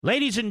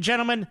Ladies and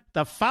gentlemen,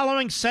 the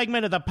following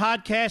segment of the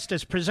podcast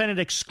is presented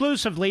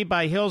exclusively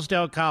by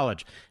Hillsdale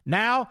College,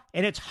 now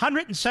in its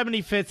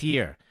 175th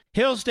year.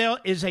 Hillsdale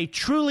is a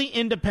truly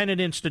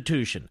independent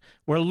institution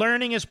where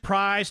learning is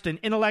prized and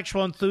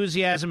intellectual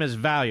enthusiasm is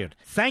valued.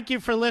 Thank you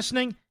for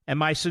listening, and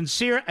my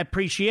sincere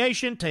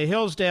appreciation to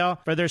Hillsdale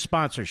for their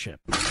sponsorship.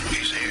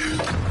 He's here.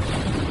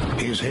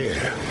 He's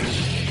here.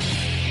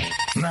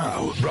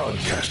 Now,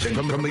 broadcasting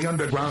from the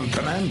underground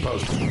command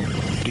post,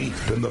 deep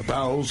in the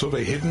bowels of a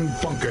hidden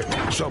bunker,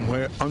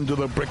 somewhere under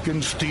the brick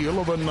and steel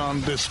of a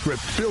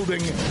nondescript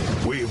building,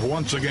 we've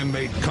once again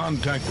made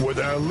contact with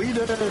our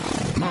leader,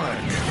 Mark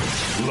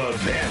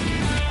Levin.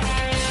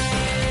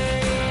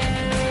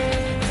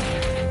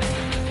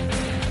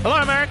 Hello,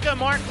 America.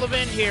 Mark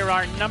Levin here.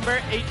 Our number,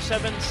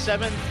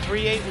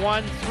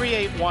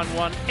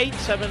 877-381-3811,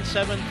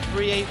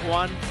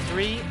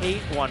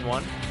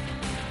 877-381-3811.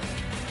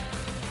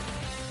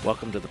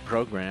 Welcome to the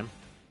program.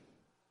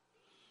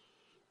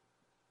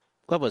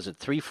 What was it,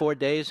 3-4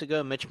 days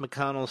ago? Mitch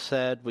McConnell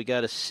said we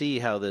got to see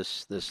how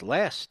this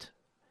last,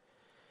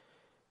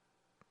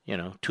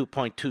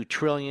 $2.2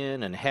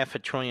 trillion and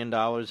 $500 billion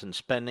in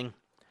spending,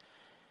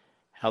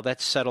 how that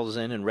settles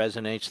in and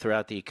resonates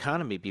throughout the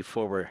economy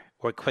before we're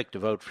quick to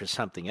vote for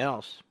something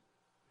else.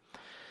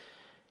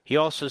 He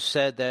also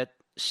said that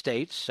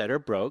states that are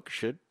broke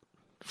should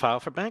file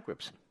for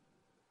bankruptcy.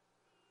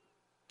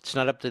 It's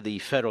not up to the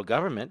federal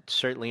government,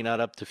 certainly not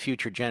up to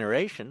future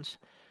generations,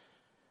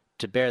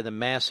 to bear the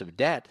massive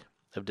debt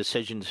of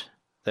decisions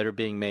that are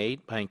being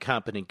made by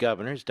incompetent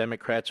governors,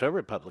 Democrats or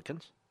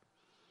Republicans,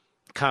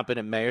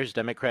 competent mayors,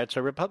 Democrats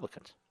or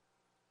Republicans.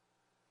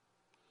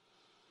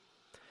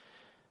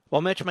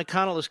 Well, Mitch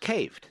McConnell has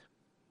caved.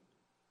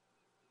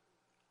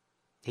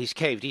 He's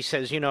caved. He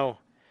says,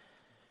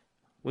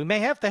 we may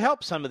have to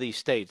help some of these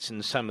states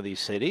and some of these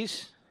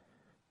cities,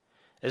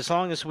 as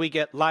long as we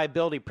get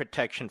liability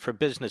protection for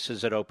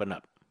businesses that open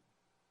up.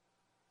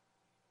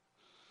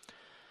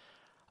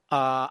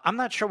 I'm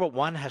not sure what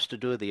one has to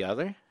do with the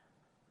other.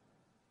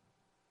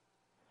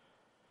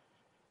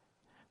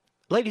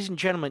 Ladies and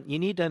gentlemen, you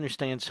need to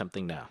understand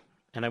something now,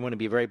 and I want to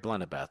be very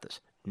blunt about this.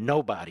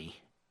 Nobody's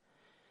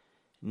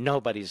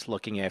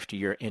looking after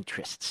your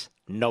interests.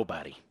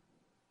 Nobody.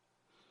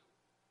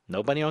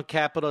 Nobody on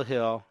Capitol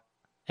Hill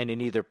and in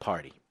either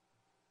party.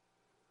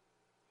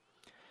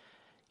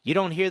 You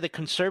don't hear the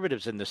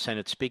conservatives in the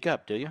Senate speak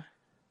up, do you?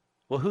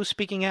 Well, who's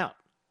speaking out?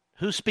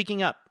 Who's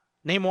speaking up?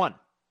 Name one.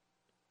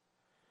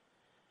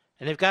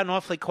 And they've gotten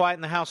awfully quiet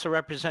in the House of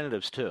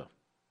Representatives, too.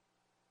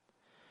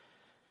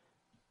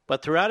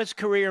 But throughout his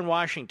career in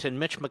Washington,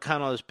 Mitch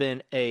McConnell has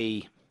been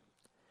a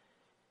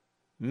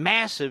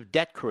massive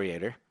debt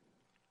creator.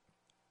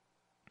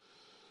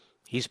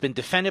 He's been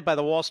defended by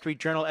the Wall Street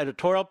Journal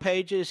editorial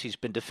pages. He's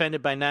been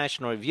defended by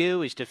National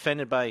Review. He's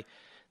defended by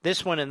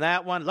this one and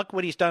that one. Look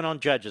what he's done on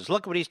judges.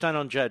 Look what he's done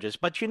on judges.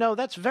 But,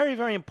 that's very,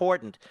 very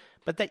important.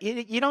 But that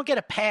you don't get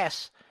a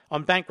pass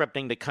on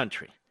bankrupting the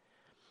country.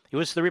 He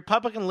was the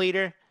Republican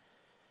leader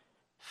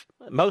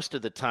much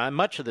of the time,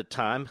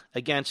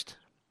 against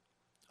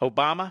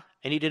Obama,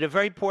 and he did a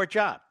very poor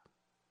job.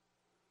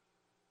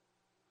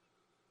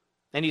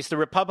 And he's the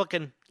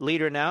Republican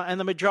leader now and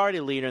the majority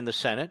leader in the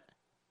Senate,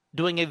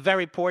 doing a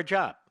very poor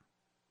job.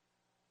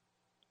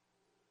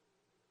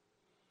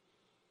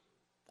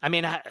 I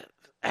mean,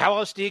 how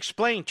else do you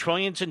explain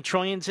trillions and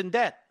trillions in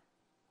debt?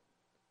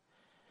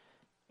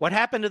 What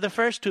happened to the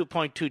first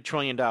 $2.2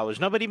 trillion?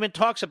 Nobody even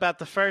talks about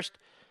the first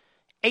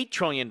 $8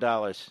 trillion.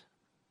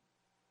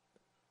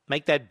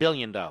 Make that $1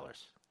 billion.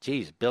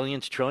 Geez,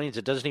 billions, trillions,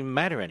 it doesn't even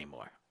matter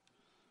anymore.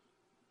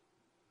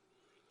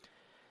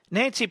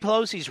 Nancy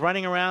Pelosi's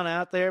running around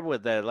out there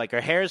with like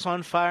her hair's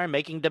on fire,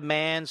 making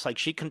demands like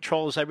she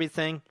controls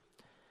everything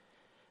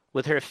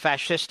with her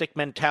fascistic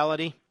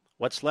mentality.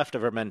 What's left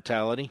of her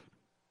mentality?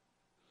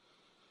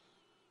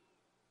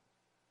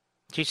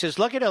 She says,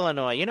 look at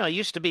Illinois. It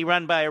used to be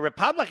run by a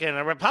Republican,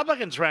 and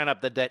Republicans ran up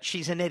the debt.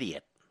 She's an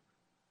idiot.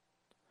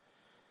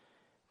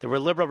 There were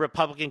liberal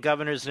Republican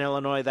governors in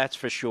Illinois, that's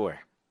for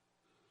sure.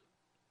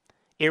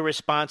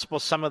 Irresponsible,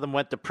 some of them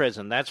went to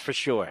prison, that's for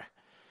sure.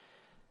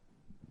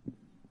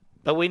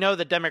 But we know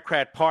the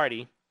Democrat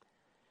Party,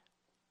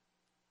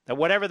 that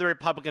whatever the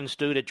Republicans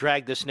do to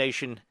drag this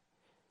nation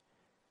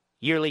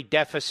yearly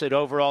deficit,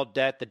 overall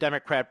debt, the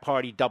Democrat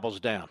Party doubles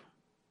down.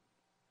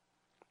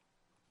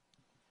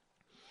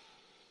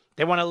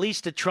 They want at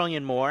least $1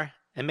 trillion more,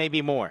 and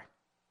maybe more.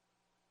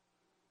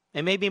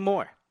 And maybe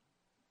more.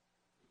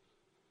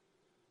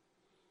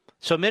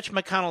 So Mitch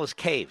McConnell has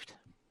caved.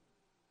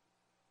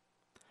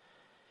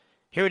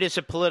 Here it is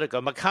at Politico.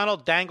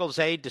 McConnell dangles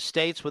aid to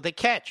states with a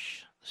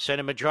catch.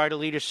 Senate Majority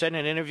Leader said in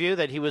an interview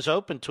that he was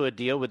open to a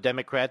deal with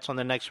Democrats on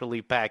the next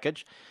relief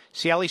package.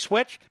 See how he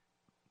switched?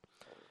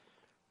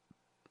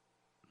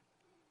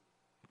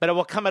 But it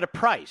will come at a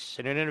price.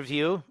 In an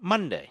interview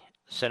Monday,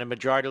 Senate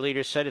Majority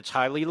Leader said it's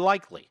highly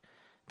likely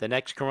the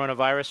next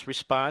coronavirus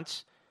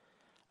response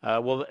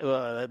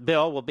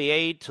bill will be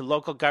aid to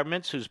local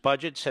governments whose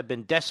budgets have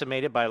been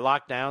decimated by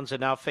lockdowns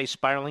and now face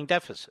spiraling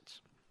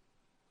deficits.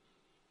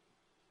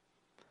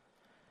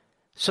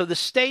 So the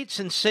states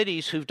and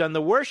cities who've done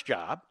the worst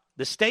job,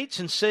 the states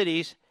and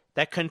cities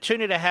that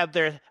continue to have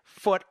their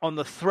foot on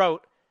the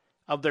throat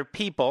of their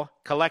people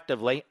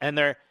collectively and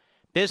their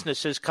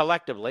businesses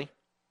collectively,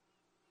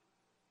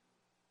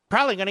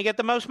 probably going to get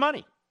the most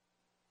money.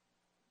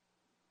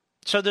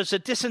 So there's a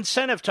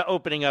disincentive to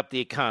opening up the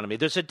economy.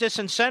 There's a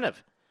disincentive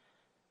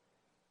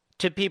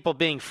to people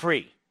being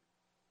free.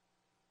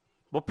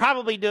 We'll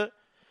probably do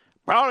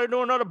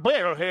another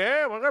bill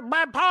here. We've got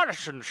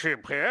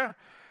bipartisanship here.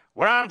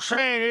 What I'm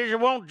saying is it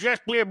won't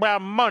just be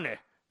about money.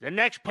 The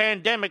next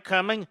pandemic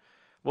coming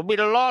will be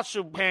the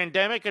lawsuit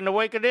pandemic in the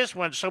wake of this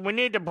one. So we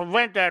need to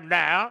prevent that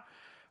now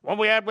when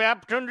we have the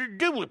opportunity to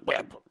do it.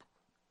 Well,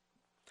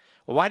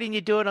 why didn't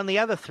you do it on the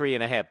other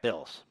 3.5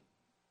 bills?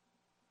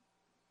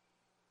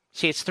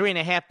 See, it's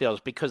 3.5 bills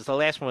because the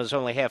last one was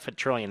only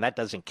 $500 billion. That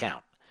doesn't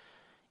count.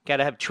 Got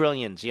to have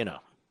trillions, you know.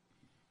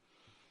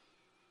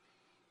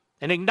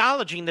 And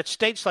acknowledging that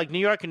states like New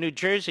York and New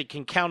Jersey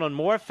can count on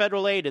more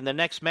federal aid in the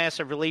next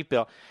massive relief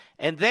bill.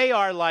 And they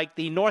are like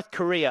the North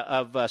Korea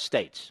of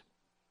states.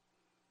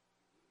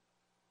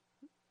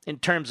 In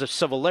terms of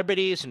civil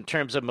liberties, in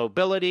terms of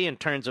mobility, in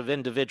terms of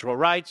individual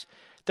rights.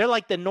 They're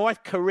like the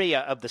North Korea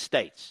of the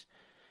states.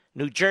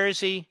 New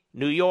Jersey,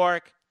 New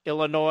York,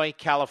 Illinois,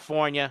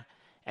 California,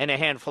 and a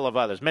handful of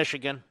others.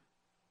 Michigan.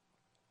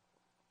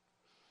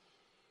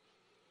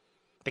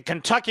 The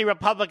Kentucky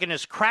Republican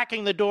is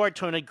cracking the door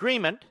to an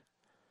agreement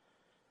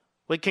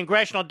with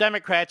congressional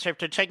Democrats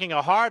after taking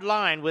a hard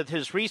line with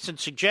his recent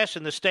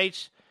suggestion the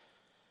states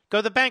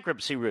go the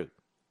bankruptcy route.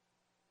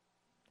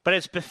 But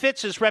as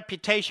befits his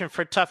reputation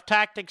for tough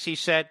tactics, he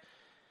said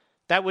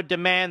that would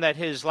demand that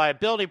his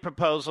liability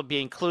proposal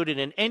be included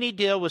in any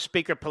deal with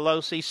Speaker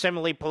Pelosi.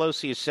 Similarly,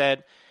 Pelosi has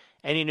said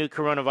any new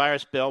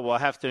coronavirus bill will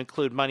have to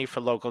include money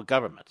for local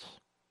governments.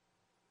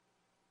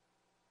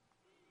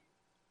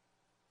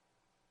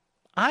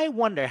 I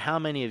wonder how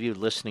many of you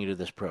listening to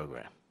this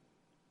program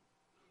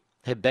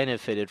have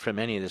benefited from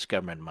any of this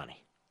government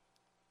money.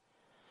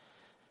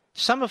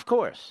 Some, of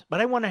course, but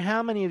I wonder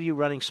how many of you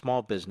running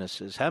small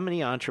businesses, how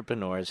many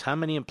entrepreneurs, how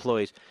many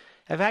employees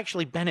have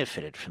actually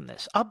benefited from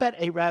this. I'll bet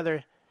a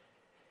rather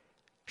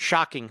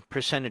shocking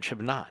percentage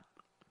have not.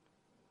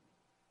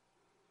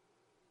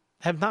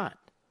 Have not.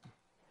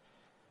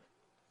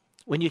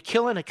 When you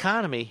kill an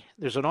economy,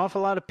 there's an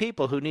awful lot of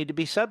people who need to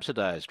be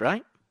subsidized,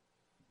 right?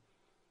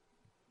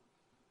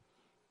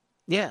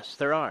 Yes,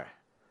 there are.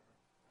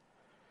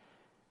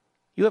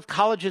 You have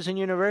colleges and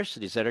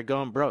universities that are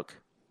going broke.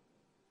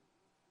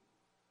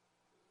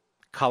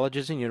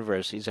 Colleges and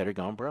universities that are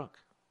going broke.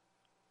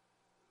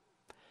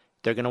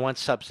 They're going to want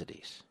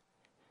subsidies.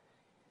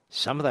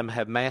 Some of them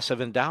have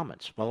massive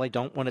endowments. Well, they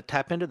don't want to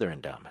tap into their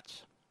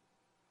endowments.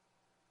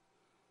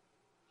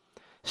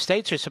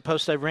 States are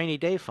supposed to have rainy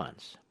day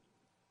funds.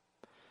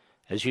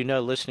 As you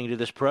know, listening to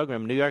this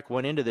program, New York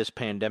went into this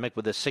pandemic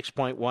with a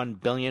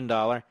 $6.1 billion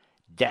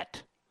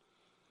debt.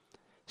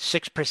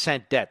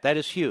 6% debt. That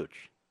is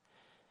huge.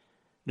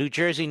 New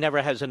Jersey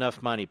never has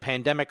enough money,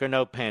 pandemic or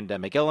no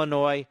pandemic.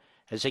 Illinois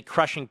has a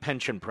crushing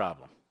pension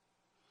problem.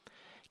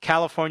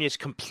 California is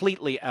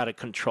completely out of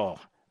control.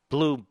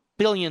 Blew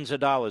billions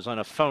of dollars on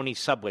a phony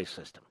subway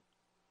system.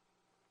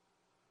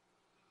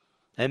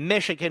 And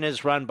Michigan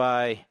is run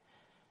by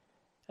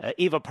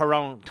Eva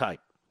Peron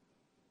type.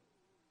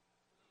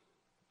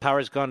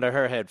 Power's gone to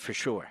her head for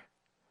sure.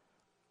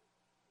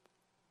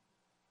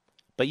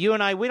 But you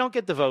and I, we don't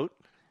get the vote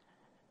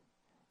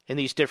in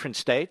these different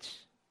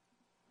states.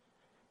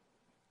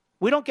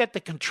 We don't get to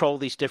control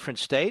these different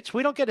states.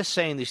 We don't get a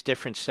say in these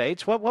different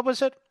states. What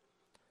was it?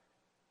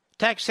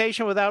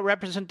 Taxation without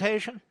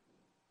representation?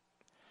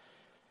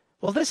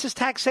 Well, this is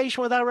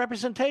taxation without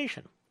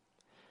representation.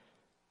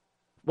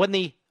 When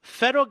the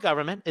federal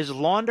government is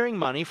laundering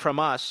money from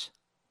us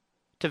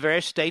to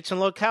various states and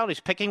localities,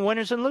 picking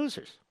winners and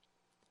losers.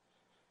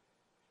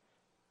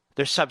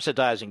 They're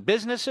subsidizing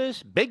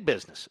businesses, big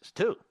businesses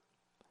too.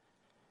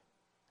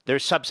 They're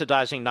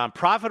subsidizing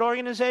nonprofit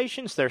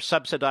organizations. They're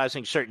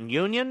subsidizing certain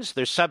unions.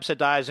 They're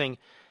subsidizing,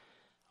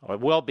 or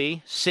will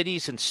be,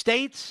 cities and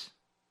states.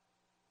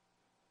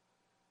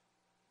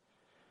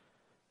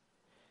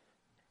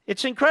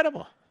 It's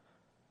incredible.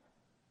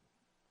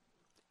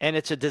 And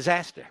it's a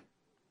disaster.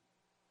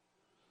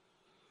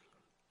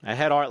 I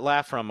had Art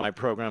Laffer on my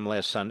program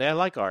last Sunday. I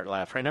like Art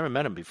Laffer. I never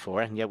met him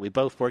before, and yet we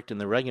both worked in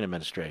the Reagan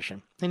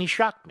administration. And he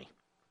shocked me.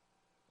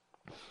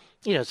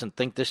 He doesn't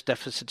think this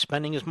deficit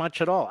spending is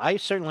much at all. I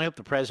certainly hope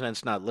the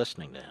president's not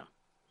listening to him.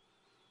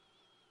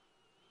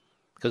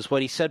 Because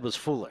what he said was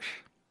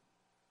foolish.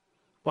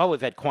 Well,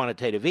 we've had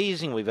quantitative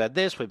easing, we've had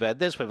this, we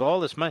have all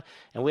this money,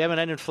 and we haven't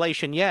had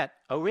inflation yet.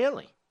 Oh,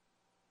 really?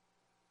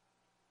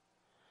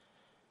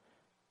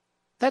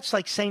 That's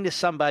like saying to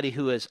somebody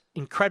who is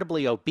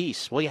incredibly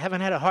obese, well, you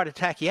haven't had a heart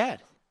attack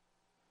yet.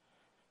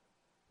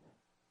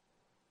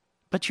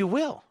 But you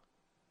will.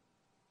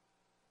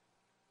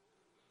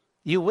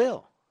 You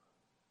will.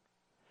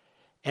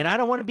 And I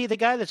don't want to be the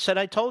guy that said,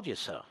 I told you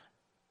so.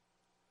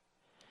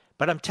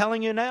 But I'm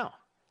telling you now,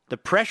 the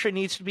pressure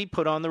needs to be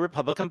put on the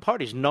Republican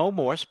parties. No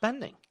more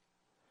spending.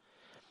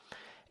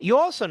 You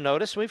also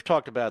notice, we've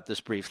talked about this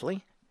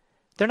briefly,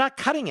 they're not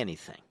cutting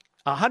anything.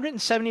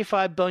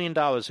 $175 billion,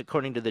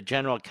 according to the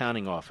General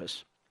Accounting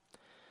Office,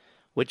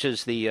 which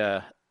is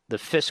the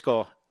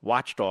fiscal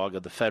watchdog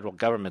of the federal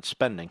government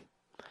spending.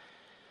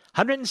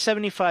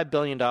 $175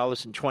 billion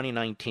in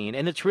 2019,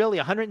 and it's really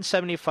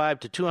 $175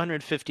 to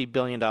 $250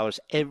 billion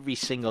every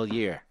single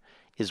year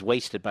is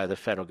wasted by the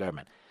federal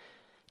government.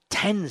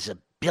 Tens of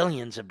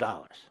billions of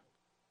dollars.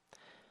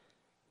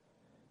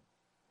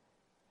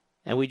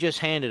 And we just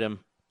handed them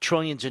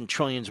trillions and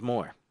trillions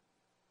more.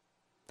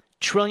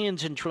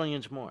 Trillions and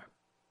trillions more.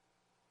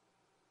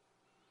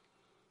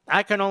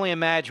 I can only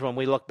imagine when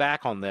we look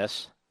back on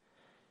this,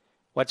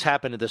 what's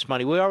happened to this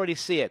money. We already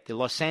see it. The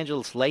Los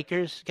Angeles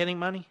Lakers getting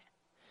money.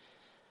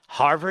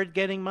 Harvard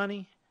getting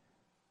money.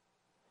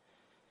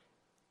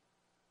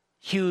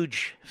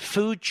 Huge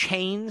food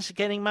chains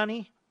getting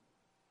money.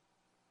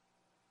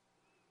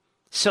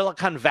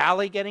 Silicon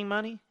Valley getting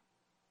money.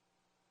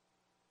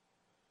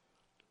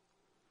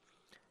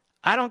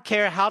 I don't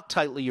care how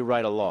tightly you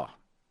write a law.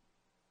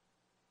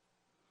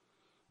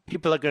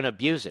 People are going to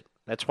abuse it.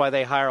 That's why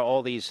they hire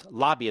all these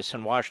lobbyists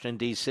in Washington,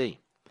 D.C.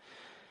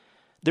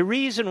 The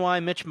reason why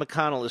Mitch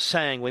McConnell is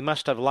saying we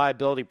must have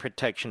liability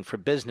protection for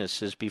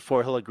businesses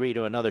before he'll agree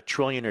to another $1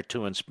 trillion or $2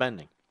 trillion in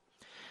spending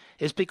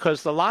is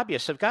because the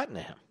lobbyists have gotten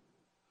to him.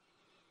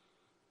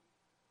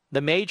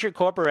 The major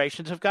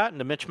corporations have gotten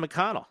to Mitch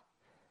McConnell,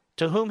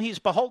 to whom he's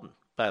beholden,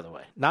 by the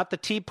way. Not the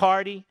Tea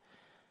Party,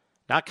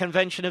 not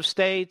Convention of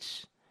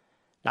States,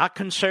 not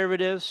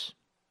conservatives.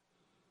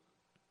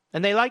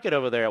 And they like it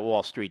over there at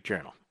Wall Street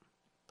Journal,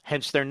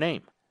 hence their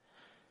name.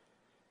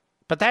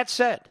 But that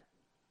said,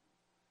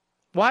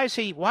 why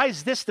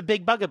is this the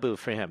big bugaboo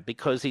for him?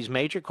 Because these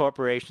major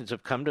corporations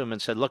have come to him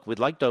and said, look, we'd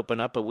like to open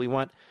up, but we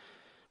want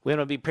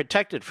to be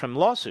protected from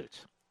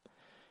lawsuits.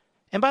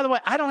 And by the way,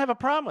 I don't have a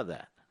problem with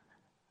that.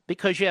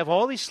 Because you have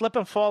all these slip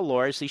and fall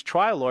lawyers, these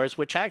trial lawyers,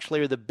 which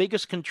actually are the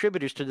biggest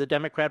contributors to the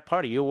Democrat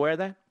Party. You aware of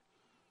that?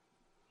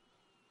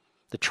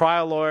 The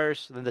trial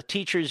lawyers, the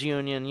teachers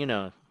union, you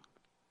know.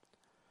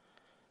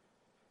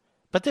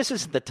 But this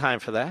isn't the time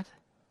for that.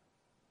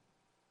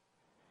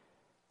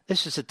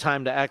 This is the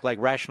time to act like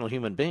rational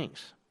human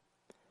beings.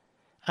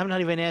 I'm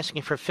not even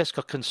asking for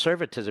fiscal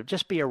conservatism.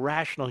 Just be a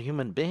rational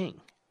human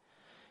being.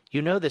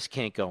 You know this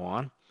can't go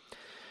on.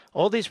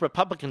 All these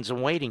Republicans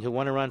in waiting who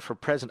want to run for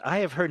president, I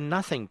have heard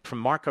nothing from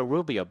Marco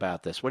Rubio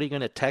about this. What are you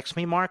going to text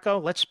me, Marco?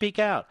 Let's speak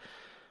out.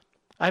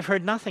 I've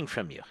heard nothing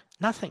from you.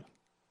 Nothing.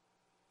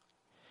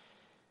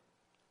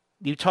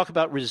 You talk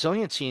about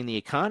resiliency in the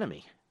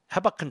economy. How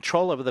about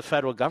control over the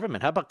federal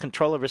government? How about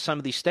control over some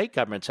of these state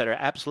governments that are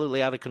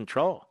absolutely out of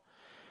control?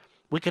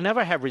 We can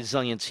never have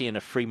resiliency in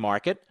a free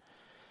market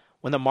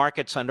when the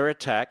market's under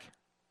attack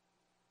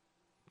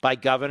by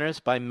governors,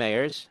 by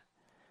mayors,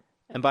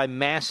 and by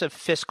massive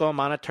fiscal and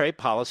monetary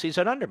policies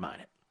that undermine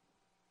it.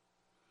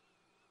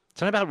 It's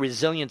not about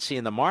resiliency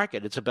in the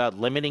market. It's about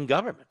limiting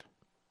government.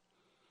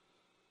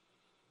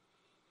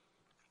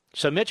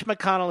 So Mitch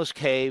McConnell has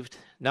caved.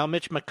 Now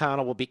Mitch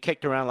McConnell will be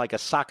kicked around like a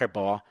soccer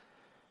ball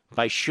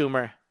by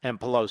Schumer and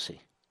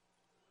Pelosi.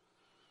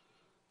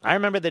 I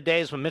remember the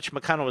days when Mitch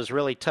McConnell was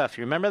really tough.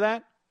 You remember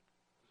that?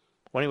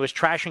 When he was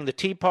trashing the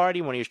Tea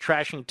Party, when he was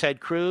trashing Ted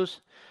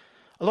Cruz.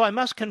 Although I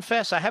must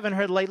confess, I haven't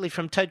heard lately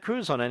from Ted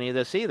Cruz on any of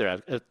this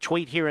either. A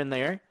tweet here and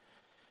there.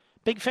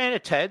 Big fan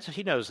of Ted's.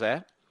 He knows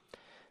that.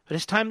 But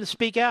it's time to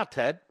speak out,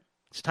 Ted.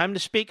 It's time to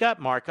speak up,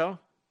 Marco.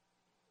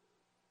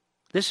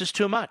 This is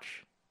too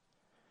much.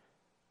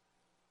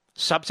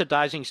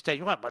 Subsidizing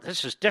state. Well, but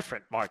this is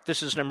different, Mark.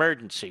 This is an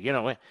emergency. You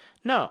know,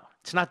 no,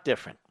 it's not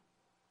different.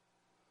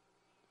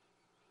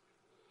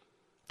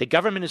 The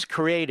government has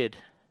created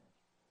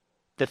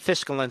the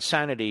fiscal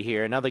insanity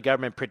here, and now the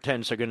government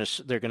pretends they're going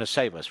to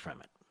save us from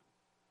it.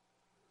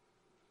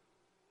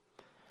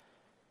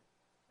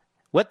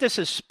 What this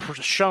has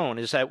shown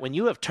is that when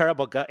you have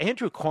terrible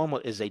Andrew Cuomo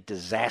is a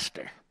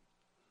disaster.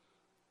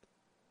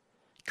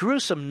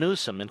 Gruesome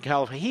Newsom in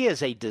California, he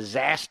is a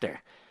disaster.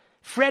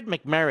 Fred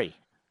McMurray,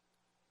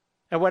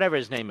 or whatever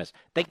his name is,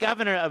 the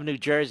governor of New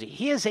Jersey,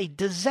 he is a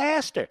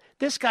disaster.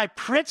 This guy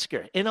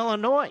Pritzker in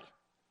Illinois.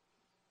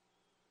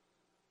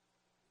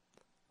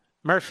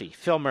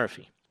 Phil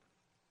Murphy.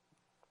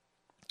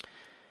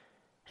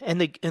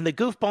 And the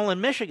goofball in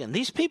Michigan.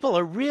 These people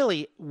are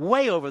really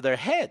way over their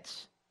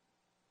heads.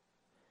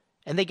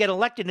 And they get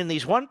elected in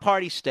these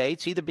one-party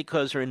states either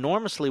because they're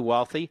enormously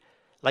wealthy,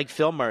 like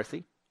Phil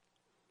Murphy,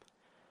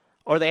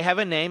 or they have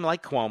a name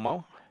like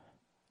Cuomo,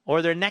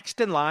 or they're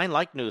next in line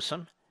like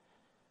Newsom.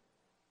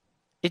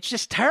 It's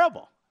just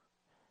terrible.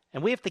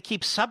 And we have to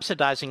keep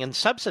subsidizing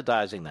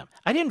them.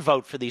 I didn't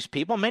vote for these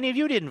people. Many of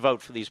you didn't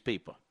vote for these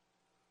people.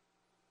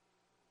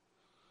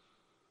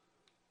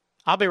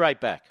 I'll be right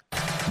back.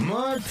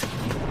 Mark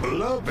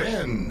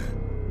Levin.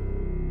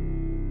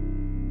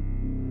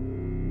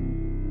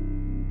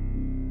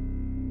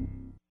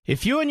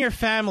 If you and your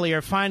family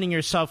are finding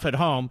yourself at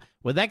home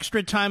with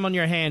extra time on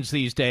your hands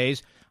these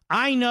days,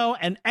 I know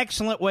an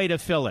excellent way to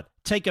fill it.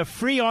 Take a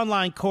free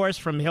online course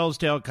from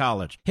Hillsdale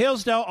College.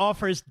 Hillsdale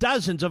offers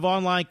dozens of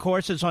online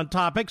courses on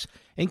topics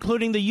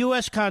including the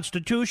U.S.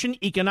 Constitution,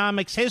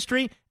 economics,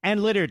 history,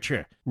 and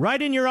literature.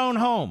 Right in your own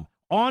home,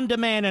 on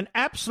demand, and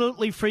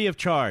absolutely free of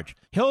charge.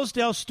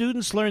 Hillsdale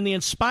students learn the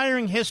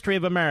inspiring history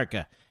of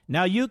America.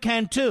 Now you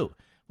can too,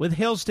 with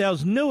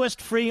Hillsdale's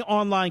newest free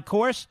online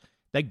course,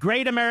 The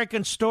Great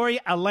American Story,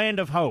 A Land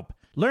of Hope.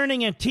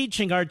 Learning and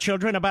teaching our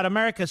children about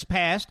America's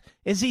past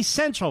is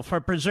essential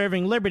for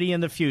preserving liberty in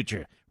the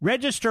future.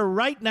 Register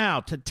right now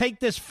to take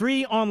this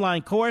free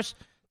online course,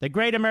 The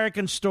Great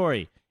American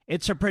Story.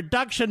 It's a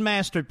production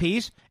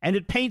masterpiece, and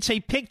it paints a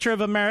picture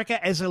of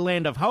America as a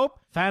land of hope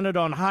founded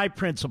on high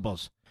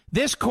principles.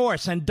 This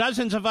course and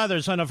dozens of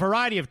others on a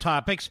variety of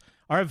topics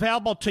are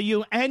available to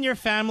you and your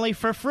family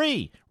for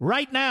free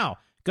right now.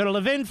 Go to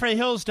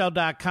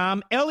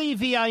levinforhillsdale.com,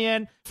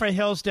 Levin for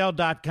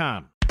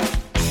Hillsdale.com.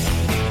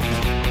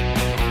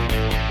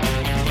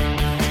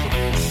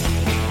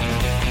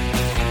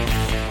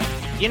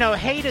 You know,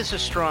 hate is a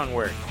strong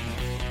word.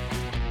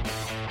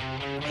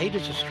 Hate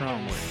is a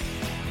strong word.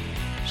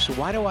 So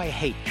why do I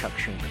hate Chuck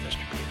Schumer,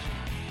 Mr. President?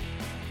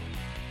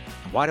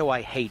 Why do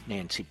I hate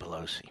Nancy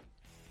Pelosi?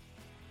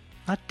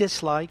 Not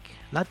dislike,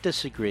 not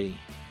disagree.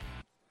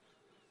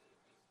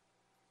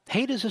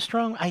 Hate is a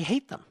strong... I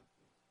hate them.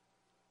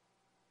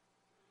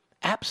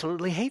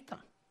 Absolutely hate them.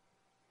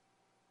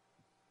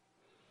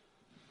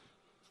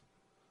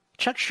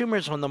 Chuck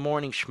Schumer's on the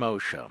Morning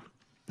Schmo show.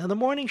 Now, the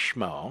Morning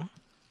Schmo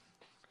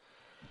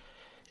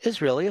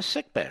is really a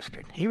sick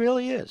bastard. He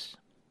really is.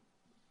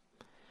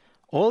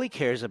 All he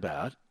cares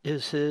about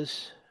is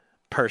his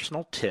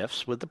personal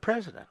tiffs with the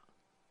president.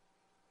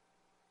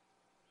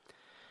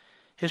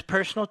 His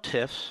personal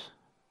tiffs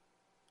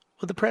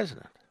with the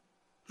president.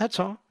 That's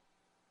all.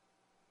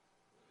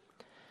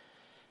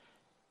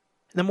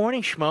 The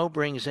Morning Schmo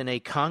brings in a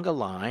conga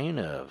line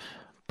of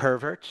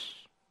perverts,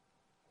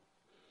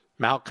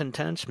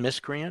 malcontents,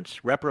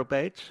 miscreants,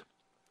 reprobates.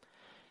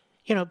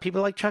 You know,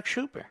 people like Chuck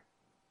Schumer.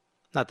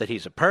 Not that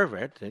he's a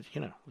pervert,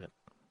 you know.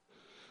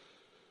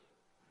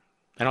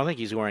 I don't think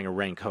he's wearing a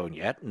raincoat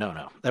yet.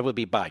 No. That would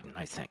be Biden,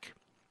 I think.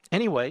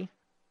 Anyway,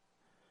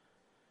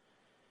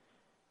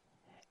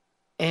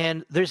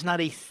 and there's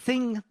not a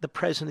thing the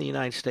President of the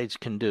United States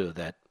can do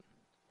that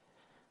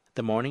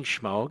the Morning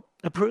Schmo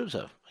approves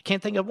of. I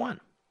can't think of one.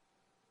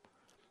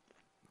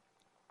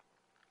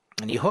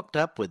 And he hooked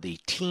up with the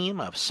team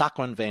of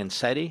Sacwan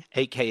Vanzetti,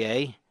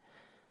 a.k.a.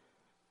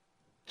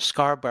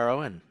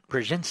 Scarborough and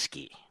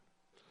Brzezinski,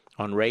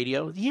 on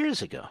radio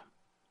years ago.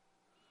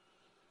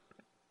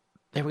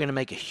 They were going to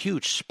make a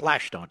huge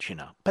splash, don't you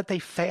know? But they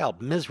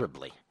failed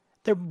miserably.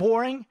 They're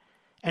boring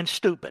and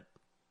stupid.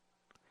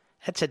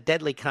 That's a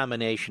deadly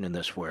combination in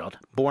this world,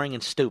 boring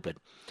and stupid,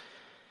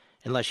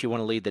 unless you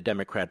want to lead the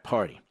Democrat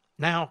Party.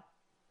 Now,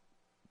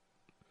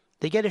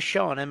 they get a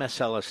show on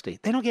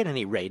MSLSD. They don't get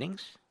any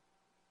ratings.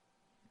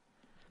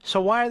 So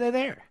why are they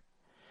there?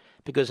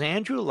 Because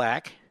Andrew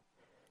Lack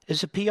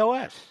is a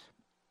POS.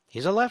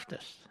 He's a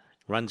leftist.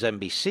 Runs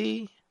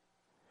NBC,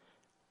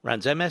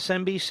 runs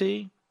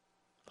MSNBC,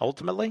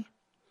 ultimately.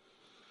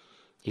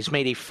 He's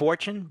made a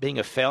fortune being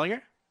a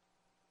failure.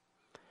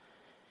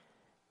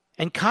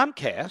 And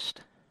Comcast,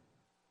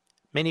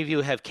 many of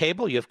you have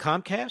cable, you have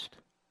Comcast.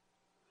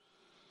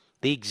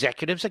 The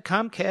executives at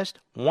Comcast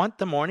want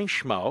the Morning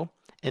Schmo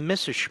and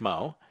Mrs.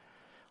 Schmo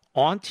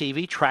on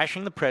TV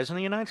trashing the President of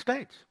the United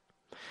States,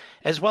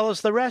 as well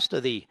as the rest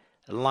of the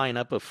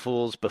lineup of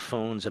fools,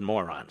 buffoons, and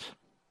morons.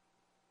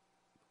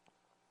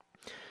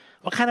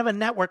 What kind of a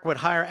network would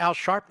hire Al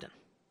Sharpton?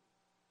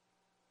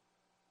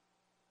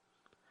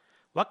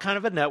 What kind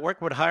of a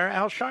network would hire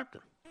Al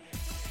Sharpton?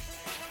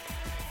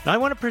 Now, I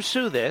want to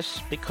pursue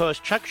this because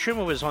Chuck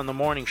Schumer was on the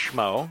Morning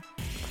Schmo,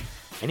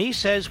 and he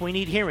says we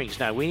need hearings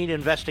now. We need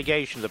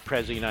investigations of the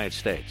President of the United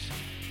States.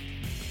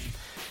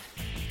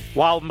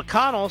 While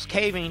McConnell's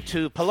caving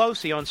to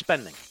Pelosi on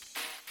spending.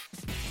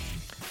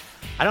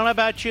 I don't know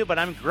about you, but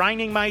I'm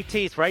grinding my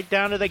teeth right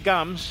down to the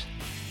gums,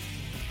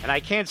 and I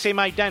can't see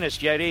my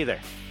dentist yet either.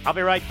 I'll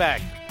be right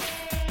back.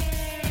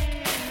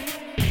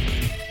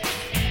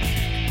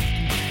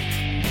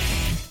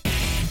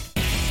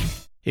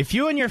 If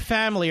you and your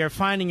family are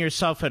finding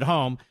yourself at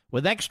home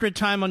with extra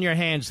time on your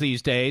hands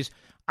these days,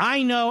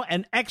 I know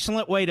an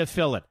excellent way to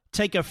fill it.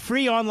 Take a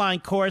free online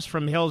course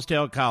from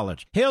Hillsdale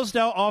College.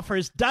 Hillsdale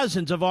offers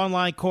dozens of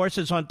online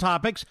courses on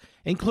topics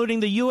including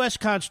the U.S.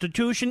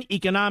 Constitution,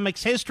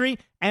 economics, history,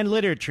 and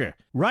literature.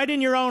 Right in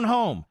your own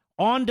home,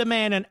 on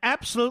demand, and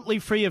absolutely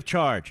free of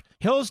charge.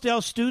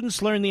 Hillsdale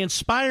students learn the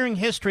inspiring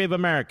history of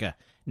America.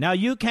 Now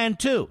you can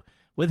too,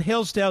 with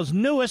Hillsdale's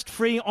newest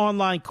free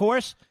online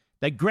course,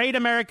 The Great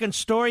American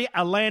Story,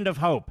 A Land of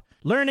Hope.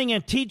 Learning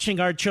and teaching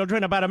our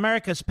children about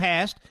America's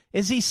past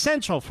is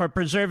essential for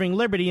preserving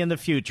liberty in the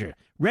future.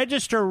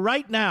 Register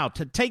right now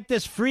to take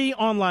this free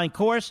online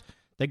course,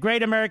 The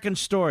Great American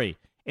Story.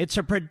 It's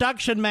a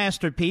production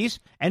masterpiece,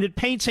 and it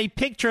paints a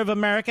picture of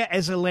America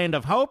as a land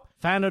of hope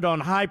founded on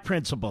high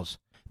principles.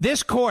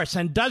 This course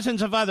and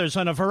dozens of others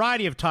on a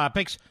variety of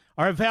topics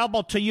are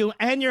available to you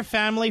and your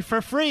family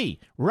for free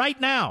right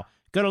now.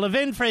 Go to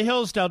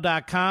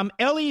levinforhillsdale.com,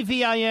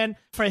 Levin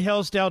for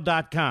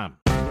Hillsdale.com.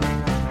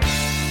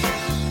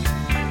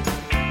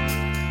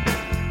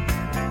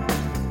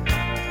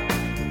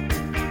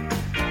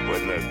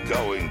 When the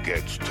going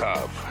gets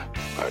tough,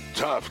 a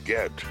tough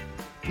get.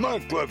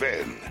 Mark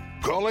Levin.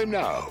 Call him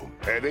now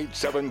at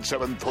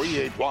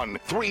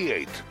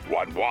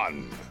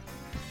 877-381-3811.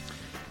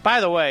 By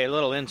the way, a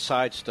little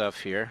inside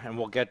stuff here, and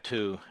we'll get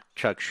to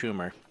Chuck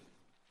Schumer.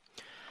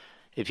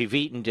 If you've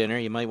eaten dinner,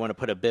 you might want to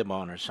put a bib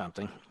on or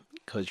something,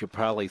 because you'll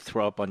probably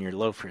throw up on your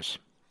loafers.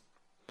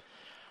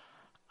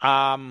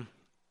 Don't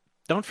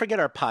forget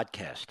our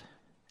podcast.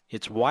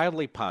 It's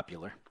wildly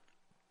popular.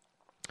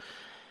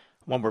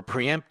 When we're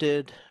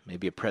preempted,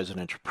 maybe a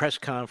presidential press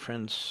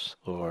conference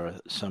or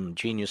some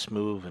genius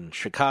move in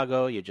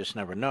Chicago, you just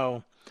never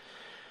know.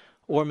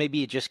 Or maybe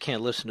you just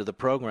can't listen to the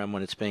program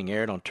when it's being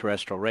aired on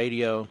terrestrial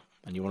radio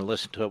and you want to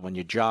listen to it when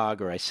you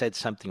jog, or I said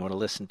something, you want to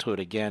listen to it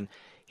again.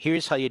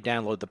 Here's how you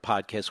download the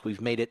podcast.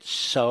 We've made it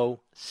so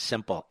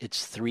simple.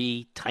 It's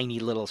 3 tiny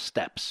little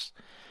steps.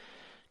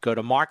 Go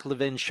to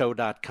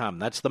marklevinshow.com.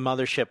 That's the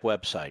mothership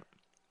website.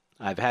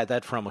 I've had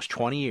that for almost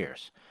 20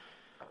 years.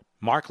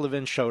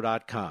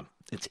 marklevinshow.com.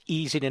 It's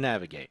easy to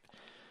navigate.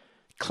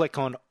 Click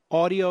on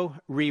Audio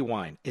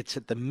Rewind. It's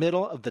at the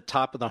middle of the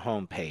top of the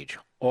home page.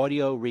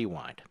 Audio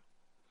Rewind.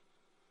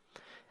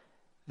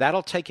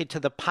 That'll take you to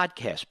the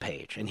podcast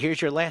page. And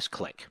here's your last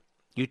click.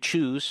 You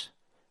choose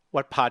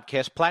what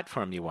podcast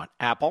platform you want.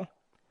 Apple,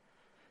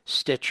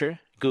 Stitcher,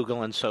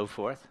 Google, and so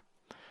forth.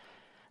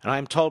 And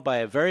I'm told by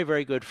a very,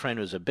 very good friend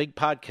who's a big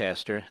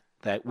podcaster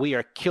that we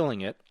are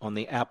killing it on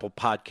the Apple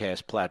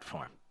Podcast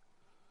platform.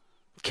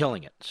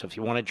 Killing it. So if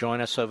you want to join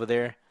us over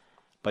there,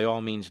 by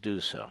all means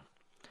do so.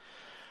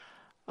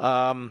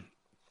 I've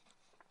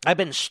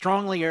been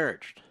strongly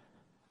urged,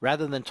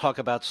 rather than talk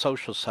about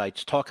social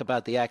sites, talk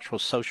about the actual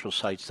social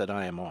sites that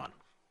I am on.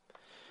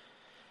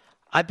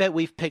 I bet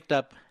we've picked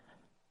up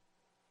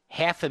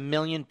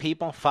 500,000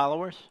 people,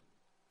 followers,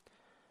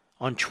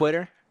 on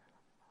Twitter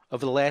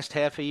over the last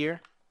half a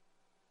year.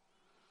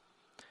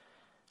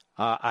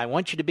 I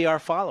want you to be our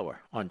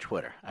follower on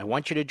Twitter. I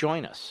want you to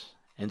join us.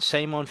 And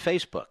same on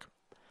Facebook.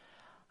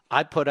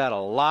 I put out a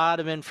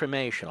lot of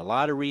information, a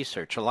lot of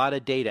research, a lot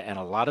of data, and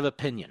a lot of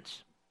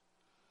opinions.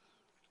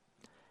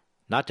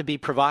 Not to be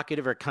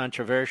provocative or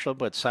controversial,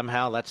 but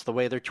somehow that's the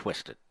way they're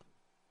twisted.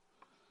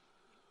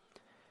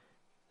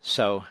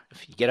 So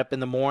if you get up in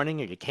the morning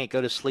or you can't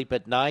go to sleep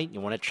at night, you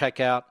want to check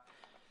out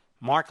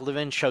Mark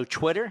Levin Show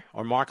Twitter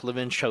or Mark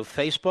Levin Show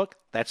Facebook,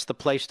 that's the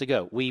place to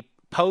go. We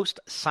post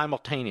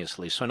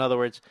simultaneously. So in other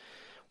words,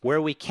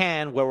 where we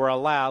can, where we're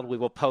allowed, we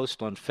will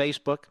post on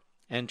Facebook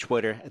and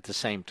Twitter at the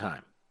same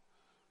time.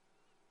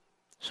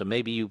 So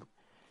maybe you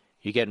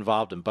get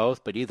involved in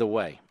both, but either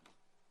way,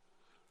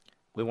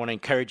 we want to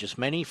encourage as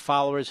many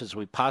followers as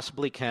we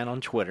possibly can on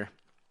Twitter.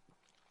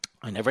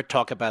 I never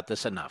talk about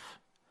this enough.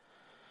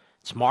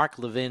 It's Mark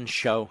Levin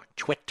Show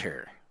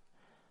Twitter.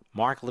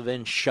 Mark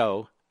Levin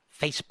Show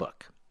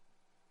Facebook.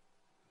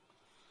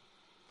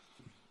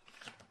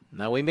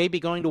 Now, we may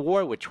be going to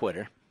war with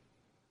Twitter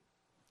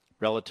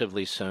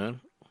relatively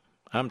soon.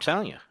 I'm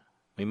telling you,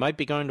 we might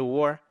be going to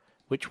war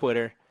with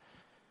Twitter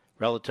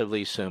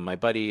relatively soon. My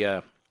buddy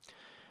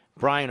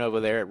Brian over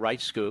there at Right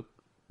Scoop,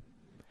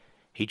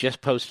 he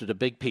just posted a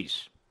big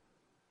piece.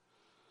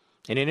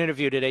 In an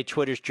interview today,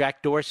 Twitter's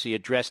Jack Dorsey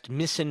addressed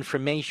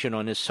misinformation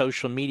on his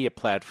social media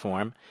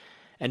platform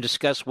and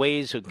discussed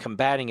ways of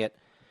combating it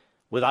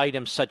with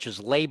items such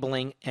as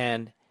labeling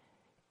and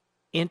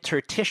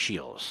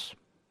interstitials.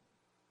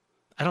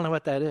 I don't know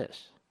what that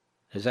is.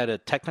 Is that a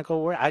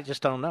technical word? I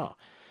just don't know.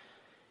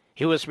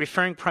 He was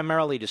referring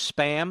primarily to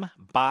spam,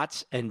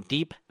 bots, and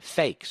deep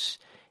fakes.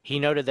 He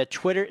noted that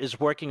Twitter is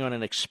working on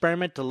an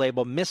experiment to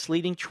label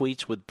misleading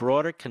tweets with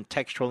broader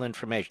contextual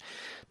information.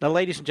 Now,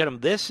 ladies and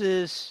gentlemen, this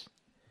is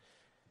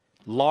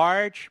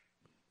large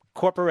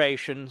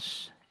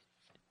corporations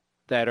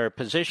that are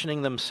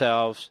positioning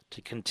themselves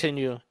to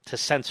continue to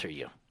censor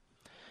you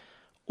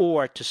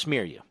or to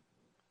smear you.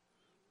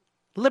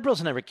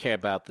 Liberals never care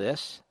about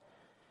this.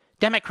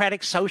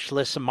 Democratic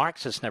socialists and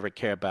Marxists never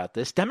care about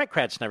this.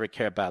 Democrats never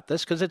care about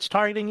this because it's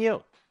targeting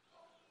you.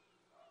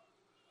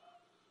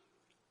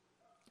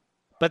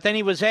 But then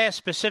he was asked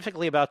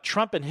specifically about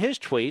Trump and his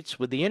tweets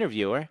with the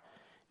interviewer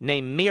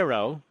named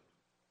Miro.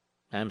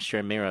 I'm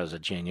sure Miro's a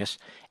genius.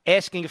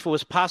 Asking if it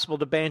was possible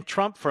to ban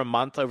Trump for a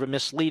month over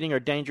misleading or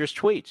dangerous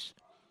tweets.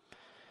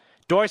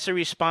 Dorsey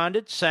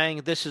responded,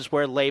 saying this is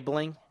where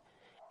labeling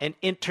and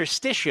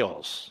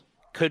interstitials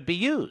could be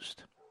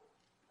used.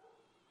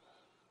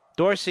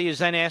 Dorsey is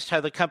then asked how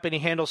the company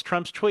handles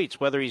Trump's tweets,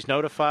 whether he's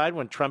notified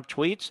when Trump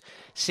tweets.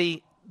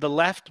 See, the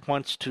left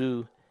wants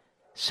to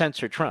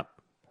censor Trump.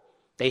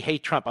 They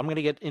hate Trump. I'm going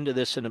to get into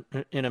this in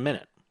a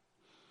minute.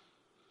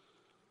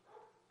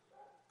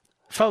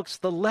 Folks,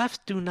 the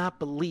left do not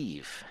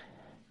believe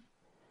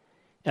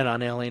in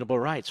unalienable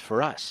rights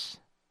for us,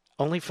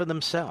 only for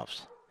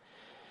themselves.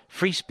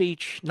 Free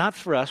speech, not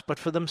for us, but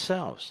for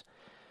themselves.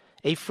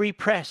 a free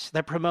press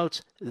that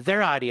promotes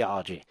their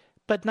ideology,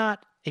 but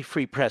not a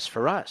free press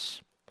for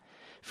us.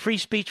 Free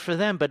speech for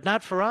them, but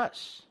not for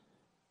us.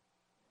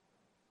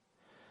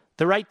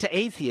 The right to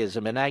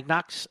atheism and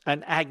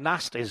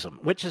agnosticism,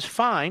 which is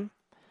fine,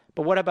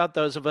 but what about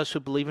those of us who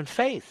believe in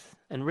faith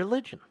and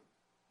religion?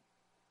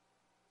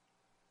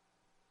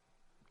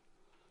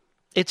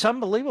 It's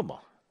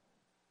unbelievable.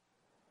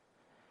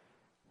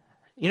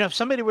 You know, if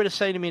somebody were to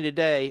say to me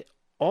today,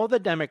 all the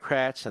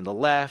Democrats and the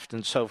left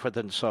and so forth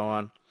and so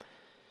on,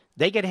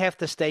 they get half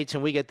the states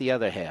and we get the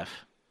other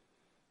half,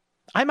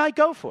 I might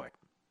go for it.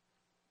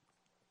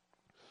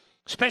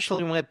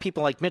 Especially when we have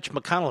people like Mitch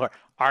McConnell, who are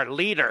our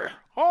leader.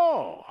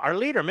 Oh, our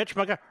leader, Mitch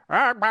McConnell.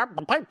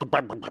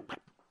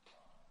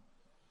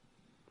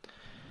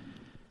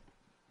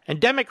 And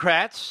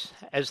Democrats,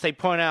 as they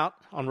point out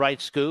on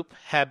Right Scoop,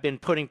 have been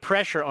putting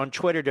pressure on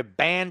Twitter to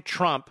ban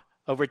Trump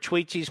over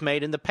tweets he's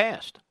made in the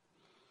past.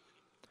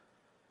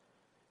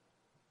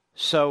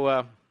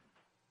 So,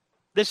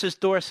 this is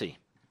Dorsey.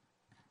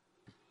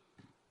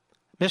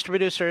 Mr.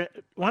 Producer,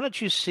 why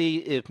don't you see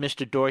if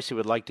Mr. Dorsey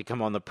would like to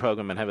come on the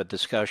program and have a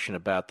discussion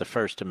about the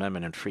First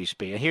Amendment and free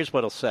speech? And here's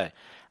what he'll say.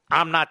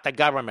 I'm not the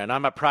government.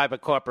 I'm a private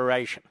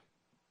corporation.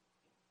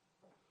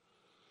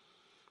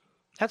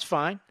 That's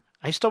fine.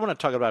 I still want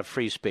to talk about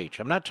free speech.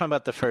 I'm not talking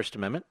about the First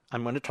Amendment.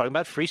 I'm going to talk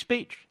about free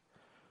speech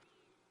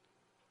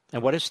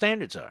and what his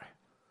standards are.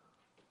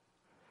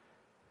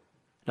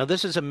 Now,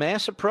 this is a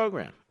massive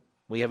program.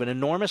 We have an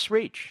enormous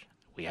reach.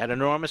 We had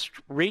enormous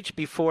reach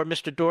before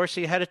Mr.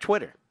 Dorsey had a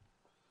Twitter.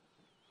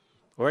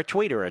 Or a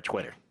tweet or a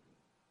Twitter.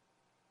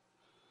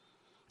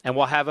 And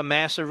we'll have a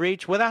massive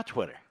reach without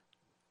Twitter.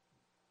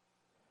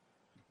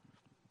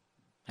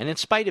 And in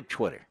spite of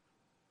Twitter.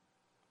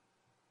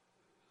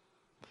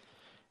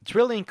 It's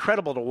really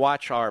incredible to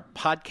watch our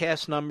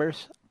podcast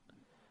numbers,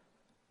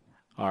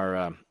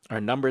 our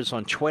numbers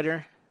on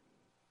Twitter,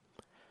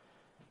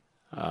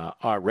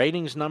 our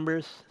ratings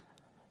numbers.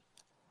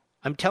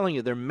 I'm telling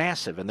you, they're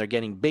massive, and they're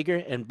getting bigger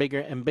and bigger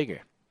and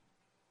bigger.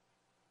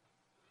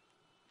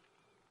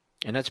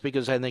 And that's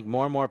because I think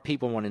more and more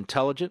people want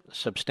intelligent,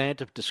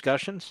 substantive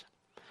discussions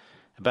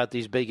about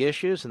these big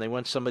issues, and they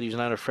want somebody who's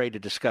not afraid to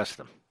discuss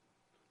them.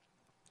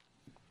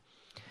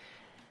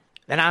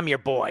 Then I'm your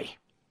boy.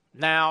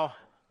 Now,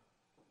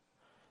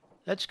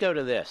 let's go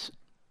to this,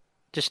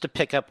 just to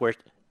pick up where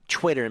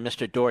Twitter and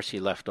Mr. Dorsey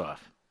left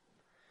off.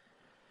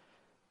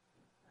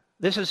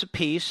 This is a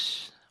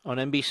piece on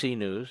NBC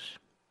News.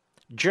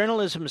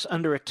 Journalism is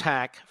under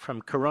attack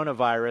from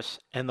coronavirus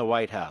and the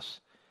White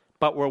House,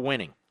 but we're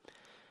winning.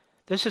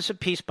 This is a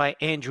piece by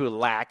Andrew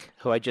Lack,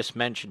 who I just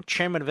mentioned,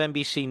 chairman of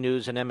NBC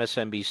News and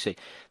MSNBC.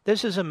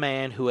 This is a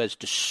man who has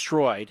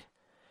destroyed,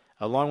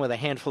 along with a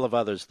handful of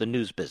others, the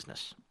news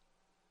business.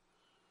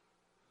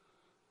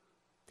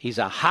 He's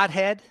a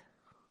hothead.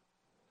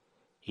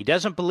 He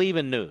doesn't believe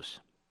in news.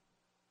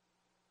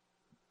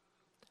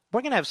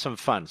 We're going to have some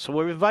fun. So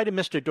we've invited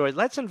Mr. Dorsey.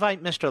 Let's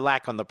invite Mr.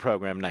 Lack on the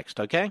program next,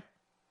 okay?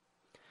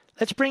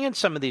 Let's bring in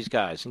some of these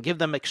guys and give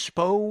them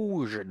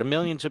exposure to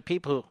millions of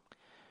people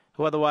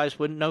who otherwise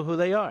wouldn't know who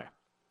they are.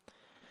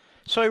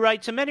 So he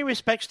writes, in many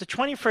respects, the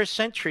 21st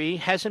century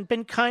hasn't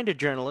been kind to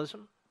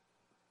journalism.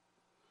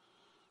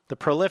 The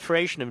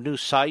proliferation of new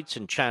sites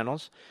and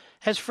channels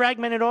has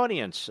fragmented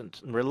audience, and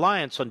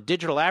reliance on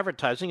digital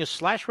advertising has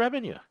slashed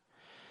revenue.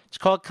 It's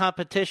called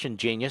competition,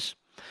 genius.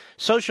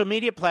 Social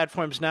media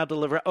platforms now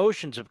deliver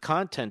oceans of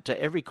content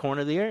to every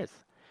corner of the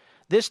earth.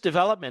 This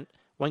development,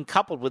 when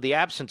coupled with the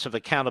absence of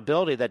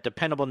accountability that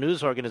dependable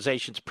news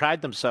organizations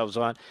pride themselves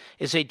on,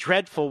 is a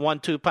dreadful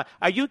 1-2 punch.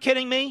 Are you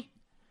kidding me?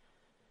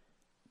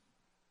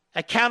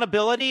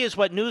 Accountability is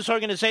what news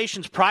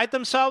organizations pride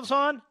themselves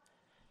on?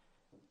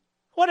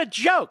 What a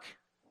joke.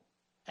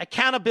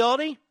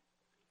 Accountability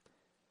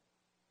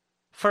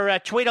for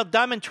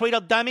Tweedledum and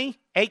Tweedledummy,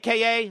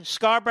 a.k.a.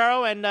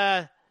 Scarborough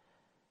and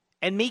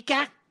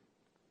Mika?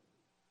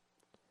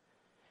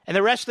 And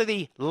the rest of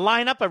the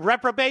lineup of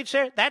reprobates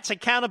there? That's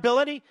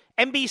accountability?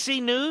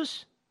 NBC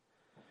News?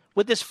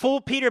 With this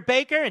fool Peter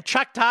Baker and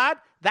Chuck Todd?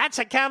 That's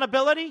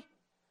accountability?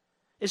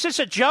 Is this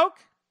a joke?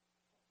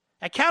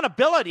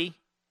 Accountability?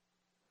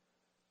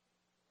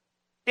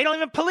 They don't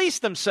even police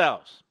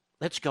themselves.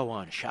 Let's go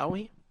on, shall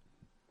we?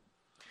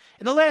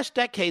 In the last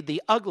decade,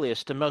 the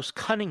ugliest and most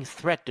cunning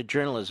threat to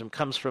journalism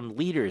comes from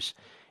leaders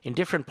in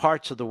different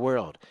parts of the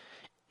world.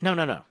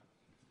 No.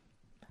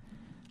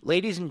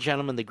 Ladies and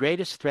gentlemen, the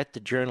greatest threat to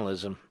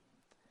journalism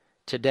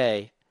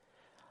today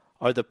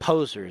are the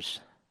posers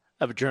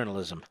of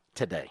journalism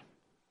today.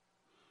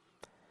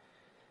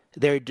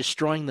 They're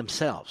destroying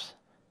themselves.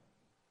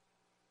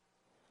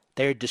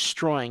 They're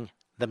destroying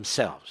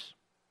themselves.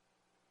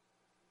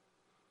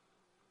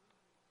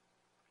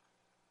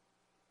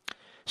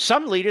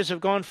 Some leaders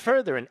have gone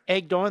further and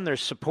egged on their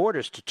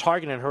supporters to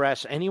target and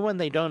harass anyone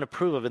they don't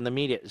approve of in the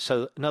media.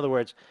 So, in other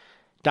words,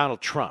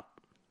 Donald Trump.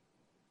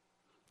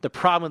 The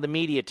problem with the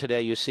media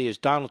today, you see, is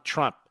Donald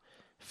Trump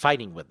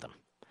fighting with them.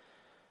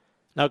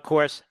 Now, of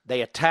course,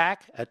 they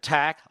attack,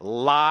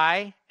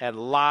 lie,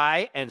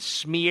 and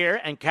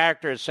smear and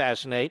character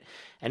assassinate.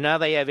 And now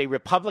they have a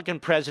Republican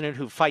president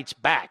who fights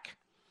back.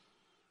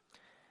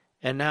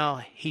 And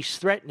now he's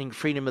threatening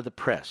freedom of the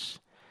press.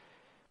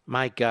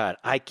 My God,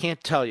 I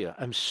can't tell you.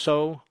 I'm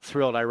so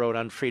thrilled I wrote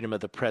on freedom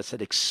of the press.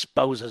 It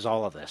exposes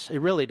all of this. It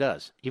really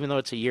does, even though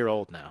it's a year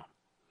old now.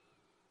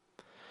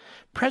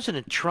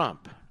 President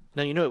Trump,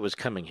 now you knew it was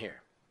coming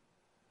here,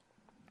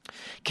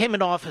 came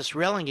into office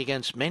railing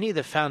against many of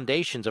the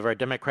foundations of our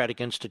democratic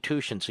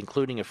institutions,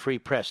 including a free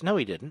press. No,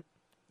 he didn't.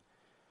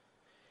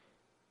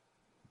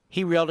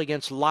 He railed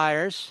against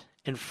liars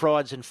and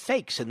frauds and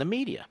fakes in the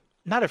media,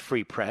 not a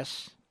free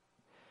press.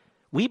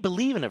 We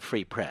believe in a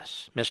free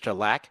press, Mr.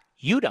 Lack.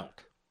 You don't.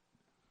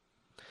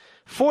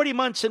 40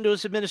 months into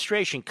his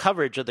administration,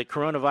 coverage of the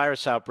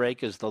coronavirus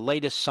outbreak is the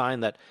latest sign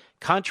that,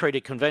 contrary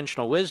to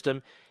conventional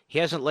wisdom, he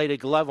hasn't laid a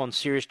glove on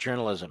serious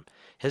journalism.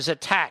 His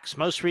attacks,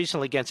 most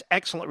recently against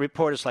excellent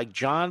reporters like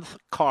John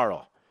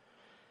Carl,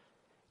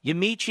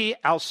 Yamiche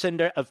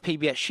Alcindor of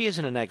PBS, she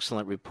isn't an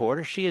excellent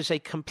reporter. She is a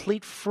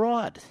complete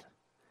fraud.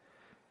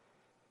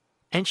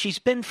 And she's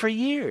been for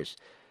years.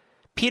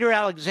 Peter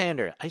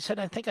Alexander, I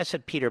think I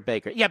said Peter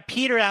Baker. Yeah,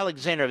 Peter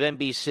Alexander of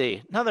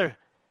NBC, another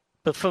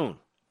buffoon.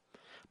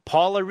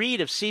 Paula Reed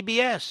of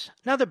CBS,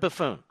 another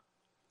buffoon.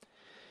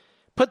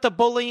 Put the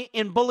bully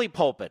in bully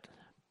pulpit,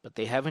 but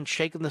they haven't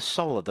shaken the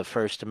soul of the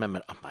First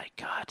Amendment. Oh, my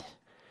God.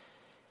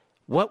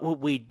 What would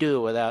we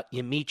do without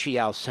Yamiche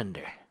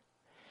Alcindor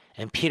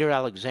and Peter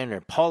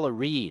Alexander, Paula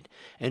Reed,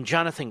 and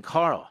Jonathan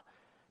Karl?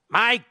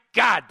 My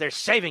God, they're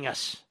saving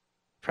us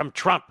from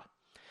Trump.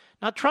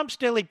 Now, Trump's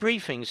daily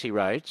briefings, he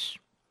writes,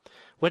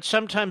 which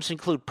sometimes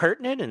include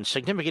pertinent and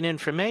significant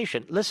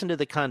information, listen to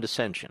the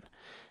condescension,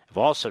 have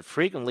also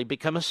frequently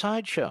become a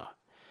sideshow,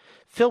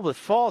 filled with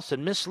false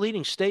and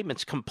misleading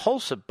statements,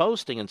 compulsive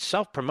boasting, and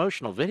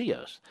self-promotional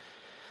videos.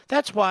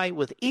 That's why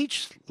with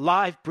each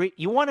live brief,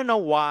 you want to know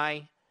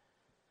why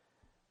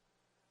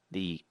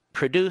the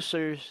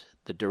producers,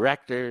 the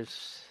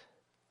directors,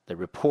 the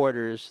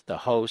reporters, the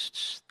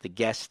hosts, the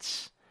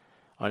guests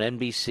on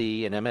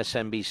NBC and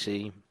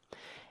MSNBC,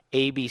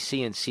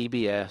 ABC and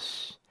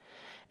CBS,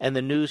 and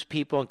the news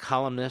people and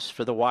columnists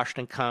for the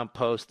Washington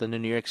Compost and the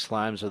New York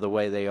Slimes are the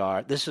way they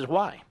are. This is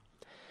why.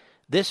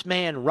 This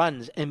man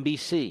runs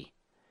NBC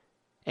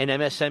and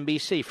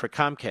MSNBC for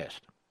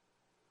Comcast.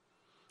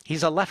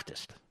 He's a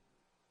leftist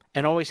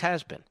and always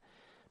has been.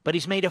 But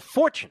he's made a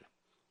fortune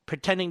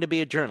pretending to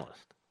be a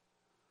journalist.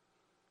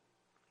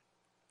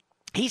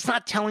 He's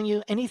not telling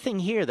you anything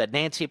here that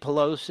Nancy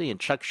Pelosi and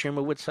Chuck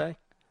Schumer would say.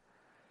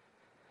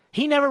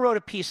 He never wrote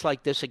a piece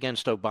like this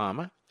against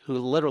Obama, who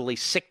literally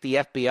sicked the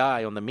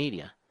FBI on the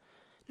media.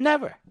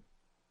 Never.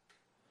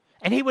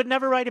 And he would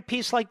never write a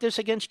piece like this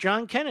against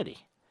John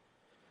Kennedy,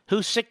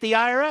 who sicked the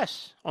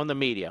IRS on the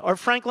media, or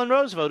Franklin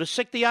Roosevelt, who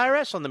sicked the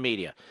IRS on the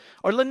media,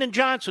 or Lyndon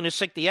Johnson, who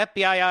sicked the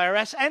FBI,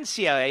 IRS, and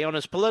CIA on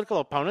his political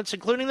opponents,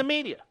 including the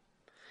media.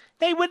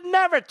 They would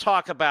never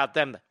talk about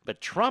them. But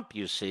Trump,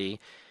 you see,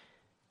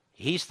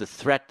 he's the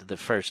threat to the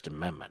First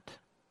Amendment.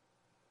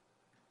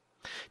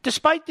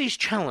 Despite these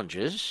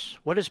challenges,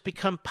 what has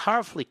become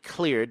powerfully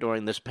clear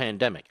during this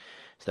pandemic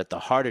is that the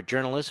heart of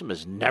journalism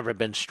has never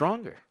been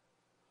stronger.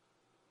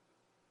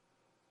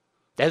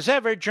 As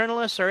ever,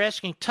 journalists are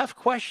asking tough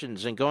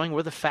questions and going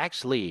where the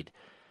facts lead.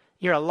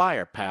 You're a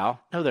liar,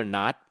 pal. No, they're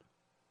not.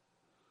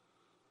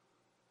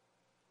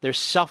 They're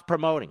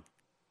self-promoting.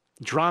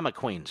 Drama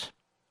queens.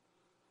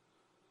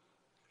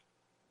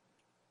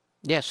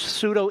 Yes,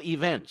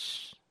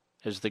 pseudo-events,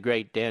 as the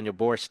great Daniel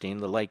Borstein,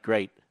 the late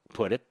great,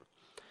 put it.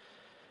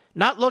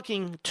 Not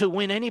looking to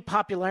win any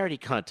popularity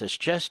contest,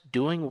 just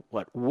doing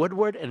what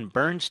Woodward and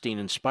Bernstein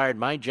inspired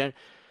my gen.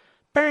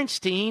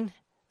 Bernstein,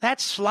 that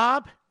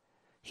slob,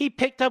 he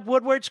picked up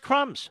Woodward's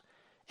crumbs.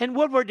 And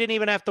Woodward didn't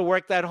even have to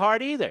work that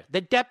hard either.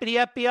 The deputy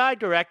FBI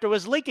director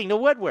was leaking to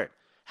Woodward.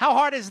 How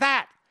hard is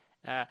that?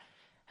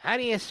 How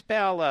do you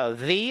spell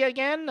the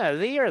again?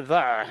 The or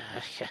the?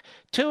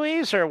 Two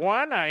E's or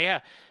one? Yeah.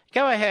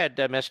 Go ahead,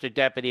 Mr.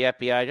 Deputy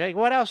FBI.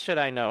 What else should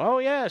I know? Oh,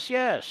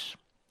 yes.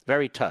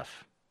 Very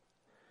tough.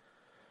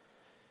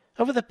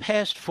 Over the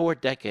past 4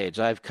 decades,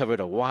 I've covered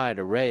a wide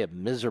array of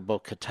miserable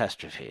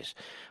catastrophes,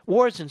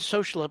 wars and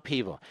social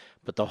upheaval,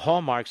 but the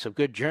hallmarks of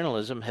good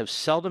journalism have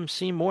seldom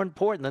seemed more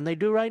important than they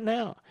do right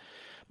now.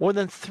 More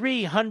than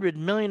 300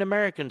 million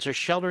Americans are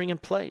sheltering in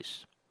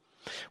place,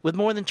 with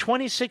more than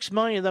 26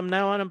 million of them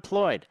now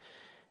unemployed,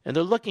 and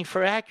they're looking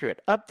for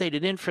accurate,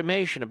 updated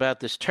information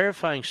about this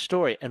terrifying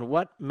story and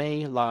what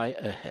may lie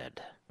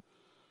ahead.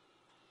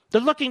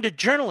 They're looking to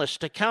journalists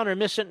to counter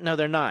No,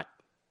 they're not.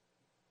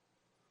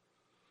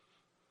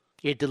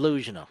 You're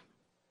delusional.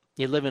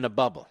 You live in a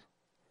bubble.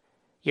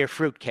 You're a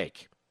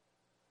fruitcake.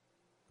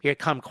 You're a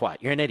kumquat.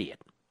 You're an idiot.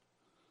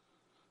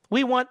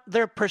 We want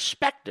their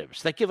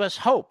perspectives that give us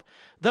hope.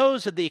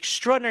 Those are the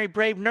extraordinary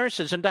brave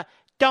nurses. And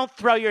don't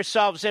throw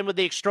yourselves in with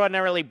the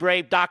extraordinarily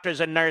brave doctors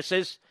and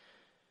nurses.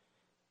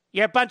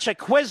 You're a bunch of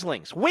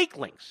quislings,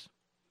 weaklings.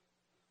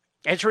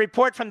 It's a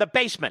report from the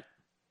basement.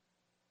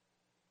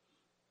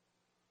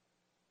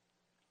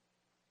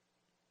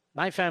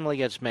 My family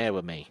gets mad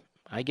with me.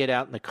 I get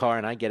out in the car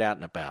and I get out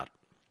and about.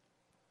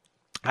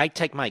 I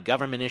take my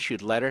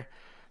government-issued letter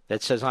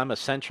that says I'm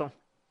essential.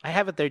 I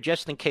have it there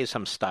just in case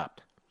I'm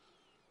stopped.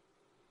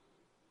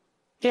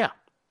 Yeah,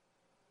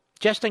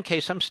 just in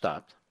case I'm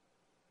stopped.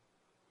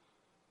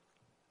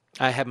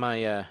 I have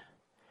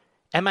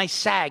my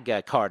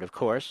SAG card, of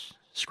course,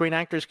 Screen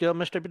Actors Guild,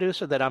 Mr.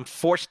 Producer, that I'm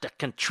forced to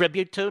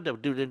contribute to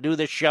do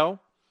this show.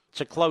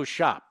 It's a closed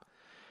shop.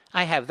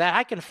 I have that.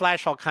 I can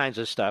flash all kinds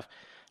of stuff.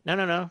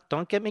 No.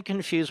 Don't get me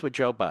confused with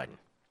Joe Biden.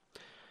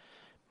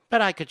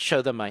 But I could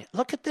show them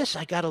look at this.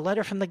 I got a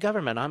letter from the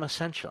government. I'm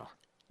essential.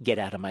 Get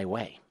out of my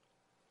way.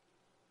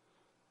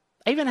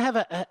 I even have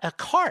a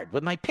card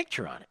with my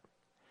picture on it.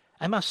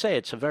 I must say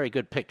it's a very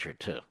good picture,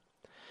 too.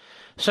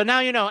 So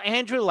now you know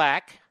Andrew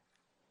Lack.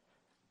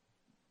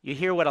 You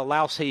hear what a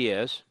louse he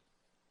is.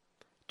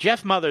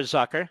 Jeff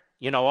Motherzucker,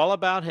 you know all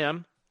about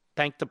him.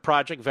 Thank the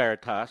Project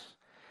Veritas.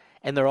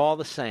 And they're all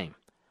the same.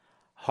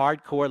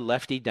 Hardcore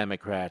lefty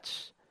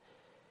Democrats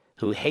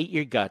who hate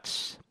your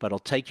guts but will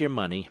take your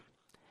money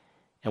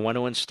and want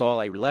to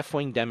install a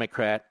left-wing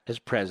Democrat as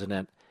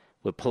president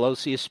with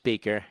Pelosi as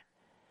Speaker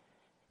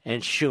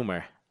and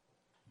Schumer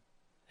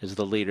as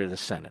the leader of the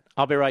Senate.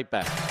 I'll be right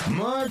back.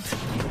 Mark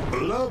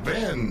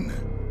Levin.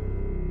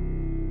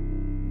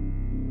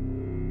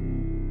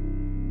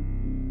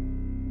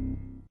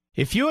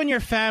 If you and your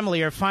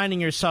family are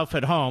finding yourself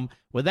at home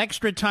with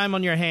extra time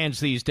on your hands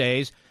these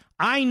days,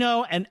 I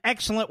know an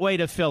excellent way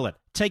to fill it.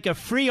 Take a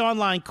free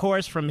online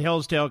course from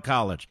Hillsdale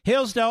College.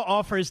 Hillsdale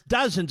offers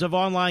dozens of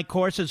online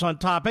courses on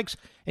topics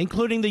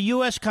including the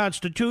U.S.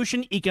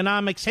 Constitution,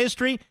 economics,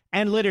 history,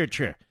 and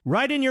literature.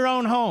 Right in your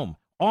own home,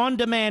 on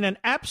demand, and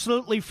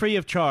absolutely free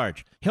of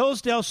charge.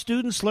 Hillsdale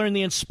students learn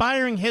the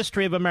inspiring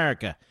history of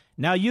America.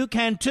 Now you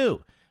can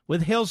too,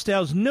 with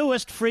Hillsdale's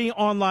newest free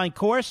online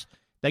course,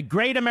 The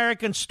Great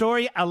American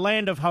Story, A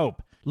Land of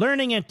Hope.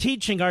 Learning and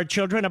teaching our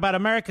children about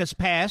America's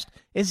past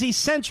is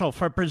essential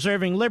for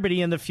preserving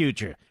liberty in the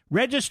future.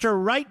 Register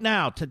right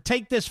now to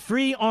take this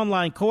free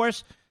online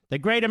course, The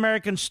Great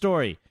American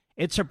Story.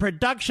 It's a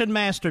production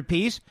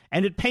masterpiece,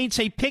 and it paints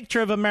a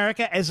picture of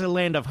America as a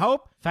land of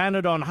hope,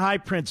 founded on high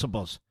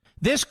principles.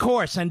 This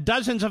course and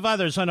dozens of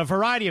others on a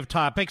variety of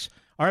topics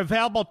are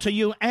available to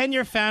you and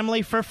your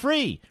family for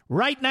free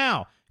right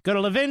now. Go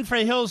to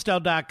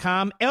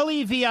levinforhillsdale.com,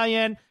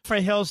 Levin for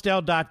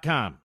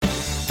Hillsdale.com.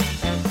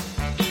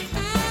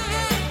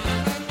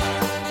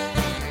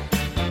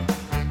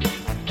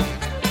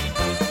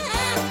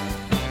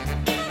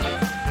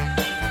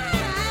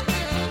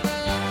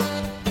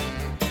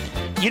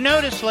 You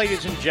notice,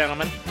 ladies and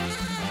gentlemen,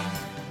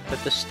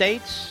 that the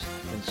states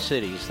and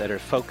cities that are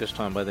focused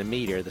on by the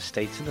media are the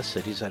states and the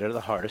cities that are the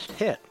hardest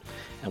hit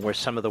and where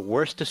some of the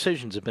worst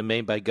decisions have been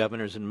made by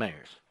governors and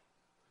mayors.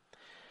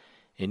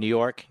 In New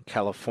York,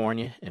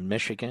 California, in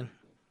Michigan,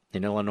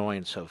 in Illinois,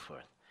 and so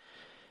forth.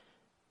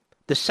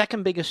 The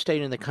second biggest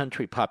state in the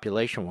country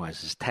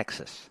population-wise is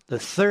Texas. The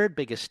third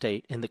biggest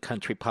state in the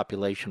country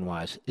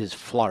population-wise is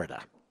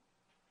Florida.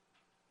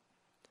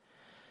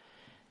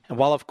 And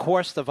while, of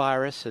course, the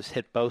virus has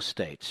hit both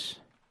states,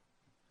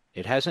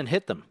 it hasn't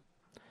hit them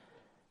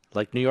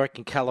like New York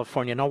and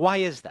California. Now, why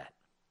is that?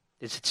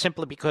 Is it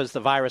simply because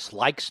the virus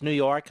likes New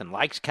York and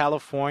likes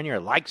California or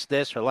likes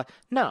this or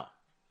no.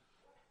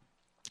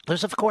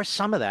 There's, of course,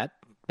 some of that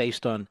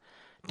based on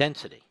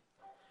density.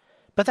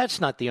 But that's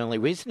not the only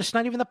reason. It's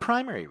not even the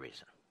primary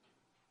reason.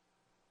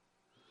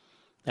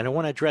 And I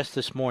want to address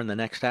this more in the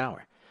next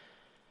hour.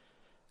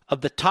 Of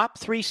the top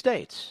three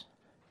states,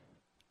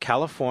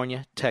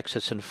 California,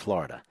 Texas, and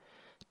Florida.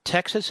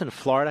 Texas and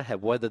Florida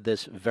have weathered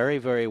this very,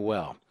 very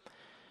well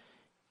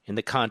in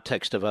the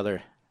context of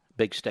other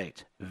big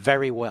states.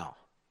 Very well.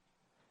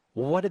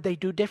 What did they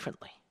do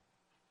differently?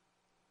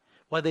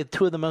 Well, they're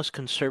two of the most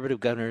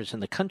conservative governors in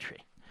the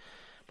country.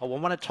 But we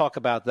want to talk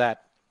about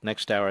that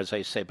next hour, as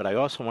I say, but I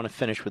also want to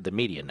finish with the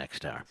media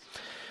next hour.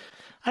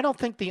 I don't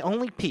think the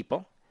only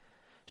people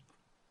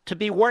to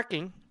be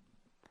working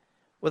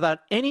without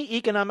any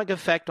economic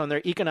effect on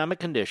their economic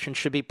condition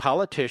should be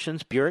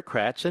politicians,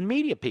 bureaucrats, and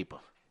media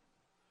people.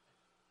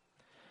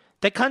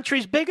 The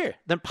country's bigger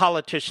than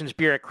politicians,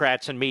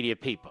 bureaucrats, and media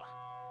people.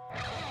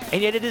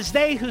 And yet it is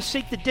they who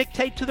seek to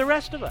dictate to the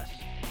rest of us.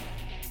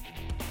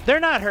 They're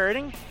not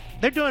hurting.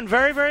 They're doing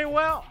very, very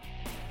well.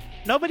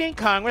 Nobody in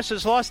Congress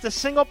has lost a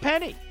single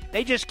penny.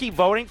 They just keep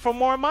voting for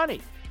more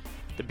money.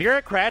 The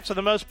bureaucrats are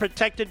the most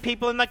protected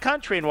people in the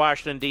country in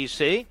Washington,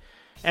 D.C.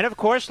 And, of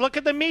course, look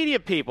at the media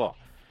people.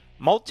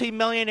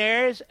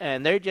 Multi-millionaires,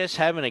 and they're just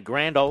having a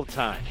grand old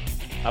time.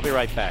 I'll be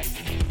right back.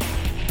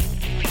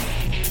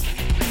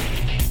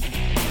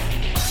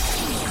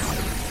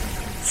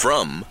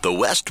 From the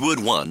Westwood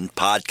One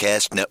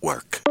Podcast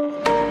Network.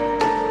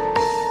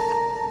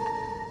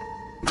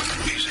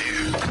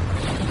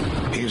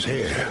 He's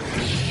here.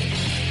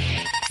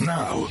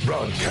 Now,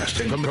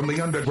 broadcasting from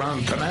the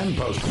underground command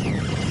post,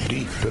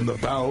 deep in the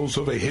bowels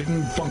of a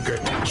hidden bunker,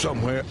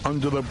 somewhere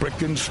under the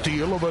brick and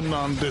steel of a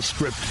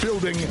nondescript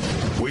building,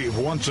 we've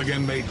once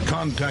again made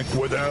contact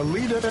with our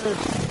leader,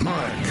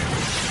 Mark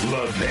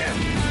Levin.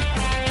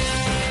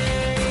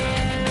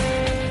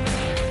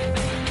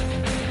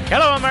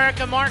 Hello,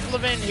 America. Mark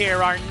Levin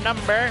here. Our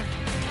number,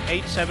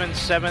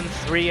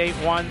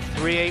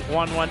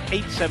 877-381-3811,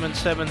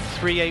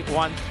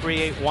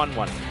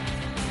 877-381-3811.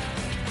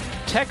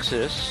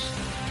 Texas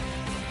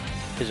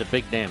is a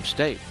big damn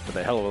state with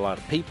a hell of a lot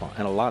of people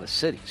and a lot of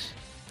cities,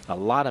 a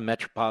lot of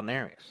metropolitan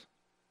areas.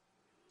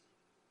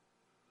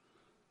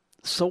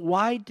 So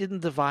why didn't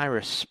the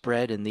virus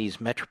spread in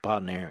these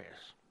metropolitan areas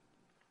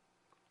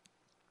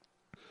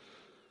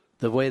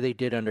the way they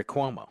did under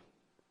Cuomo?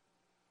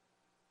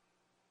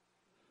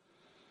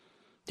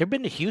 You ever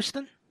been to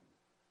Houston?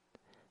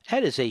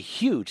 That is a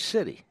huge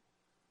city.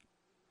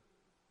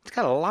 It's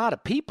got a lot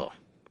of people.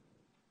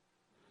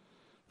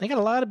 They got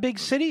a lot of big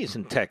cities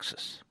in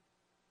Texas.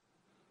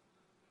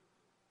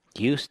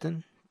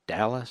 Houston,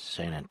 Dallas,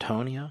 San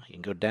Antonio. You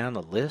can go down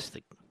the list.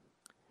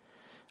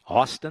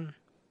 Austin.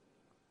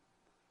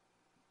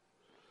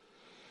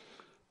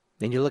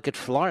 Then you look at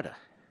Florida.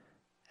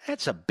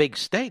 That's a big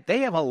state.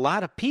 They have a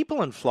lot of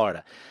people in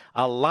Florida.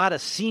 A lot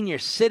of senior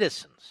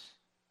citizens.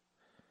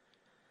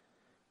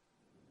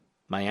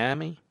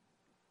 Miami,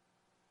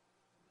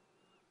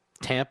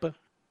 Tampa,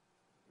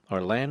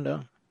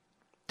 Orlando,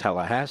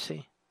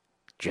 Tallahassee,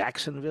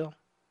 Jacksonville.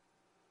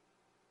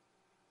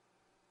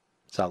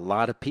 It's a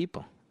lot of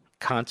people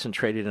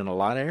concentrated in a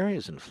lot of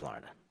areas in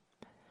Florida.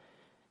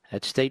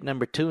 That's state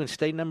number 2 and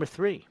state number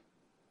 3.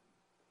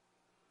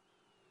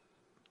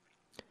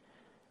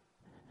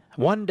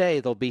 One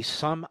day there'll be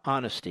some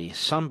honesty.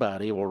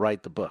 Somebody will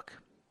write the book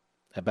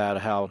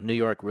about how New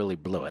York really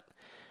blew it.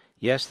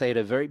 Yes, they had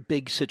a very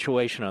big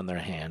situation on their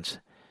hands,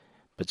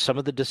 but some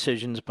of the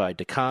decisions by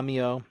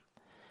DeCamio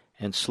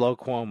and Slow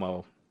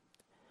Cuomo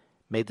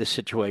made the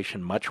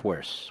situation much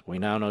worse. We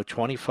now know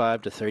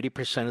 25 to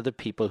 30% of the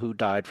people who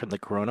died from the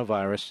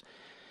coronavirus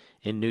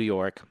in New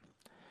York,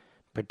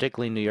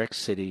 particularly New York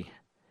City,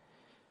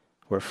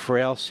 were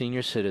frail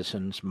senior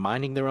citizens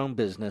minding their own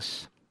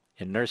business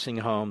in nursing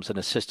homes and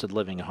assisted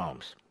living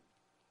homes.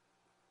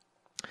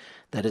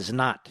 That is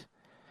not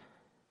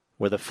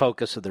where the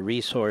focus of the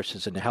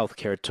resources in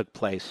healthcare took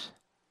place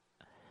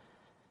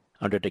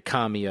under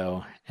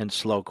DeCamio and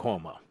Slow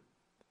Cuomo.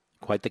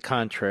 Quite the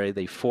contrary,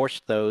 they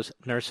forced those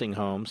nursing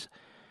homes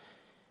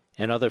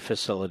and other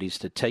facilities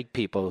to take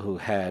people who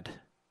had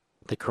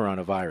the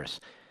coronavirus,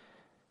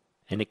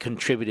 and it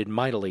contributed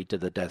mightily to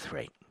the death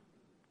rate.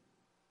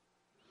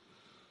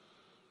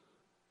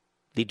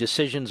 The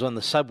decisions on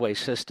the subway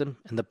system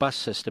and the bus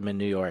system in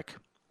New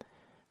York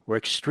were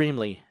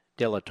extremely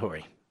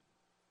dilatory.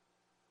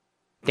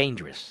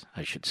 Dangerous,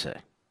 I should say.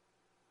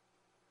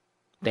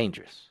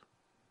 Dangerous.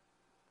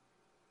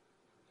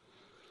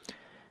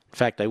 In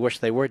fact, I wish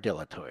they were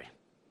dilatory.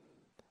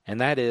 And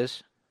that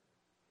is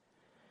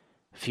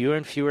fewer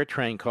and fewer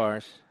train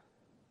cars,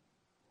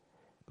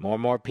 more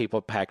and more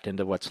people packed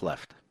into what's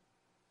left.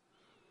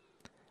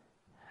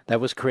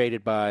 That was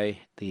created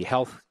by the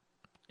health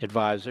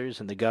advisors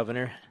and the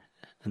governor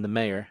and the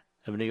mayor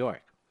of New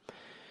York.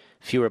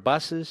 Fewer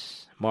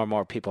buses, more and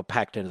more people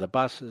packed into the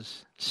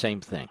buses,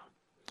 same thing.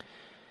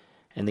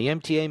 And the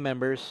MTA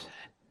members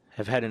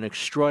have had an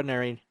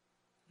extraordinary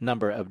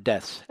number of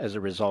deaths as a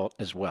result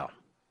as well.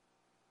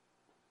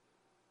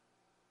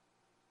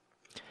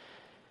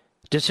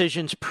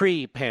 Decisions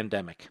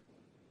pre-pandemic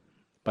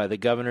by the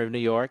governor of New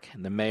York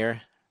and the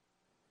mayor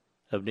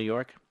of New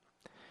York.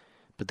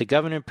 But the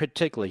governor in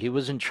particular, he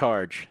was in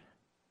charge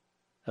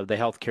of the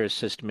healthcare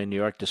system in New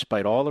York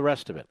despite all the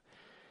rest of it.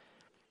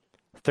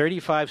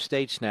 35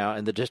 states now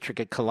and the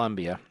District of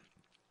Columbia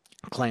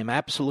claim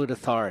absolute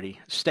authority,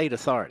 state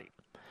authority,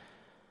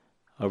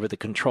 over the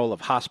control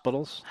of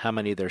hospitals, how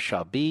many there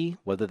shall be,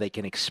 whether they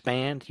can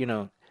expand. You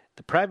know,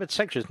 the private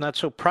sector is not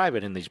so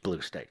private in these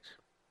blue states.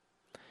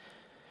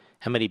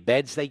 How many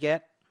beds they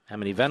get, how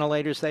many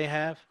ventilators they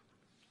have,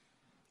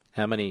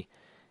 how many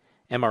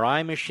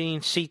MRI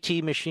machines,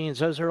 CT machines,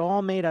 those are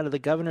all made out of the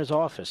governor's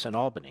office in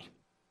Albany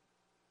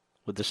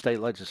with the state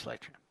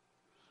legislature.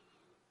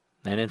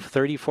 And in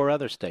 34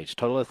 other states,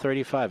 total of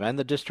 35, and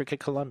the District of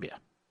Columbia.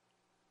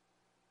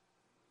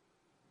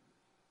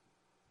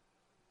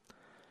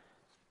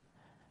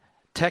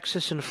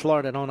 Texas and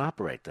Florida don't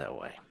operate that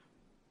way.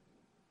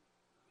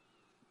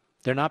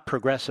 They're not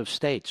progressive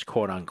states,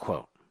 quote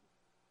unquote.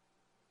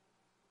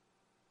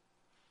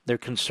 They're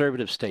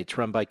conservative states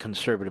run by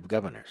conservative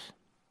governors.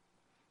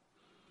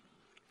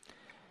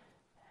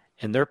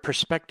 And their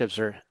perspectives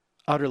are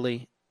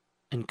utterly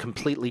and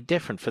completely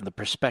different from the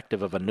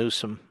perspective of a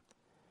Newsom,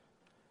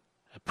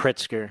 a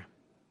Pritzker,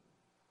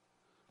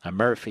 a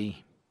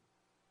Murphy,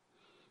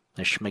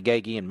 a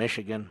Schmagegi in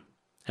Michigan,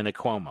 and a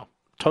Cuomo.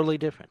 Totally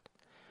different.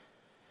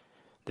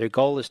 Their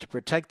goal is to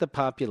protect the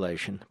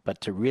population,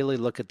 but to really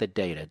look at the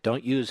data.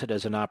 Don't use it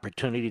as an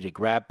opportunity to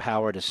grab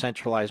power, to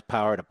centralize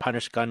power, to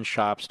punish gun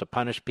shops, to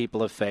punish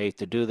people of faith,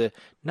 to do the...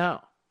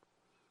 No.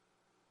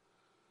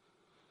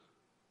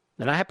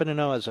 And I happen to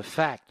know as a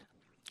fact,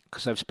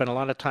 because I've spent a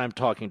lot of time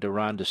talking to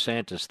Ron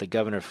DeSantis, the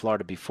governor of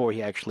Florida, before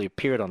he actually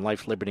appeared on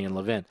Life, Liberty, and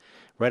Levin,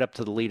 right up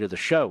to the lead of the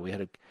show. We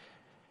had an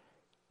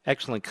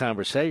excellent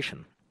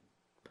conversation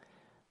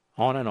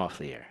on and off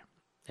the air.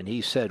 And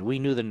he said, we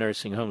knew the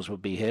nursing homes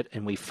would be hit,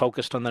 and we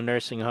focused on the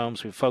nursing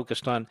homes. We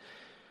focused on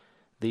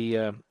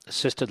the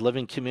assisted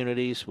living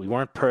communities. We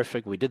weren't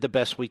perfect. We did the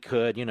best we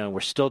could. You know, we're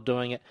still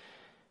doing it.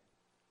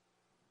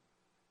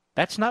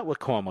 That's not what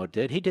Cuomo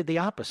did. He did the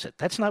opposite.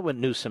 That's not what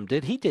Newsom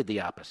did. He did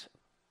the opposite.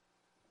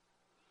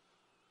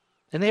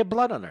 And they have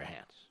blood on their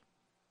hands.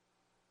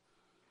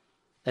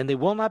 And they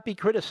will not be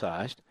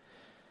criticized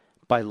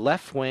by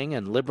left-wing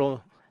and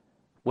liberal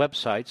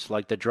websites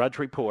like the Drudge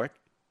Report,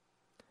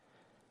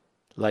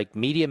 like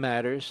Media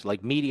Matters,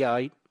 like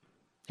Mediaite,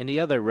 and the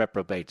other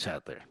reprobates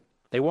out there.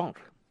 They won't.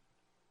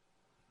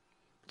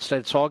 Instead,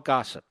 it's all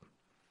gossip.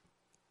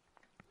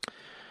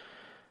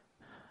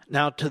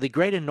 Now, to the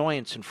great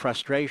annoyance and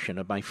frustration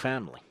of my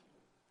family,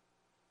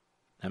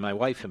 and my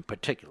wife in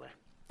particular,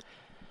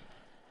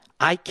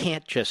 I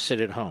can't just sit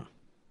at home.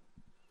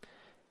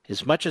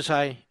 As much as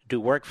I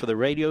do work for the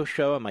radio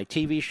show and my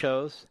TV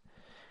shows,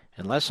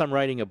 unless I'm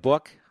writing a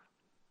book,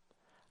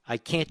 I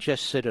can't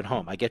just sit at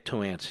home. I get too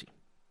antsy.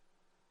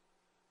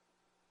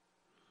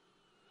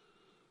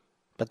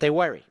 But they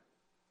worry.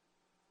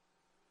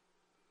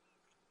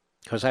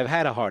 Because I've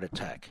had a heart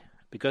attack.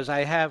 Because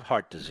I have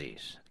heart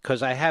disease.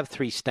 Because I have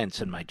 3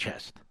 stents in my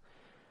chest.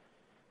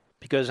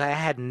 Because I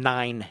had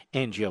 9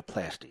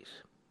 angioplasties.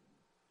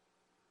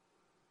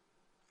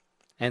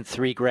 And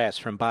 3 grafts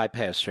from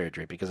bypass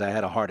surgery because I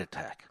had a heart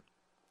attack.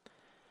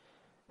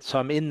 So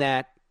I'm in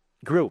that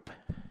group.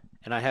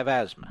 And I have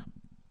asthma.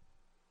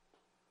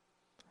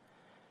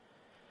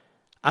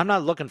 I'm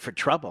not looking for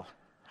trouble.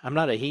 I'm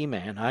not a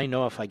He-Man. I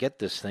know if I get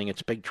this thing,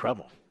 it's big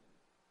trouble.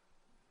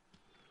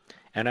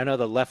 And I know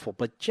the left will,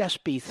 but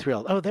just be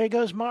thrilled. Oh, there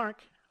goes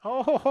Mark.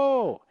 Oh, ho,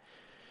 ho.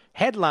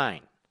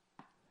 Headline.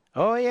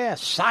 Oh, yeah,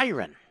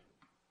 siren.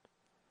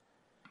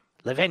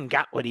 Levin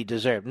got what he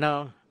deserved.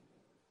 No.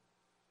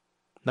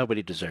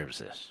 Nobody deserves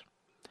this.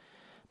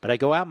 But I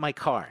go out in my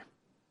car.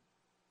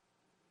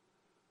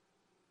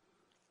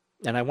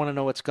 And I want to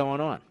know what's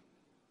going on.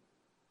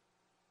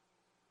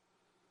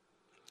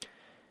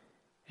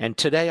 And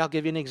today I'll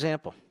give you an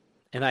example.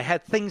 And I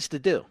had things to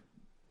do.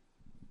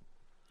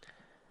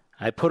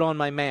 I put on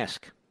my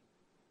mask.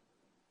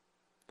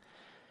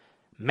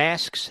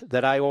 Masks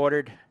that I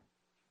ordered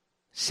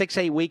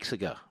 6-8 weeks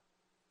ago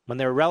when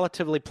they were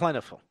relatively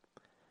plentiful.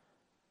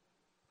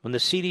 When the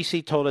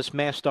CDC told us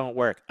masks don't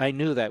work, I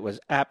knew that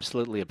was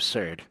absolutely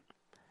absurd.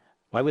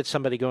 Why would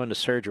somebody go into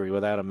surgery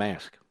without a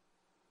mask?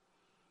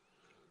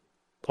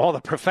 All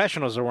the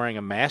professionals are wearing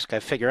a mask.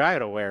 I figure I ought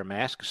to wear a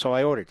mask, so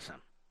I ordered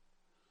some.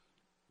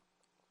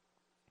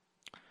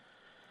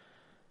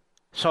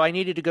 So I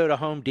needed to go to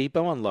Home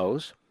Depot and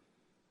Lowe's.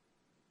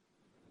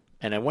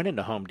 And I went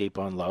into Home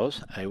Depot and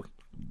Lowe's. I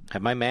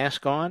had my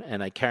mask on,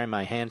 and I carried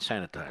my hand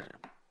sanitizer.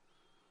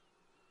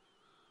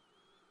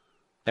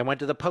 I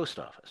went to the post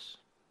office.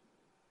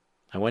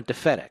 I went to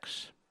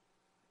FedEx.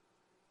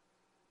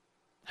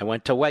 I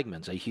went to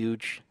Wegmans, a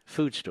huge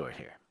food store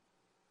here.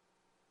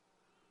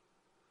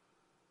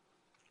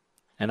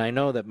 And I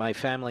know that my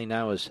family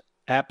now is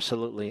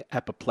absolutely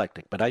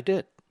apoplectic, but I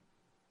did.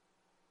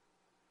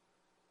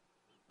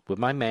 With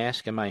my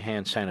mask and my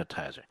hand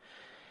sanitizer.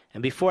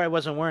 And before I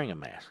wasn't wearing a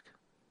mask.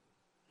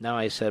 Now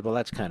I said, well,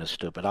 that's kind of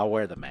stupid. I'll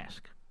wear the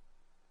mask.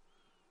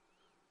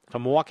 If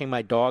I'm walking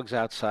my dogs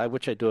outside,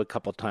 which I do a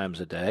couple times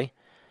a day,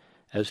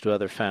 as do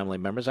other family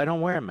members, I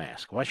don't wear a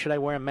mask. Why should I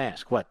wear a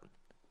mask? What? You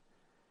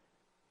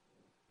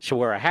should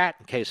wear a hat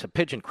in case a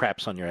pigeon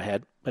craps on your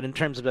head. But in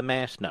terms of a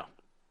mask, no.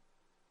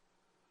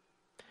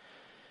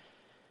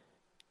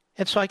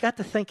 And so I got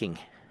to thinking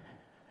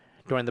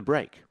during the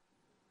break.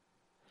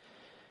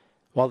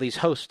 While these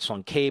hosts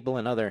on cable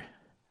and other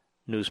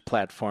news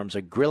platforms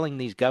are grilling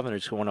these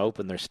governors who want to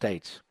open their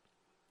states,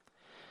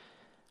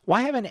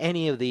 why haven't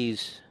any of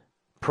these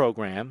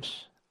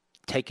programs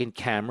taken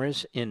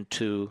cameras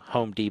into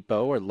Home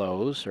Depot or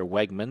Lowe's or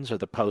Wegmans or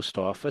the post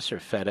office or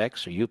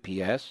FedEx or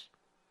UPS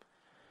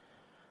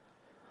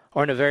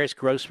or in the various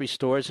grocery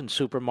stores and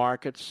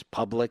supermarkets,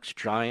 Publix,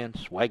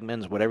 Giants,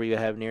 Wegmans, whatever you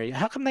have near you?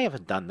 How come they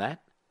haven't done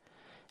that?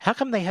 How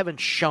come they haven't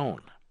shown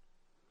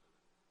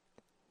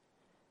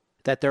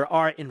that there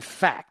are, in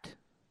fact,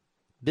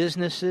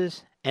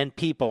 businesses and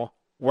people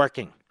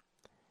working,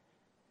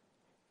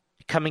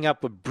 coming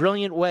up with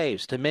brilliant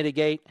ways to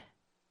mitigate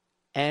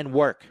and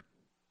work?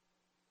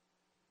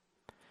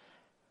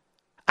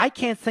 I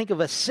can't think of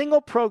a single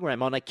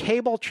program on a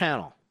cable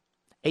channel,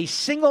 a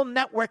single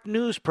network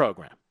news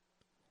program,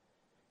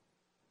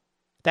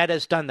 that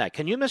has done that.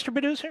 Can you, Mr.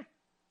 Producer?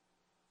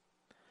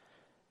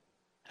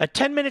 A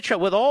 10-minute show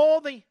with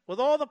all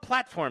the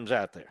platforms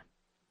out there.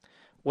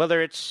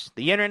 Whether it's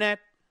the internet,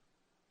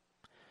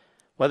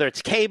 whether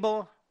it's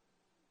cable,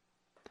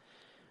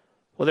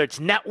 whether it's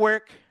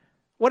network,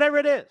 whatever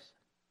it is.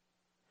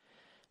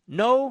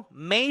 No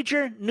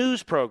major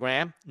news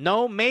program,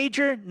 no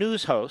major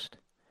news host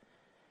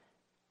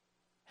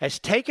has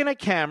taken a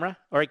camera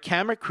or a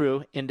camera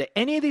crew into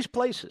any of these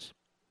places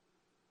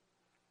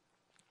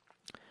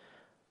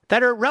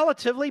that are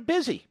relatively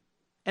busy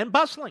and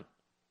bustling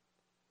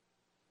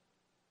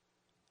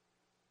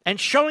and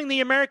showing the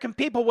American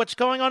people what's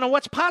going on and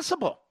what's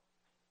possible.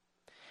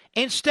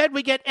 Instead,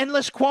 we get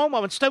endless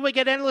Cuomo. Instead, we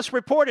get endless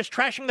reporters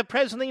trashing the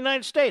President of the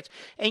United States.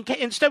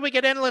 Instead, we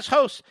get endless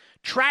hosts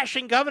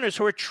trashing governors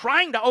who are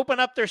trying to open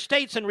up their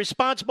states in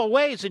responsible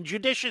ways, in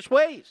judicious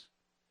ways.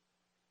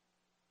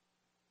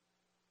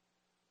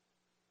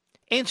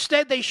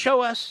 Instead, they show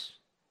us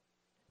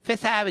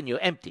Fifth Avenue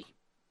empty.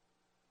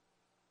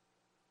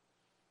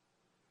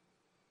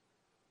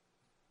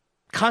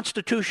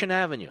 Constitution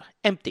Avenue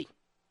empty.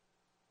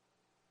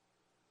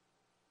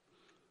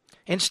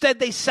 Instead,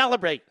 they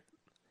celebrate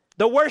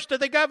the worst of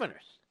the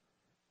governors.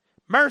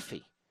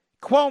 Murphy,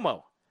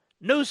 Cuomo,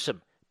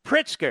 Newsom,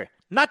 Pritzker,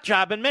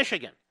 nutjob in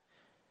Michigan.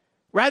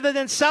 Rather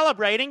than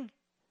celebrating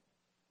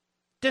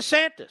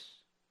DeSantis,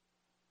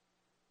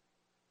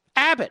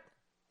 Abbott,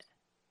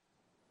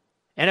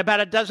 and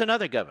about a dozen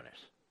other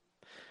governors.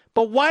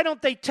 But why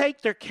don't they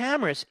take their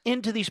cameras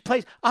into these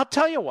places? I'll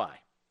tell you why.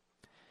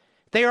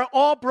 They are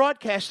all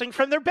broadcasting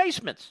from their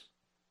basements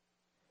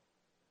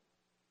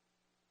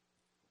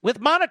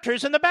with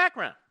monitors in the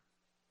background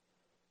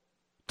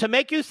to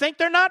make you think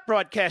they're not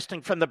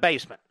broadcasting from the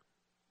basement.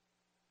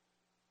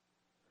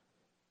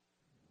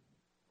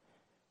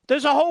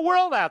 There's a whole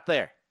world out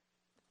there.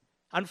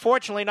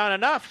 Unfortunately, not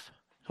enough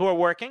who are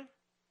working.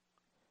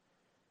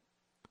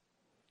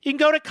 You can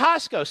go to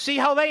Costco, see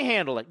how they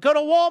handle it. Go to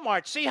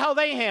Walmart, see how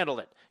they handle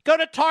it. Go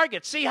to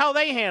Target, see how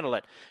they handle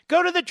it.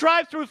 Go to the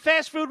drive-through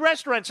fast food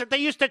restaurants that they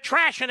used to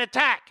trash and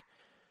attack.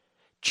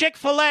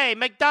 Chick-fil-A,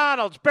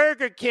 McDonald's,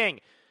 Burger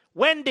King,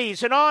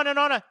 Wendy's, and on and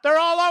on. They're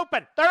all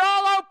open. They're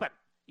all open.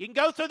 You can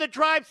go through the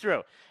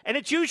drive-through, and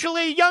it's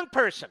usually a young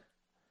person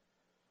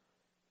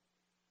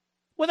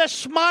with a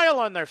smile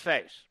on their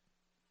face,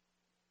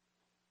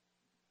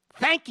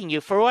 thanking you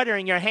for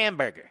ordering your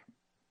hamburger.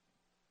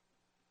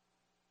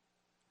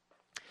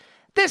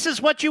 This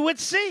is what you would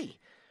see.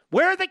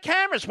 Where are the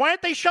cameras? Why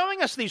aren't they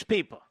showing us these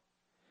people?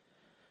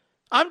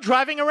 I'm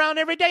driving around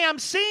every day. I'm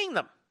seeing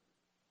them.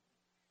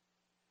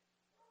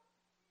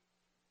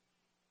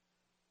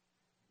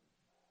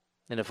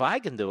 And if I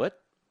can do it,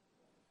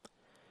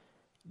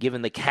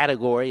 given the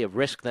category of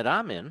risk that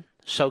I'm in,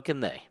 so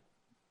can they.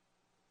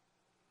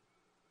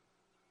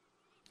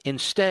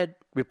 Instead,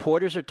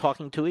 reporters are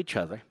talking to each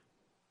other.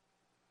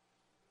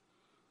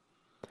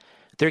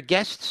 Their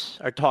guests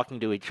are talking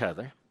to each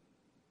other.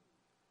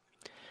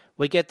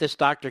 We get this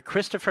Dr.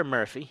 Christopher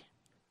Murphy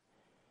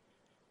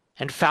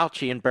and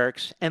Fauci and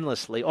Birx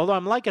endlessly, although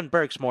I'm liking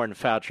Birx more than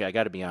Fauci, I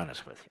got to be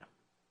honest with you.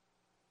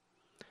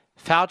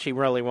 Fauci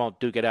really won't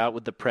duke it out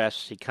with the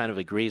press. He kind of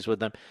agrees with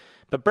them.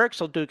 But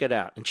Birx will duke it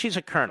out. And she's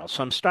a colonel,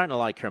 so I'm starting to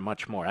like her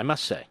much more, I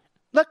must say.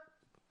 Look,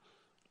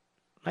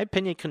 my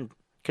opinion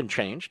can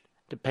change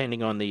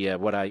depending on the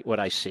what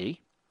I see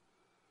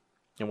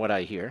and what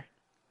I hear.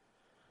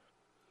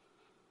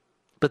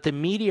 But the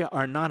media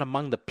are not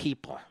among the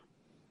people.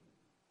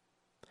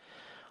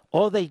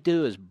 All they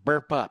do is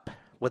burp up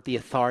what the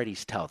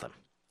authorities tell them.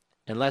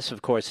 Unless,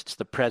 of course, it's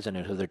the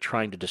president who they're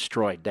trying to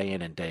destroy day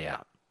in and day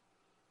out.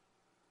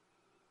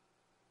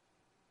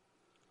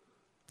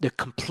 They're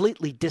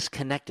completely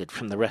disconnected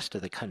from the rest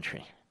of the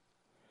country.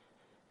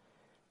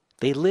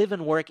 They live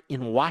and work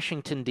in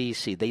Washington,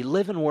 D.C. They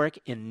live and work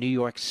in New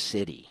York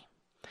City.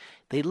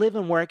 They live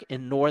and work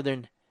in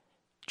northern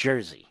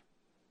Jersey.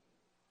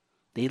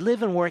 They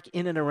live and work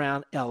in and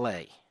around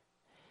L.A.,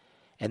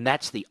 and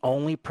that's the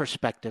only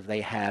perspective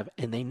they have,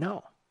 and they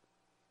know.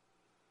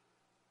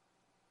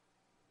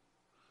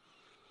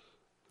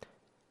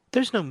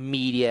 There's no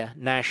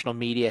national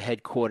media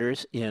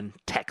headquarters in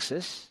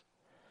Texas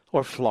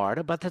or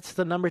Florida, but that's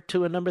the number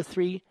 2 and number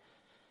 3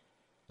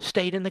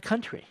 state in the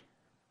country.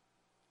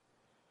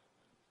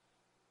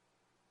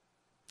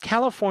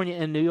 California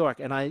and New York,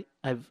 and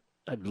I've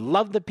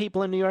loved the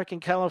people in New York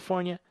and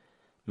California.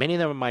 Many of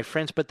them are my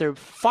friends, but they're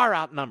far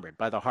outnumbered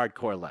by the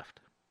hardcore left.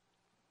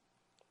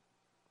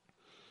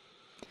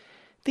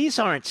 These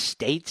aren't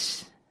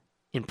states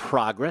in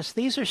progress.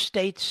 These are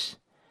states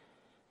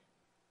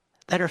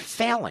that are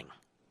failing,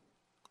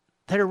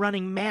 that are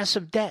running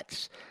massive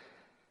debts.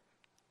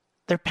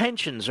 Their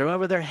pensions are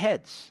over their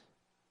heads.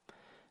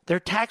 Their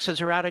taxes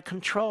are out of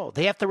control.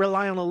 They have to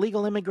rely on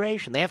illegal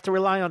immigration. They have to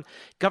rely on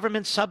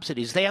government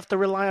subsidies. They have to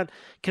rely on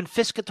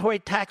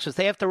confiscatory taxes.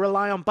 They have to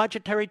rely on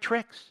budgetary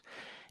tricks.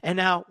 And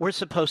now we're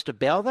supposed to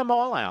bail them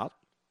all out.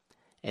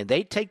 And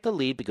they take the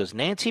lead because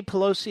Nancy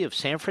Pelosi of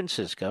San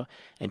Francisco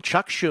and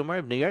Chuck Schumer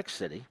of New York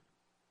City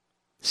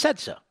said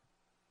so.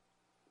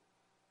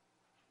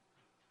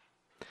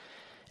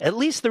 At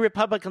least the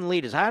Republican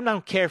leaders, I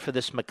don't care for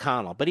this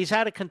McConnell, but he's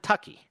out of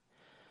Kentucky.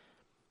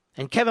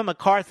 And Kevin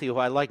McCarthy, who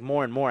I like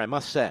more and more, I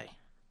must say.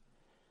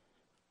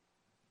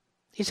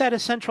 He's out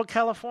of Central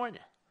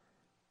California.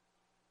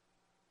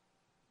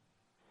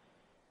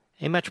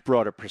 A much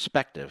broader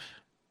perspective.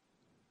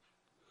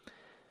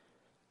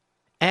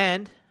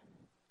 And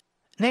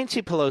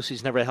Nancy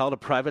Pelosi's never held a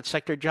private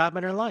sector job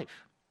in her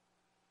life.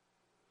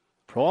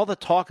 For all the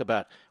talk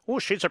about, oh,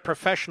 she's a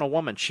professional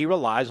woman, she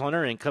relies on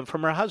her income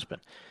from her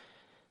husband.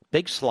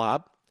 Big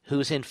slob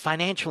who's in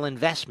financial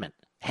investment,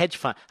 hedge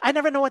fund. I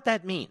never know what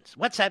that means.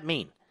 What's that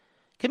mean?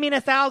 Could mean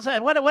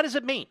 1,000. What does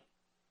it mean?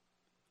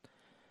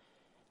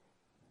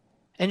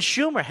 And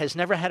Schumer has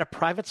never had a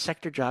private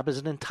sector job his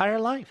entire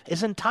life.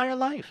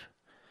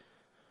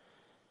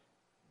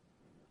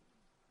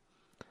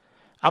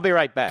 I'll be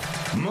right back.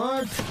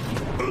 Mark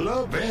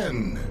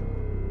Levin.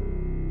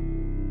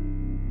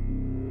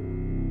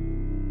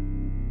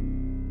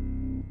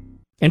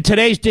 In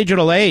today's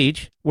digital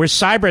age, where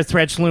cyber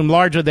threats loom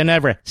larger than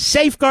ever,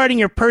 safeguarding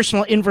your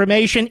personal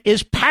information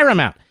is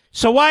paramount.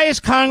 So why is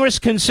Congress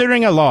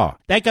considering a law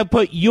that could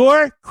put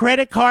your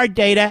credit card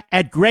data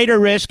at greater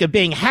risk of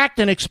being hacked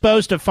and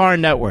exposed to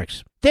foreign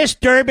networks? This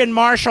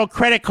Durbin-Marshall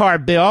credit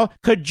card bill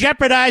could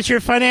jeopardize your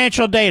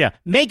financial data,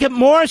 make it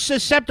more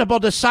susceptible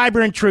to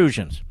cyber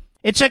intrusions.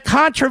 It's a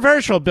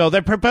controversial bill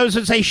that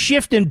proposes a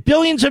shift in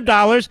billions of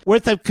dollars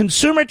worth of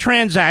consumer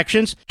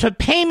transactions to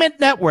payment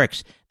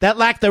networks that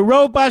lack the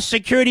robust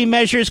security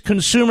measures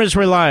consumers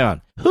rely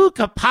on. Who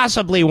could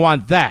possibly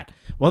want that?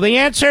 Well, the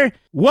answer?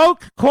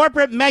 Woke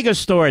corporate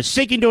megastores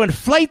seeking to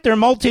inflate their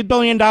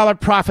multi-billion-dollar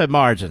profit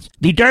margins.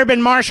 The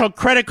Durbin-Marshall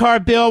credit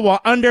card bill will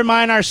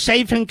undermine our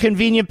safe and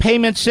convenient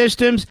payment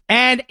systems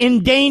and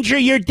endanger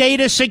your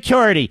data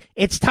security.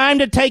 It's time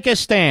to take a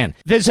stand.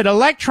 Visit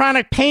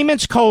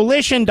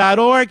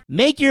electronicpaymentscoalition.org.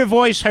 Make your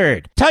voice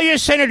heard. Tell your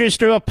senators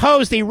to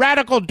oppose the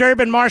radical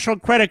Durbin-Marshall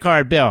credit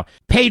card bill,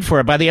 paid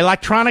for by the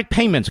Electronic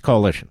Payments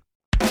Coalition.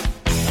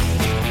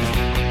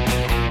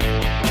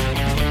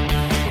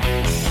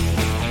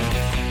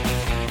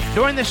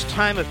 During this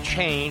time of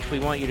change, we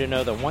want you to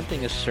know that one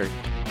thing is certain.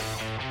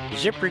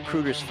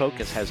 ZipRecruiter's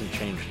focus hasn't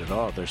changed at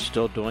all. They're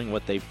still doing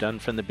what they've done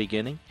from the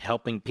beginning,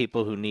 helping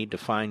people who need to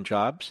find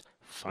jobs,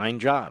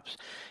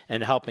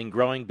 and helping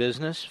growing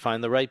business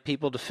find the right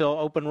people to fill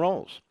open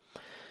roles.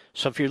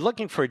 So if you're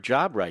looking for a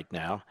job right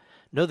now,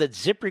 know that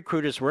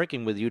ZipRecruiter is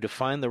working with you to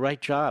find the right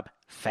job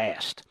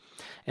fast.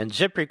 And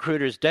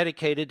ZipRecruiter is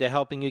dedicated to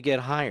helping you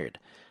get hired.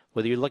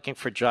 Whether you're looking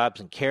for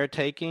jobs in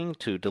caretaking,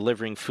 to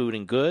delivering food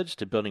and goods,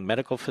 to building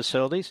medical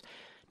facilities,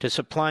 to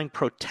supplying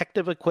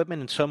protective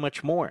equipment, and so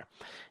much more.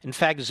 In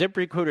fact,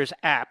 ZipRecruiter's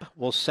app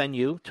will send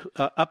you to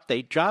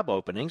update job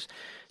openings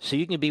so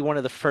you can be one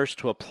of the first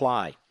to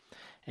apply.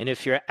 And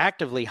if you're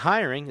actively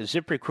hiring,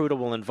 ZipRecruiter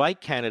will invite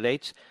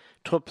candidates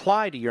to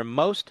apply to your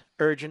most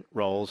urgent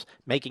roles,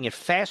 making it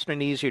faster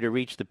and easier to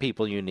reach the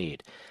people you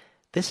need.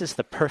 This is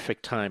the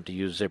perfect time to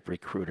use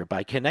ZipRecruiter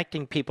by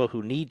connecting people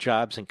who need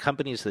jobs and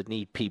companies that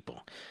need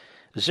people.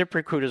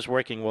 ZipRecruiter is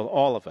working with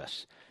all of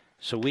us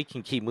so we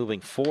can keep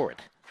moving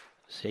forward,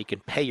 so you can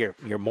pay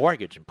your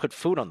mortgage and put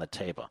food on the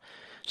table.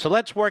 So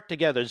let's work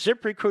together.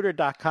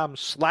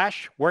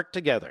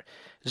 ZipRecruiter.com/work-together.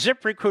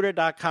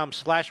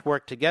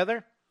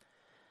 ZipRecruiter.com/work-together.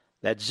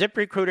 That's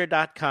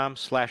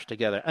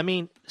ZipRecruiter.com/together. I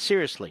mean,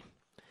 seriously.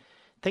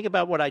 Think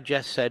about what I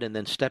just said and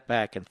then step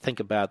back and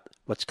think about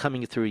what's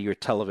coming through your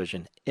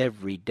television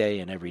every day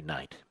and every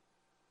night.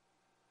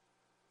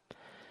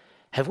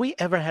 Have we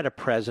ever had a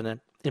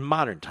president in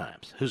modern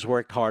times who's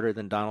worked harder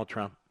than Donald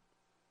Trump?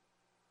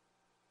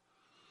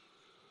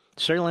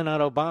 Certainly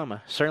not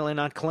Obama. Certainly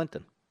not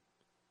Clinton.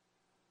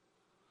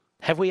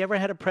 Have we ever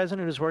had a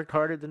president who's worked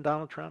harder than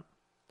Donald Trump?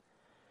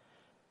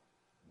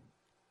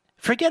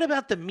 Forget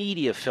about the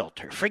media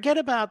filter. Forget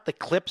about the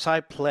clips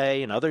I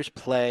play and others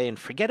play, and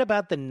forget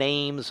about the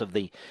names of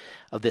the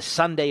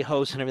Sunday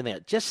hosts and everything.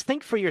 Just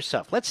think for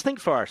yourself. Let's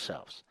think for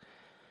ourselves.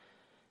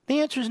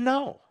 The answer is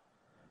no.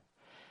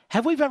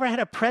 Have we ever had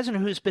a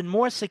president who's been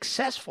more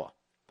successful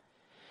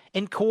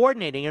in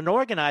coordinating and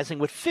organizing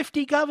with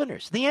 50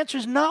 governors? The answer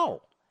is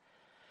no.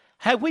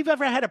 Have we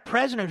ever had a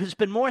president who's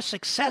been more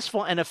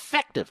successful and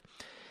effective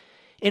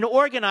in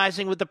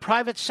organizing with the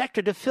private sector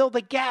to fill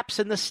the gaps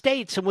in the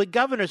states and with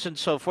governors and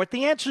so forth?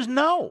 The answer is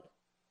no.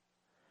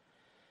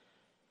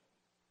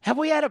 Have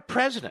we had a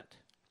president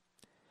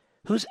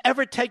who's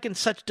ever taken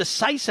such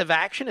decisive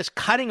action as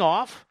cutting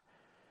off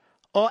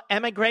all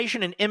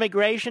emigration and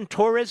immigration,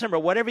 tourism, or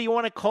whatever you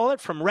want to call it,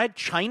 from Red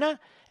China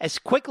as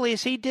quickly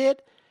as he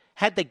did?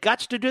 Had the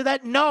guts to do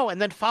that? No.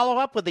 And then follow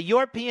up with the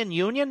European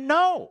Union?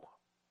 No.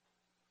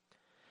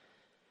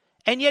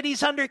 And yet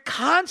he's under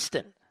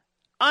constant,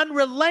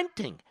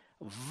 unrelenting,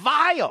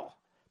 vile,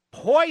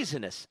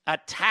 poisonous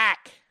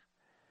attack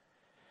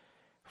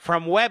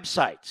from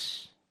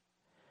websites,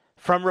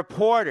 from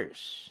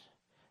reporters,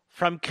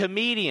 from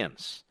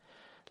comedians,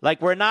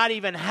 like we're not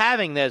even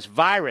having this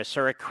virus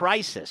or a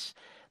crisis,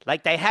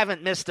 like they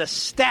haven't missed a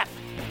step.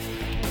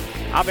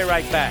 I'll be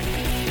right back.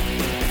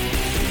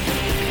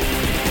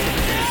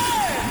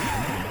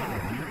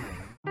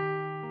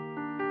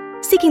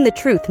 Seeking the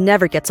truth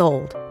never gets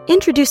old.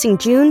 Introducing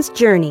June's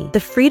Journey, the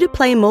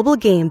free-to-play mobile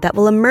game that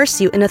will immerse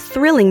you in a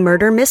thrilling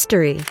murder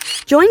mystery.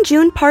 Join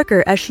June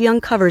Parker as she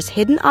uncovers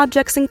hidden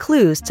objects and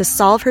clues to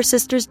solve her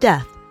sister's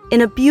death in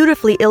a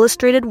beautifully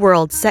illustrated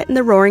world set in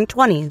the Roaring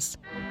 '20s.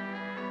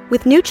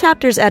 With new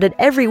chapters added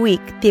every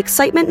week, the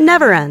excitement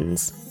never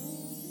ends.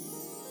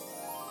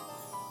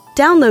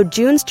 Download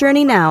June's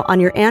Journey now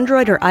on your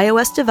Android or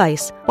iOS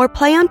device, or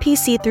play on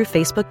PC through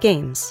Facebook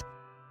Games.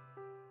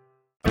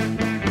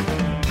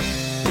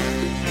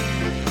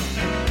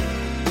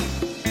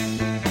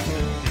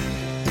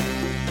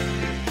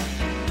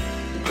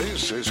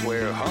 This is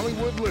where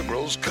Hollywood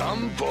liberals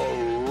come for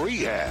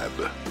rehab.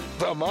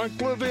 The Mark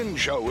Levin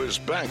Show is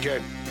back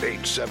at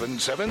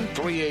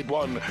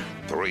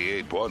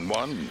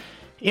 877-381-3811.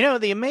 You know,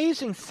 the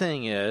amazing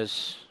thing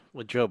is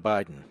with Joe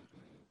Biden,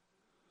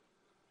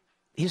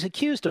 he's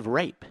accused of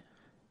rape.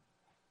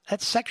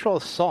 That's sexual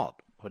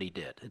assault, what he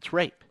did. It's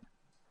rape.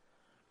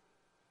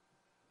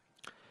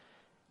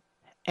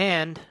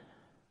 And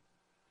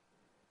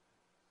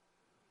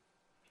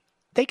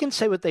they can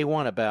say what they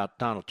want about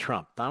Donald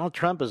Trump. Donald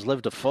Trump has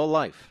lived a full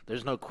life.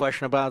 There's no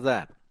question about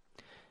that.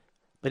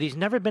 But he's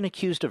never been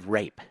accused of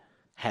rape,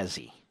 has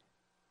he?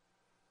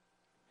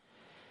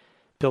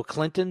 Bill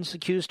Clinton's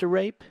accused of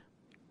rape.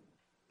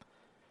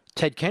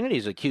 Ted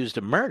Kennedy's accused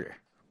of murder.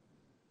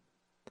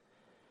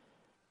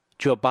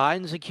 Joe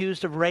Biden's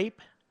accused of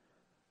rape.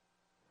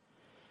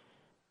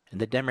 And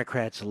the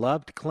Democrats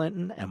loved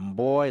Clinton, and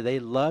boy, they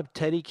loved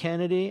Teddy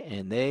Kennedy,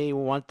 and they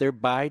want their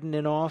Biden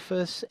in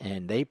office,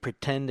 and they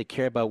pretend to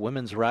care about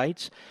women's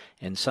rights,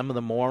 and some of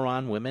the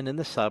moron women in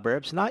the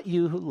suburbs, not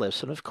you who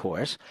listen, of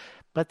course,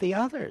 but the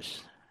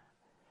others.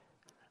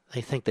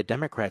 They think the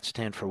Democrats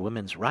stand for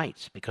women's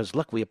rights, because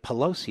look, we have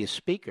Pelosi as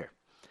Speaker.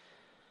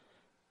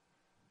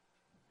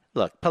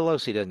 Look,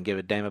 Pelosi doesn't give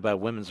a damn about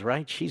women's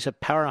rights. She's a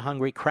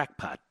power-hungry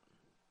crackpot.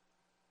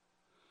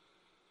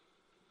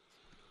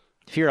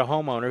 If you're a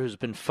homeowner who's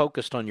been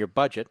focused on your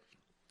budget,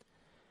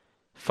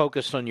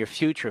 focused on your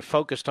future,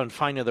 focused on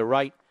finding the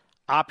right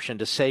option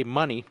to save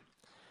money,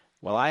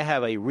 well, I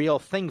have a real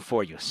thing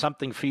for you,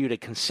 something for you to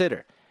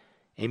consider,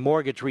 a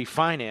mortgage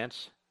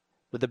refinance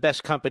with the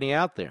best company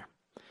out there.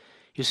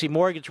 You see,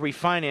 mortgage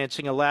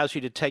refinancing allows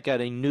you to take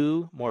out a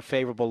new, more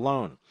favorable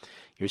loan.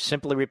 You're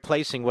simply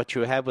replacing what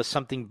you have with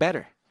something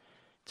better.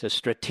 It's a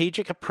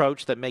strategic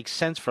approach that makes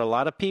sense for a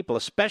lot of people,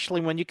 especially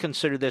when you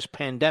consider this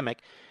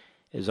pandemic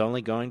is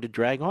only going to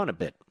drag on a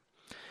bit.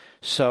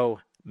 So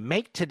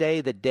make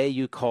today the day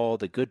you call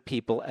the good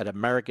people at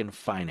American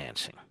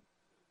Financing.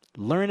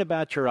 Learn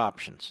about your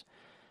options.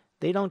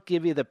 They don't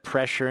give you the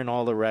pressure and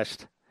all the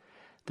rest.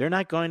 They're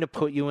not going to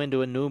put you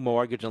into a new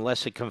mortgage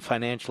unless it can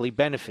financially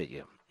benefit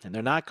you. And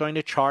they're not going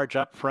to charge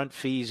upfront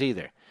fees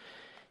either.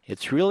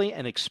 It's really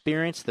an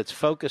experience that's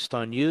focused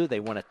on you. They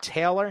want to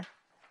tailor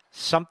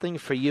something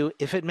for you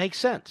if it makes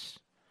sense.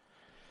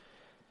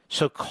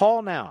 So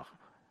call now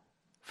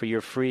for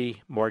your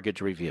free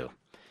mortgage review.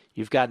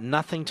 You've got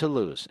nothing to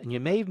lose, and you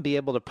may even be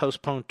able to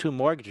postpone 2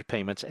 mortgage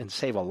payments and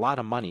save a lot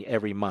of money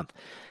every month.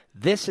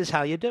 This is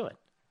how you do it.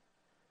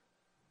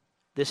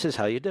 This is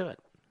how you do it.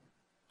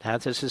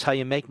 This is how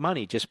you make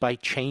money, just by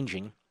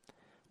changing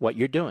what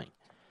you're doing.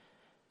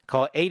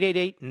 Call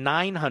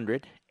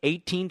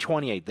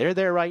 888-900-1828. They're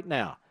there right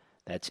now.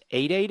 That's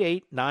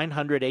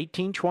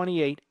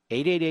 888-900-1828,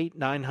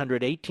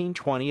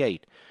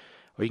 888-900-1828.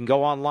 Or you can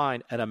go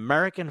online at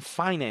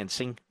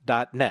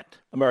AmericanFinancing.net.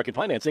 American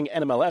Financing,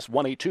 NMLS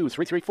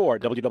 182334,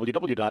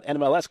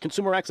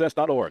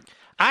 www.nmlsconsumeraccess.org.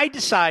 I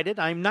decided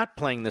I'm not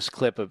playing this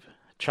clip of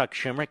Chuck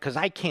Schumer because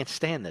I can't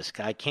stand this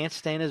guy. I can't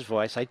stand his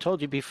voice. I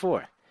told you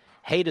before.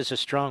 Hate is a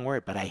strong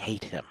word, but I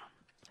hate him.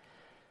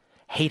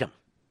 Hate him.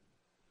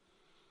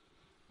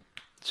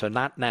 So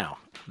not now.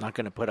 I'm not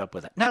going to put up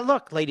with it. Now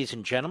look, ladies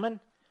and gentlemen,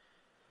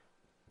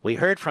 we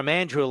heard from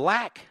Andrew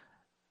Lack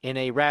in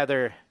a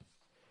rather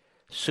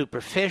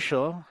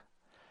superficial,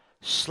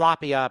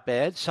 sloppy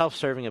op-ed,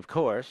 self-serving, of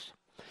course.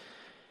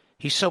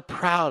 He's so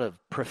proud of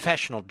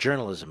professional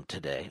journalism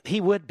today.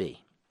 He would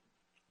be.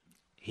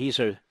 He's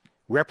a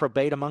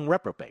reprobate among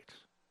reprobates.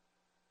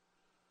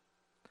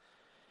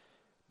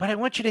 But I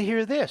want you to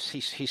hear this.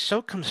 He's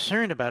so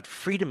concerned about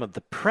freedom of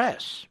the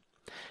press.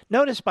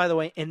 Notice, by the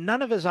way, in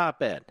none of his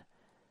op-ed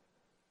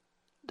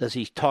does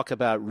he talk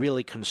about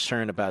really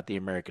concern about the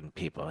American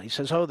people. He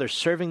says, they're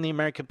serving the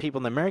American people,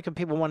 and the American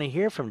people want to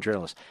hear from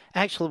journalists.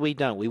 Actually, we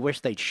don't. We wish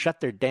they'd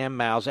shut their damn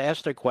mouths,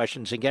 ask their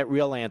questions, and get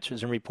real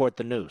answers and report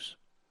the news.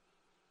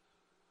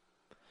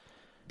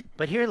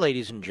 But here,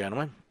 ladies and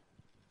gentlemen,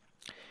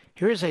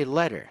 here's a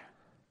letter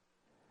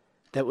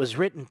that was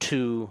written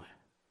to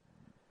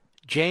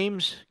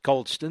James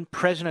Goldston,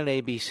 president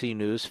of ABC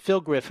News,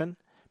 Phil Griffin,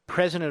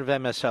 president of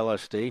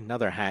MSLSD,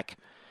 another hack,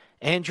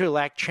 Andrew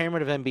Lack,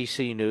 chairman of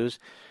NBC News,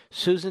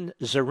 Susan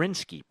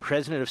Zirinsky,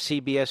 president of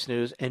CBS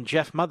News, and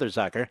Jeff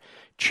Motherzucker,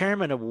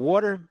 chairman of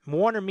Warner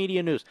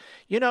Media News.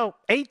 You know,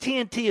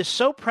 AT&T is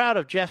so proud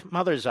of Jeff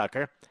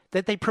Motherzucker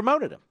that they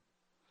promoted him.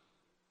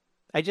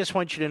 I just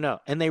want you to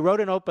know. And they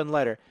wrote an open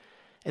letter.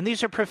 And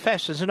these are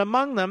professors, and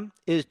among them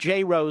is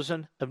Jay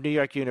Rosen of New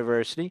York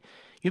University.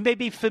 You may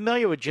be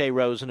familiar with Jay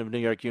Rosen of New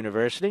York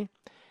University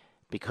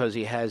because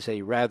he has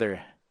a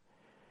rather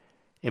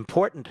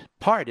important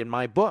part in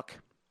my book,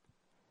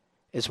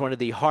 is one of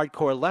the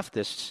hardcore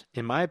leftists,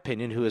 in my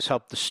opinion, who has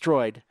helped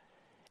destroy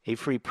a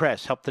free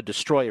press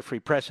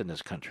in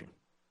this country.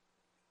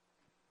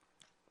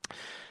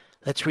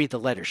 Let's read the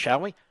letter,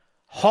 shall we?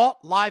 Halt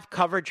live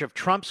coverage of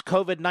Trump's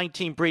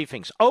COVID-19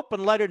 briefings.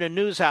 Open letter to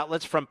news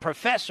outlets from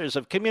professors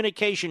of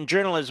communication,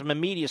 journalism, and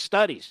media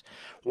studies.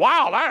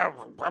 Wow,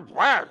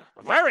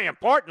 very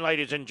important,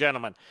 ladies and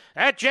gentlemen.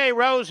 That Jay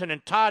Rosen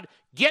and Todd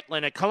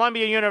Gitlin at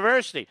Columbia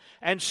University,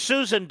 and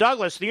Susan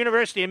Douglas, the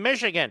University of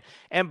Michigan,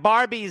 and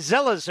Barbie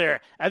Zelizer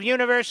of the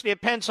University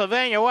of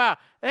Pennsylvania. Wow,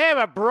 they have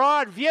a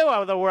broad view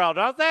of the world,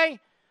 don't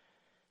they?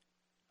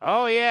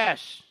 Oh,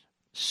 yes.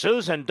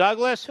 Susan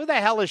Douglas, who the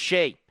hell is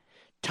she?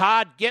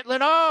 Todd Gitlin,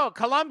 oh,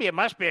 Columbia,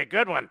 must be a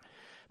good one.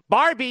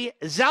 Barbie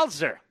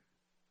Zelzer,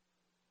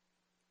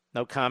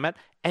 no comment.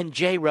 And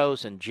Jay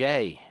Rosen,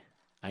 Jay,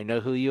 I know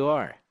who you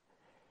are.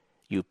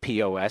 You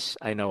POS,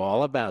 I know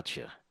all about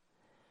you.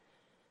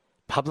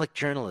 Public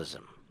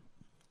journalism,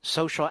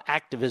 social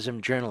activism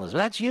journalism.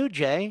 That's you,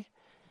 Jay,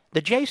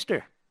 the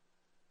Jayster.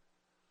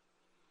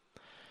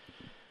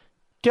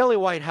 Daily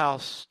White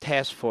House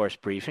Task Force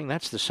briefing,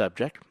 that's the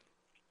subject.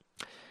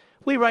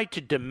 We write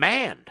to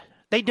demand,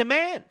 they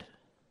demand,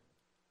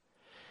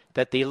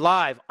 that the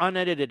live,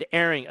 unedited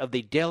airing of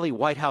the daily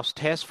White House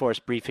Task Force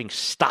briefing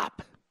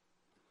stop.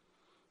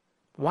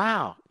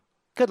 Wow.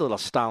 Good little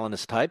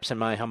Stalinist types, in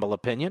my humble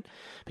opinion,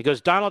 because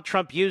Donald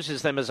Trump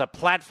uses them as a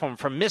platform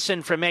for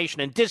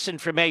misinformation and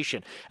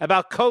disinformation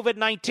about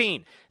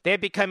COVID-19. They have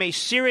become a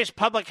serious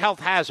public health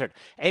hazard,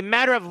 a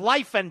matter of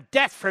life and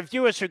death for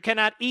viewers who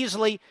cannot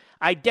easily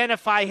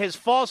identify his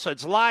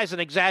falsehoods, lies,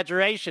 and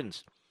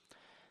exaggerations.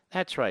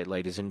 That's right,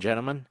 ladies and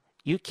gentlemen.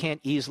 You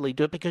can't easily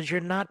do it because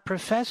you're not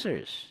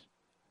professors.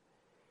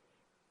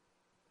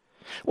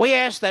 We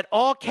ask that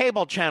all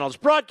cable channels,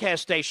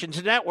 broadcast stations,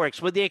 and networks,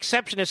 with the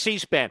exception of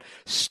C-SPAN,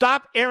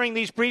 stop airing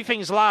these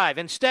briefings live.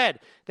 Instead,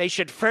 they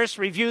should first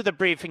review the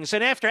briefings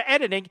and, after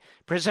editing,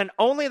 present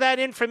only that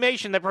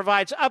information that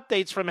provides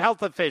updates from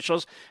health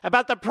officials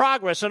about the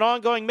progress and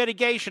ongoing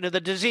mitigation of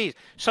the disease.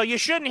 So you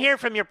shouldn't hear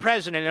from your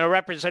president in a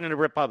representative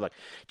republic.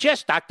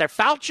 Just Dr.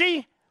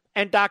 Fauci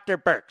and Dr.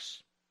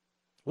 Birx.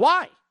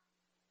 Why?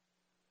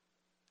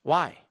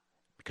 Why?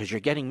 Because you're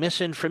getting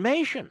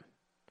misinformation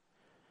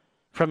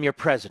from your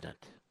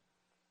president.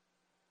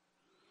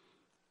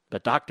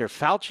 But Dr.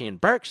 Fauci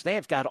and Birx, they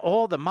have got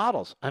all the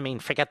models. I mean,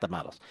 forget the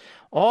models.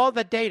 All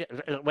the data.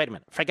 Wait a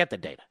minute. Forget the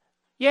data.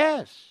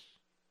 Yes.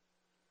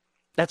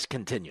 Let's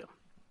continue.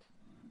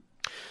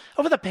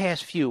 Over the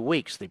past few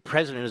weeks, the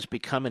president has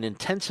become an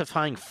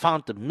intensifying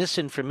font of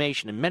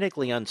misinformation and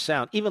medically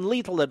unsound, even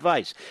lethal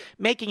advice,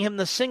 making him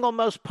the single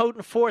most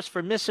potent force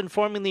for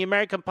misinforming the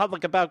American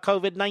public about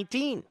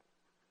COVID-19.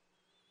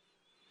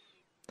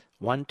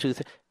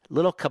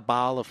 Little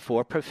cabal of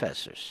 4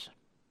 professors.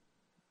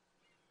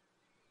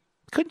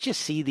 Couldn't you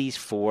see these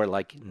 4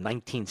 like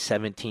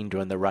 1917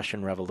 during the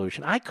Russian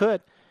Revolution? I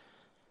could.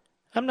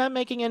 I'm not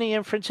making any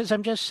inferences.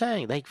 I'm just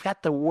saying they've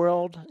got the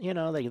world, they're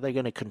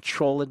going to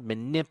control it,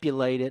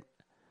 manipulate it.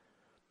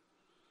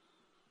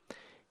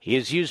 He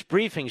has used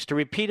briefings to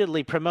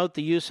repeatedly promote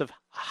the use of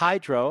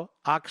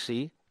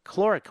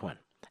hydroxychloroquine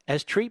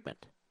as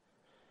treatment.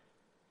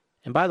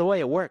 And by the way,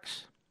 it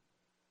works.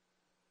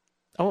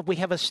 Oh, we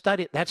have a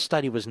study. That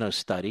study was no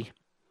study.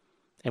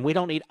 And we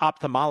don't need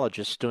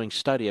ophthalmologists doing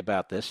study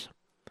about this.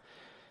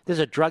 This is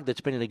a drug that's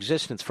been in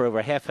existence for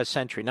over half a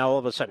century. Now all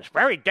of a sudden, it's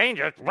very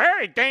dangerous,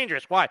 very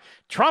dangerous. Why?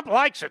 Trump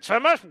likes it, so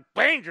it must be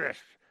dangerous.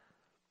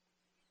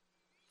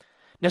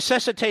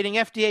 Necessitating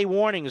FDA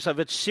warnings of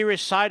its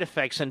serious side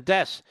effects and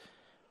deaths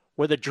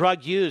were the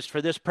drug used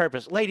for this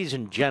purpose. Ladies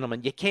and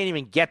gentlemen, you can't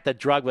even get the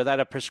drug without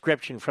a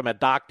prescription from a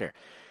doctor.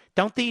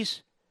 Don't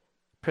these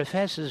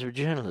professors of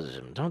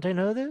journalism, don't they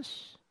know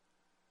this?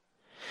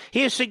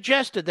 He has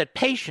suggested that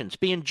patients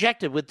be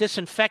injected with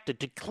disinfectant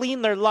to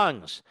clean their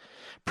lungs,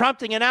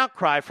 prompting an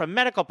outcry from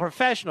medical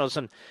professionals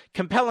and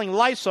compelling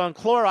Lysol and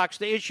Clorox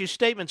to issue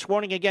statements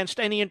warning against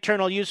any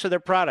internal use of their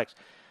products.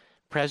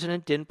 The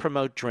president didn't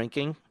promote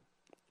drinking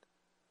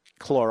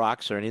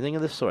Clorox or anything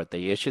of the sort.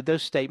 They issued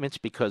those statements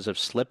because of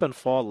slip and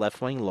fall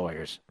left-wing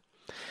lawyers.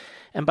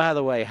 And by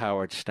the way,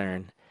 Howard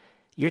Stern,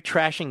 you're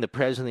trashing the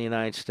President of the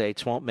United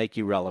States won't make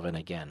you relevant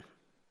again.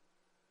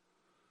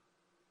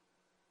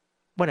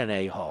 What an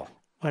a-hole.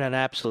 What an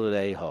absolute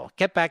a-hole.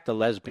 Get back to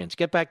lesbians.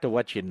 Get back to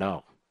what you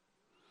know.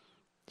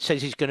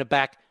 Says he's going to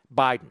back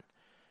Biden.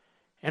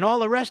 And all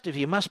the rest of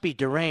you must be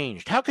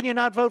deranged. How can you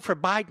not vote for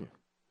Biden?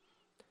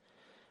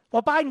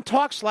 Well, Biden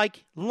talks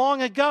like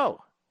long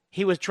ago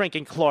he was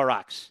drinking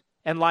Clorox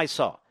and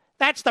Lysol.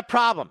 That's the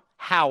problem,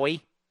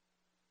 Howie.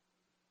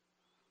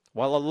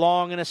 While a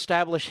long and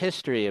established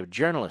history of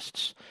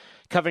journalists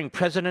covering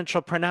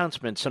presidential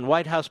pronouncements and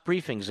White House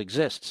briefings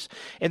exists,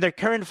 in their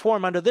current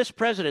form under this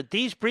president,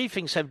 these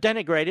briefings have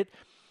degenerated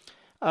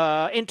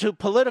into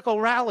political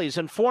rallies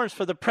and forums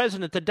for the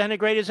president to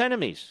denigrate his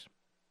enemies.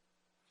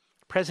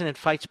 The president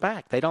fights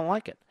back. They don't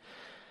like it.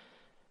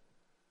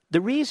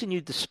 The reason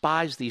you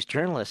despise these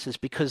journalists is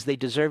because they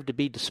deserve to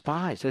be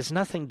despised. It has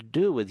nothing to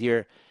do with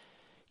your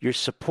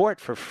support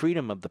for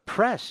freedom of the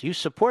press. You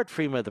support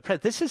freedom of the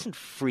press. This isn't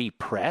free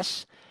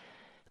press.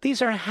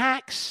 These are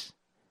hacks.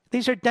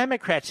 These are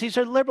Democrats. These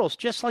are liberals,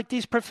 just like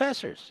these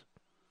professors.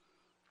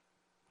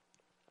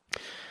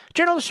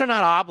 Journalists are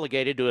not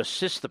obligated to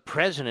assist the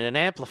president in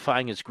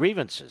amplifying his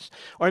grievances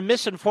or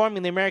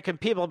misinforming the American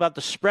people about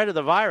the spread of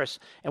the virus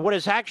and what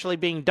is actually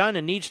being done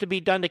and needs to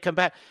be done to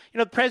combat.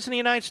 The president of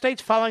the United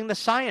States following the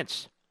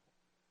science.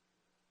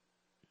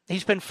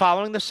 He's been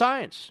following the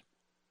science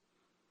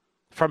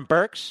from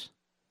Birx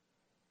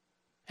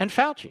and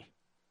Fauci.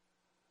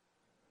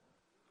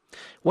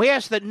 We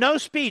ask that no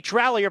speech,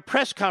 rally, or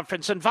press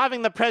conference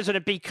involving the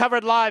president be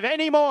covered live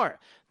anymore.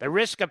 The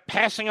risk of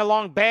passing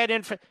along bad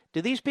info.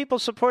 Do these people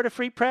support a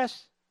free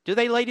press? Do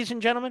they, ladies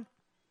and gentlemen?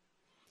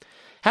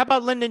 How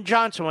about Lyndon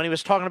Johnson when he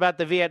was talking about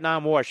the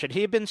Vietnam War? Should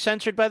he have been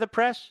censored by the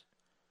press?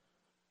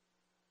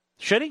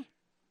 Should he?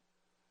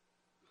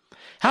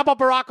 How about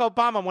Barack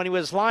Obama when he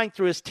was lying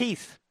through his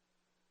teeth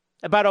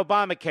about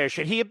Obamacare?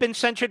 Should he have been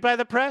censored by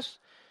the press?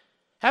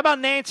 How about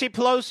Nancy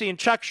Pelosi and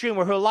Chuck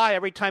Schumer who lie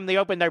every time they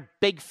open their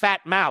big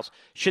fat mouths?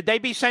 Should they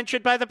be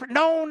censored by the press?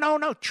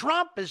 No.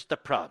 Trump is the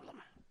problem.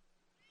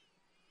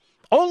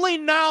 Only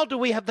now do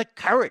we have the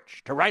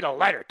courage to write a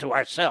letter to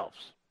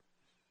ourselves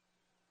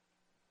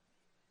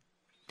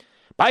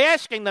by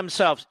asking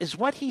themselves, is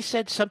what he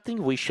said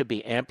something we should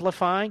be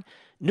amplifying?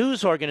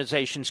 News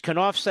organizations can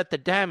offset the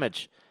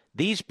damage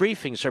these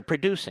briefings are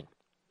producing.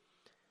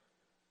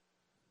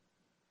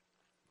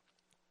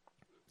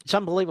 It's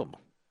unbelievable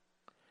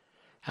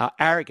how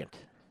arrogant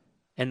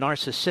and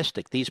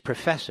narcissistic these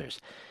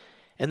professors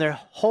and their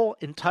whole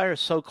entire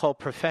so-called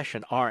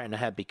profession are and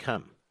have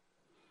become.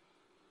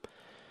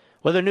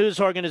 Whether news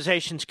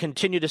organizations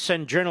continue to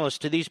send journalists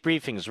to these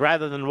briefings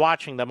rather than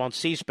watching them on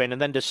C-SPAN and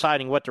then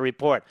deciding what to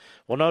report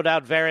will no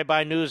doubt vary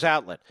by news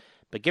outlet.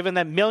 But given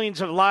that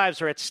millions of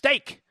lives are at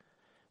stake,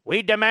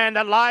 we demand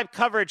that live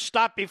coverage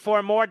stop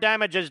before more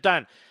damage is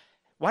done.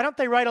 Why don't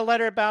they write a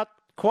letter about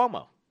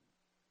Cuomo?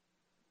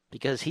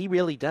 Because he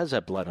really does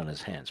have blood on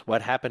his hands.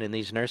 What happened in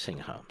these nursing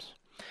homes?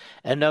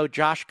 And no,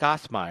 Josh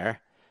Gothmeier,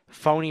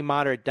 phony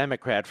moderate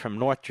Democrat from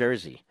North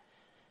Jersey.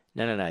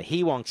 No.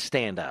 He won't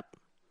stand up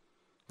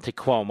to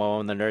Cuomo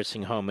and the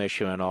nursing home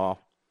issue and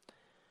all.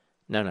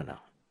 No.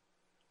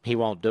 He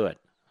won't do it.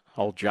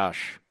 Old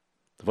Josh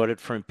voted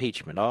for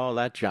impeachment. Oh,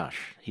 that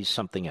Josh. He's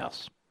something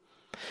else.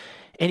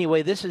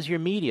 Anyway, this is your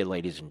media,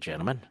 ladies and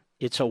gentlemen.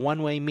 It's a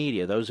one-way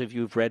media. Those of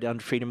you who've read on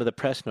Freedom of the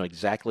Press know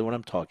exactly what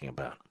I'm talking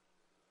about.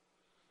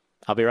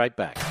 I'll be right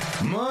back.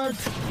 Mark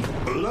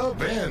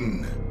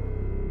Levin.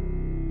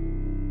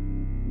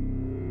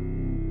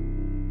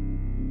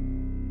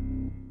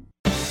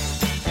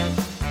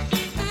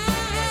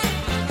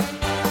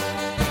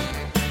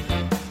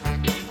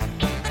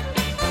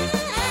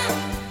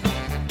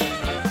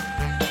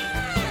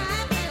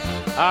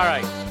 All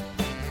right.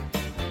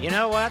 You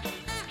know what?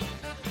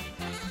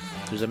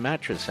 There's a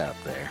mattress out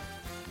there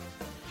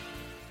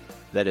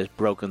that is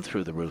broken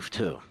through the roof,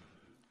 too.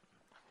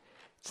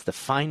 It's the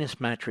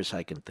finest mattress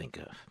I can think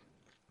of.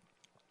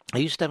 I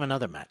used to have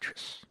another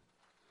mattress.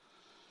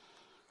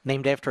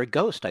 Named after a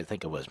ghost, I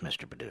think it was,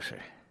 Mr. Producer.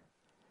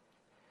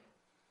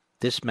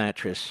 This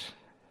mattress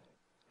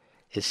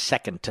is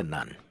second to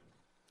none.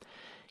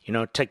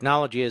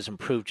 Technology has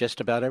improved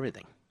just about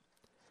everything.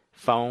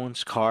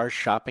 Phones, cars,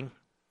 shopping.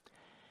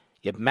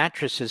 Yet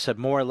mattresses have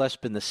more or less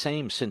been the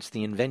same since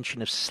the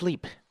invention of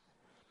sleep.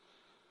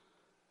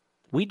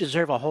 We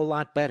deserve a whole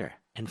lot better.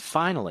 And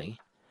finally,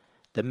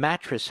 the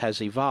mattress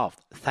has evolved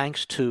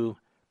thanks to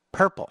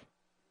purple.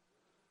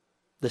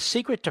 The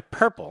secret to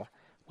purple,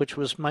 which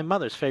was my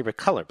mother's favorite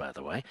color, by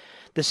the way,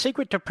 the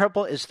secret to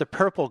purple is the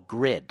Purple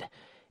Grid.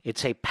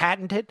 It's a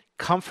patented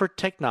comfort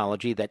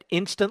technology that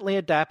instantly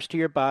adapts to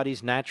your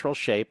body's natural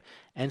shape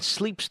and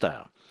sleep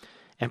style.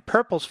 And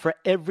purple's for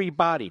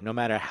everybody, no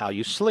matter how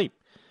you sleep.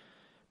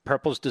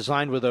 Purple's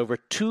designed with over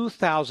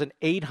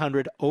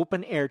 2,800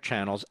 open air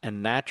channels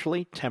and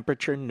naturally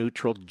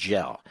temperature-neutral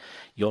gel.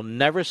 You'll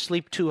never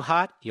sleep too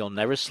hot. You'll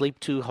never sleep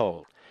too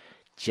cold.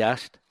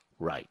 Just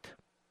right.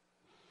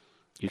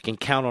 You can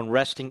count on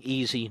resting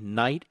easy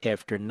night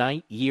after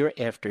night, year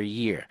after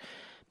year,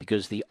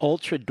 because the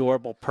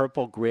ultra-durable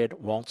Purple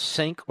Grid won't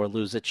sink or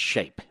lose its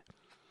shape.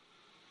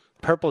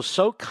 Purple's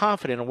so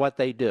confident in what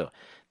they do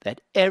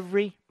that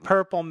every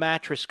Purple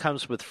mattress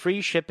comes with free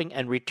shipping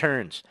and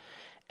returns.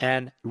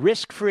 And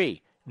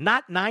risk-free,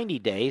 not 90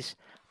 days,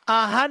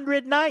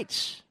 100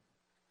 nights.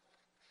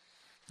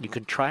 You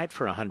can try it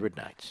for 100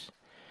 nights.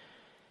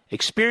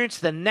 Experience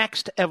the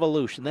next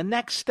evolution, the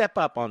next step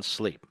up on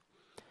sleep.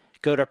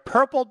 Go to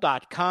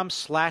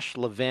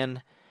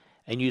purple.com/Levin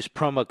and use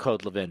promo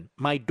code Levin.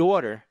 My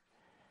daughter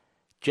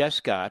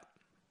just got,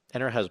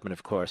 and her husband,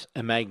 of course,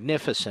 a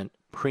magnificent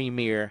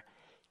premier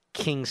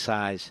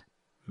king-size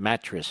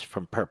mattress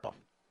from Purple.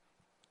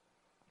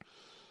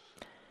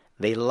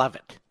 They love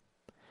it.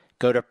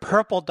 Go to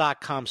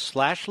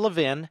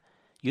purple.com/Levin,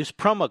 Use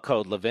promo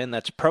code Levin.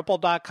 That's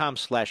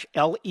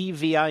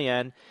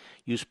purple.com/LEVIN.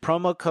 Use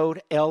promo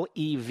code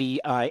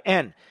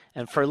LEVIN.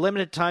 And for a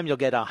limited time, you'll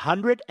get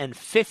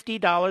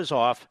 $150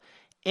 off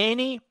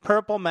any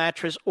Purple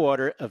mattress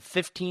order of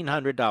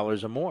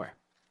 $1,500 or more.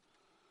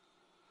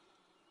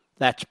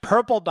 That's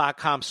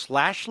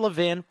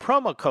purple.com/Levin,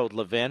 promo code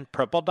Levin,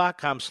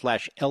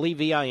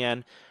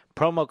 purple.com/LEVIN,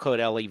 promo code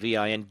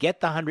LEVIN.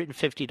 Get the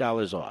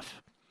 $150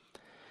 off.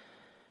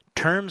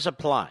 Terms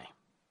apply.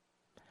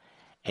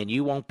 And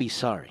you won't be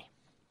sorry.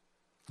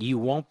 You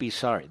won't be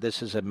sorry.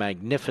 This is a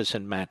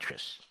magnificent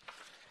mattress.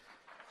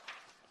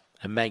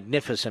 A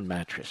magnificent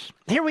mattress.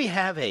 Here we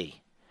have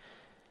a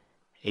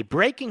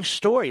breaking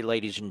story,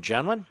 ladies and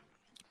gentlemen.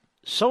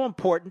 So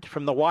important,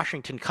 from the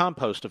Washington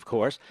Compost, of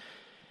course.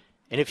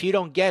 And if you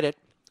don't get it,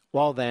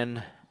 well,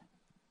 then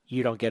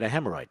you don't get a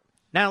hemorrhoid.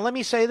 Now, let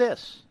me say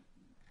this.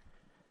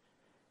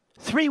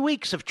 3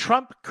 weeks of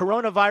Trump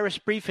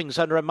coronavirus briefings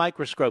under a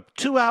microscope.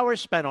 2 hours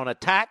spent on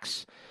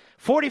attacks,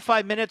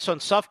 45 minutes on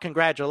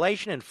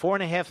self-congratulation, and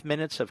 4.5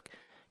 minutes of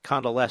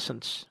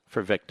condolences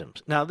for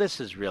victims. Now, this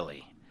is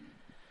really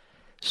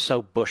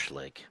so Bush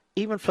League,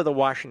 even for the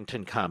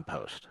Washington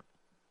Compost.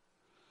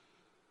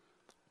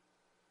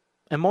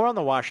 And more on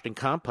the Washington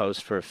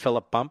Compost for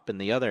Philip Bump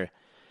and the other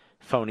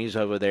phonies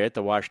over there at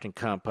the Washington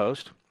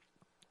Compost.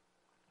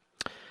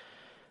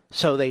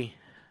 So they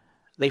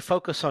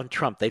focus on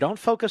Trump. They don't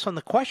focus on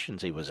the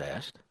questions he was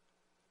asked.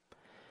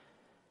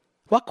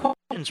 What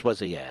questions was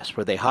he asked?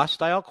 Were they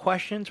hostile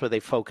questions? Were they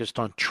focused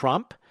on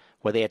Trump?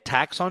 Were they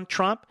attacks on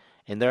Trump,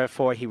 and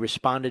therefore he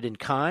responded in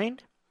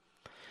kind?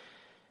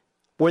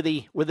 Were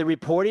the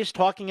reporters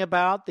talking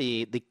about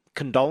the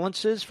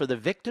condolences for the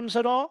victims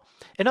at all?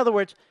 In other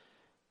words,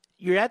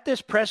 you're at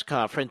this press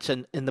conference,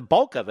 and the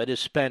bulk of it is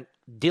spent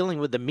dealing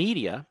with the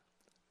media,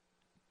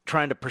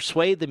 trying to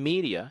persuade the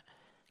media,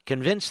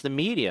 convince the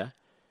media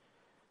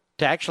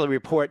to actually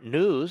report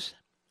news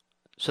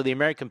so the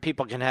American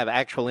people can have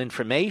actual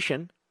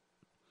information.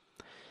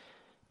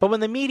 But when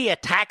the media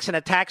attacks and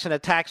attacks and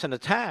attacks and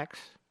attacks,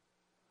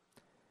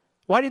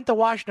 why didn't the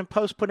Washington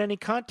Post put any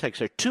context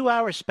there? 2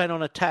 hours spent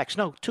on attacks.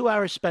 No, 2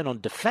 hours spent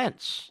on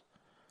defense.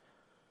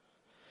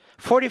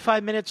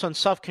 45 minutes on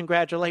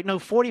self-congratulate. No,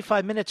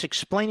 45 minutes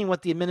explaining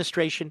what the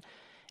administration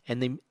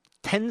and the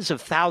tens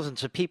of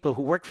thousands of people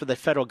who work for the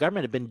federal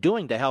government have been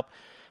doing to help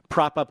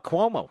prop up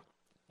Cuomo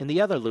and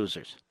the other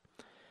losers.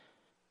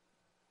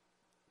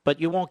 But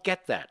you won't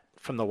get that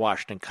from the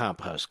Washington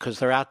Compost because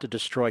they're out to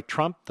destroy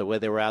Trump the way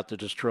they were out to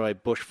destroy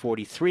Bush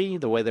 43,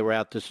 the way they were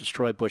out to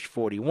destroy Bush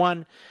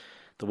 41,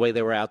 the way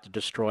they were out to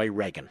destroy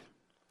Reagan.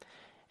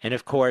 And,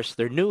 of course,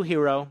 their new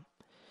hero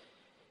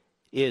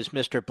is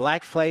Mr.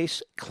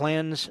 Blackface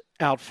Klan's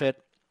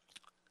outfit,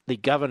 the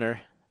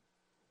governor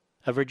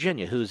of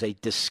Virginia, who's a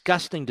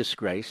disgusting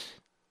disgrace.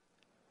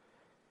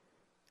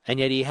 And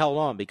yet he held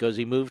on because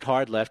he moved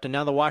hard left. And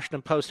now the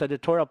Washington Post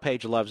editorial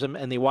page loves him,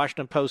 and the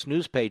Washington Post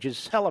news pages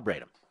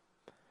celebrate him.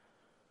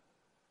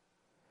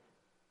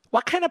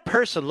 What kind of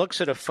person looks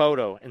at a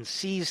photo and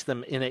sees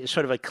them in a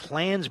sort of a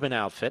Klansman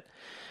outfit,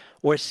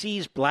 or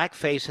sees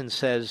blackface and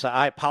says,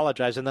 I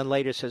apologize, and then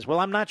later says, well,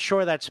 I'm not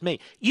sure that's me?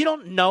 You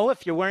don't know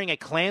if you're wearing a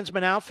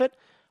Klansman outfit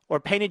or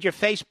painted your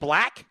face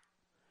black?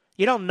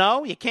 You don't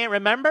know? You can't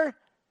remember?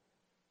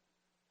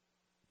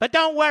 But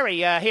don't worry,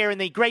 here in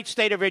the great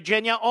state of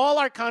Virginia, all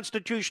our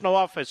constitutional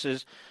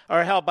offices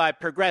are held by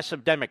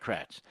progressive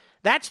Democrats.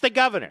 That's the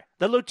governor.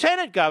 The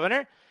lieutenant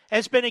governor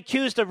has been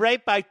accused of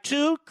rape by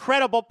 2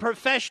 credible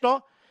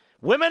professional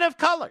women of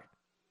color,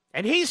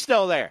 and he's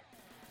still there.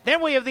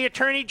 Then we have the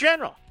attorney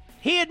general.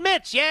 He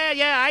admits,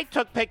 yeah, I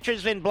took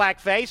pictures in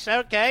blackface.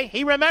 Okay,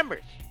 he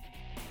remembers.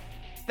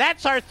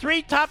 That's our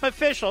 3 top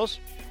officials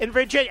in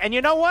Virginia. And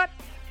you know what?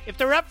 If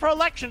they're up for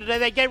election today,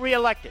 they get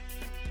reelected.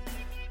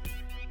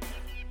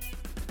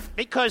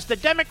 Because the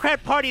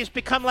Democrat Party has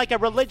become like a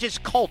religious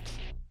cult.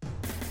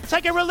 It's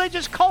like a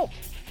religious cult.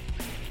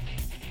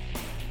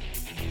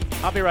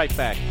 I'll be right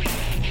back.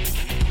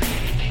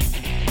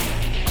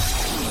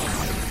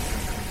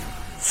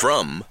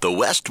 From the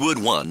Westwood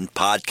One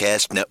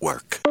Podcast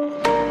Network.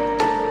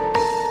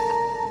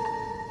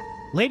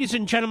 Ladies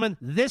and gentlemen,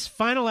 this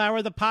final hour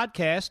of the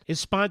podcast is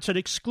sponsored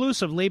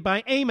exclusively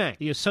by AMAC,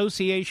 the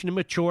Association of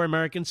Mature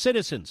American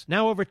Citizens.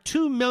 Now over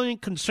 2 million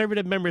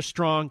conservative members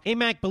strong,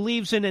 AMAC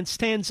believes in and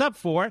stands up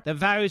for the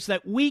values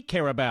that we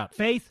care about: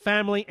 faith,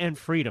 family, and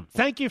freedom.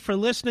 Thank you for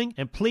listening,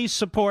 and please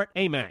support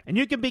AMAC. And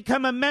you can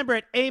become a member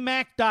at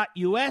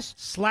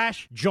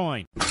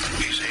amac.us/join.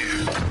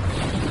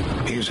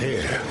 He's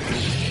here.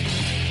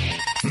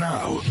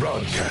 Now,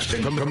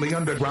 broadcasting from the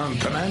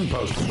underground command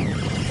post,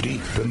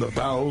 deep in the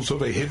bowels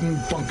of a hidden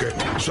bunker,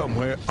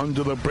 somewhere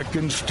under the brick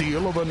and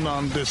steel of a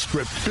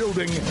nondescript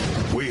building,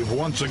 we've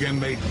once again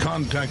made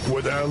contact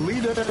with our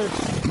leader,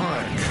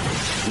 Mark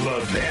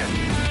Levin.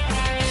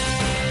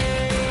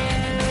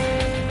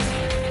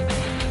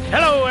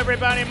 Hello,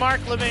 everybody.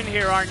 Mark Levin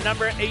here. Our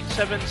number,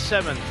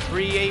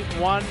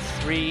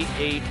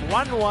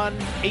 877-381-3811,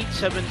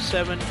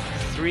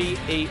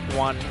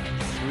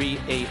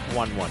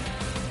 877-381-3811.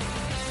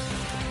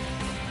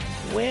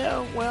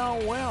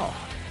 Well.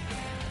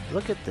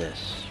 Look at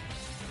this.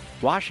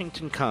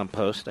 Washington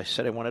Compost, I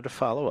said I wanted to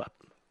follow up.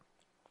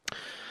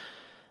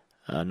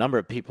 A number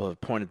of people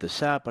have pointed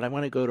this out, but I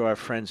want to go to our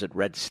friends at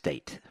Red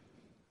State.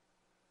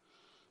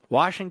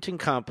 Washington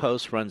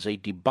Compost runs a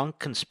debunked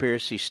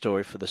conspiracy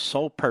story for the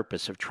sole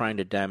purpose of trying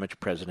to damage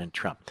President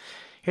Trump.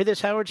 Hear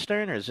this, Howard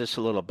Stern, or is this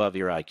a little above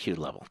your IQ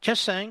level?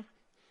 Just saying.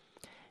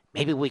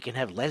 Maybe we can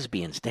have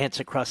lesbians dance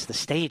across the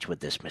stage with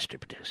this, Mr.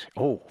 Producer.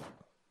 Oh.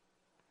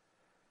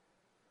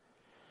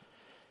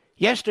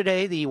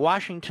 Yesterday, the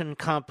Washington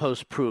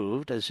Compost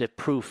proved, as if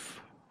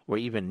proof were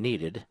even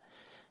needed,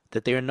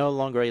 that they are no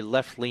longer a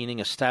left-leaning,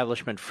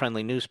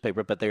 establishment-friendly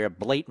newspaper, but they are a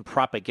blatant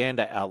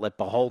propaganda outlet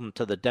beholden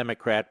to the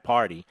Democrat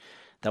Party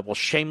that will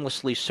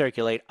shamelessly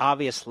circulate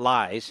obvious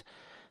lies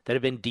that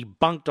have been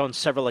debunked on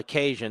several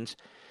occasions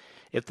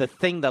if the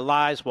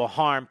lies will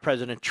harm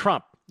President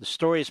Trump. The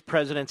story's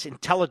president's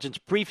intelligence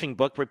briefing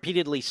book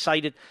repeatedly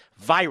cited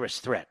virus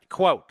threat.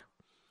 Quote,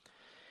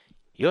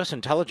 U.S.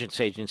 intelligence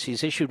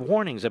agencies issued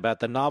warnings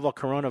about the novel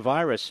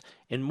coronavirus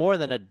in more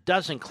than a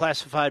dozen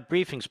classified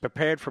briefings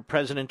prepared for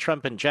President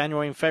Trump in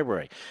January and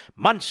February,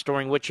 months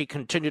during which he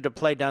continued to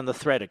play down the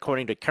threat,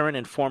 according to current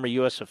and former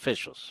U.S.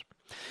 officials.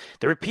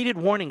 The repeated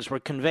warnings were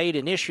conveyed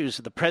in issues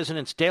of the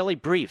President's Daily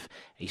Brief,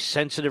 a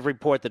sensitive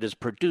report that is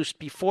produced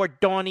before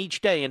dawn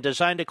each day and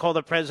designed to call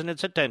the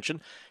President's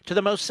attention to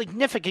the most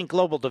significant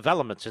global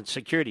developments and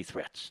security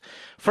threats.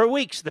 For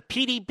weeks, the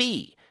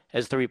PDB,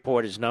 as the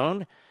report is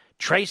known,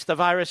 traced the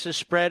virus's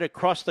spread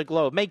across the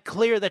globe, made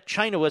clear that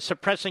China was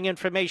suppressing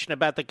information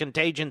about the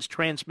contagion's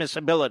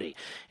transmissibility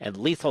and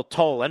lethal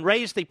toll, and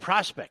raised the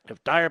prospect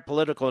of dire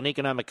political and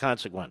economic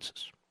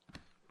consequences.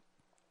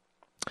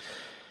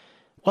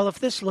 Well, if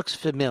this looks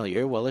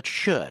familiar, well, it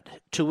should.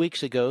 2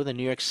 weeks ago, the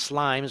New York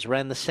Slimes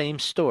ran the same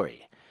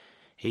story.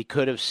 He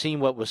could have seen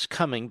what was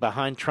coming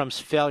behind Trump's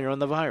failure on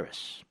the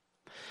virus.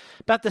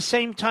 About the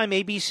same time,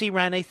 ABC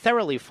ran a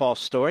thoroughly false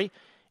story.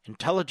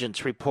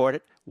 Intelligence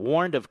reported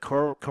warned of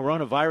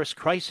coronavirus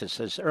crisis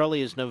as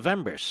early as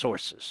November,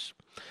 sources.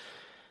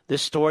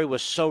 This story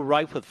was so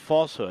rife with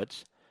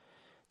falsehoods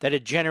that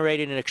it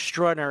generated an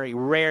extraordinary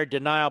rare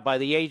denial by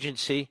the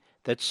agency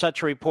that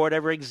such a report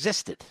ever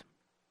existed.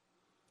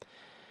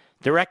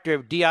 Director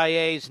of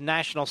DIA's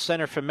National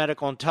Center for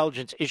Medical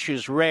Intelligence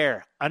issues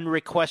rare,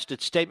 unrequested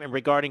statement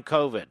regarding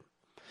COVID.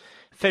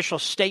 Official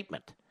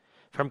statement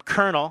from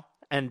Colonel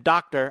and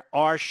Dr.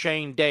 R.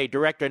 Shane Day,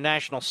 Director,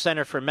 National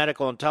Center for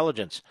Medical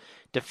Intelligence,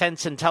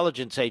 Defense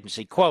Intelligence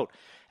Agency, quote,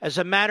 as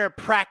a matter of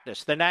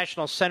practice, the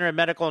National Center of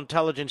Medical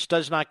Intelligence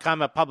does not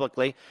comment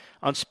publicly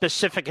on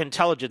specific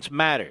intelligence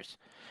matters.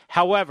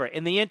 However,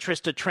 in the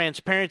interest of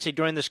transparency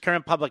during this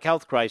current public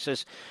health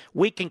crisis,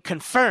 we can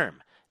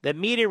confirm that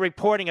media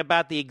reporting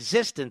about the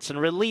existence and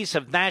release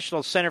of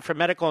National Center for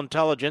Medical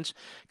Intelligence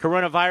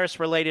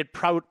coronavirus-related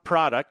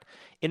product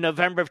in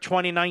November of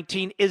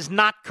 2019 is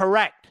not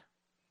correct.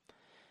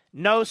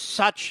 No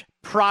such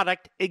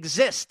product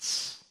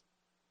exists.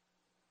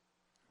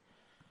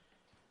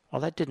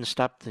 Well, that didn't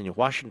stop the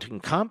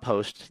Washington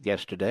Compost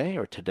yesterday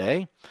or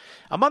today.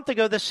 A month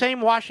ago, the same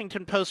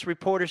Washington Post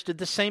reporters did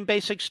the same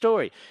basic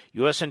story.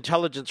 U.S.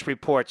 intelligence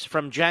reports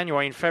from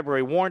January and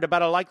February warned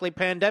about a likely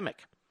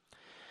pandemic.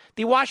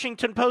 The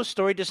Washington Post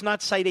story does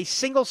not cite a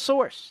single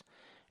source,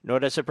 nor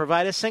does it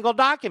provide a single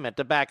document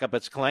to back up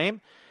its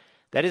claim.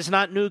 That is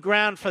not new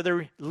ground for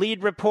the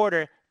lead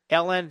reporter,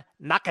 Ellen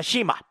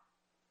Nakashima.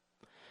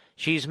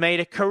 She's made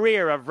a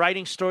career of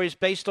writing stories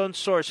based on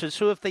sources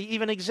who, if they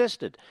even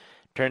existed,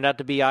 turned out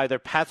to be either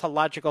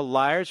pathological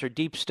liars or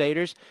deep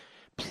staters,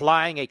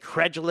 plying a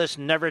credulous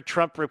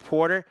never-Trump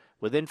reporter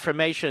with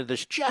information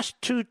that's just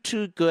too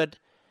good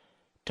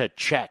to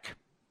check.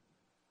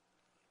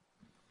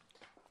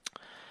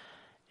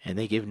 And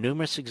they give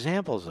numerous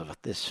examples of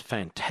this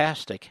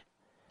fantastic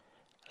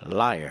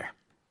liar.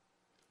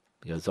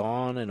 It goes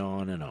on and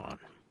on and on.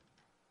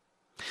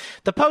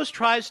 The Post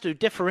tries to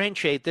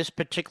differentiate this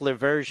particular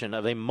version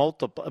of a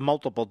multiply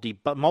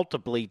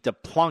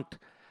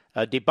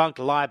debunked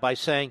lie by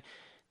saying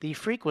the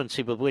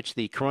frequency with which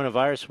the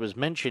coronavirus was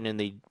mentioned in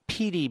the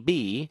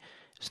PDB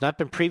has not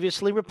been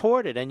previously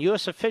reported, and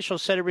U.S.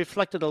 officials said it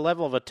reflected a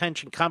level of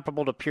attention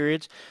comparable to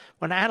periods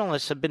when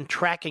analysts have been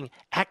tracking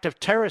active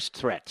terrorist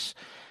threats,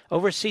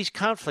 overseas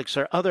conflicts,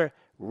 or other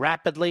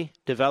rapidly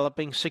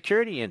developing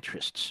security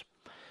interests.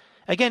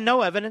 Again,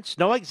 no evidence,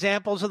 no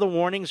examples of the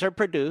warnings are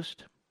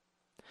produced,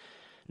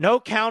 no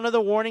count of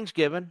the warnings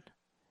given,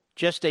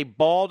 just a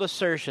bald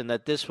assertion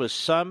that this was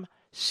some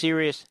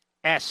serious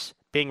S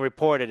being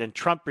reported, and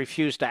Trump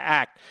refused to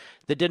act.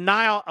 The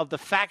denial of the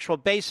factual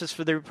basis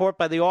for the report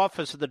by the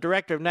Office of the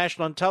Director of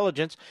National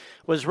Intelligence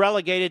was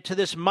relegated to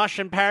this mush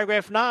in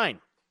paragraph 9.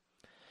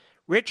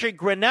 Richard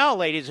Grenell,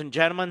 ladies and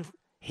gentlemen,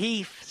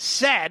 he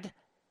said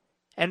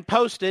and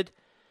posted,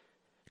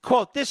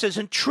 quote, this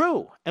isn't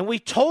true, and we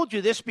told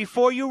you this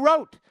before you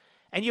wrote,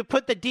 and you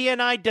put the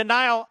DNI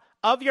denial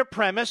of your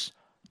premise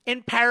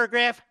in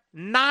paragraph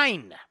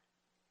 9.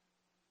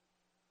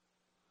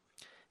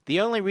 The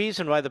only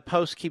reason why the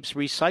Post keeps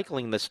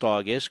recycling this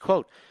dog is,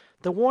 quote,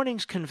 The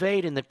warnings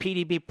conveyed in the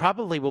PDB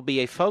probably will be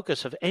a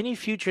focus of any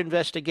future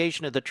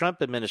investigation of the Trump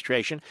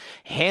administration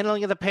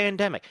handling of the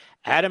pandemic.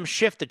 Adam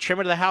Schiff, the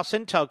chairman of the House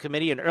Intel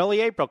Committee, in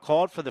early April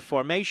called for the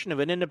formation of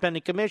an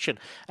independent commission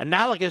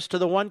analogous to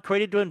the one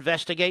created to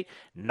investigate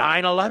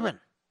 9/11.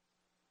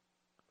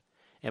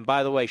 And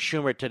by the way,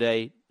 Schumer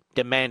today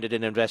demanded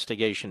an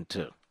investigation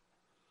too.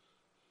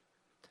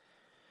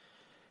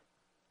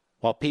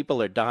 While people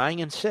are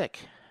dying and sick,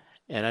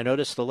 and I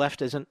notice the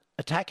left isn't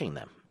attacking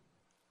them.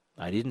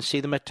 I didn't see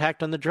them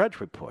attacked on the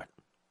Drudge Report,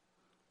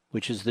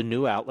 which is the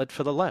new outlet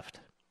for the left.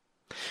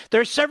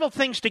 There are several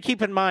things to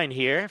keep in mind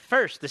here.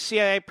 First, the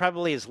CIA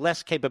probably has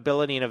less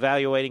capability in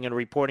evaluating and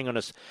reporting on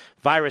this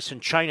virus in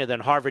China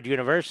than Harvard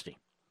University.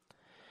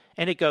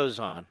 And it goes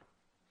on.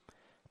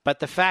 But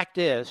the fact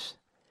is,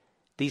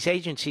 these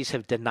agencies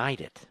have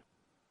denied it.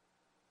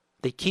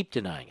 They keep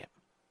denying it.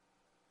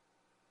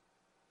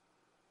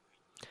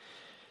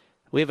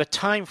 We have a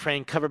time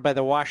frame covered by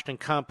the Washington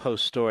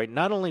Compost story.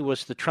 Not only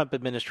was the Trump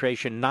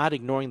administration not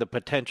ignoring the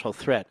potential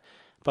threat,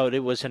 but it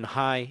was in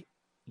high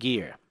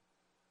gear.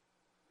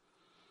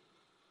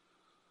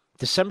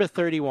 December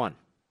 31,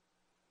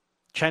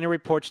 China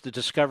reports the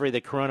discovery of the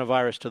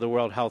coronavirus to the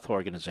World Health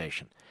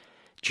Organization.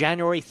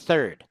 January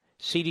 3rd,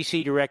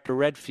 CDC Director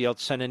Redfield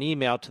sent an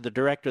email to the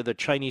director of the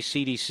Chinese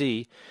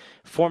CDC,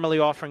 formally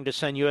offering to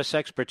send U.S.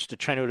 experts to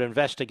China to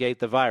investigate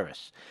the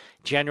virus.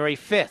 January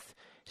 5th,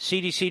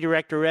 CDC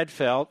Director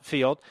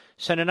Redfield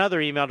sent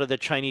another email to the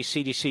Chinese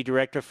CDC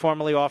Director,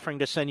 formally offering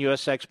to send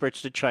U.S.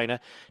 experts to China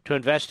to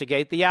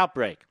investigate the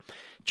outbreak.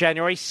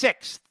 January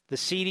 6th, the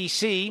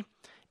CDC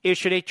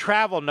issued a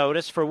travel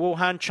notice for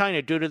Wuhan,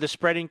 China, due to the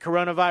spreading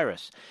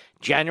coronavirus.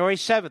 January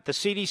 7th, the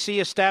CDC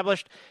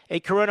established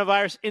a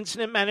coronavirus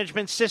incident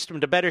management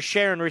system to better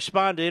share and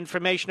respond to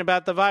information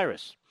about the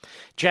virus.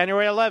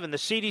 January 11th, the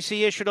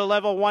CDC issued a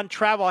Level 1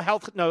 travel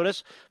health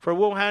notice for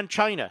Wuhan,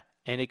 China.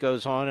 And it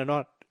goes on and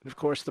on. Of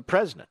course, the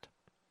president,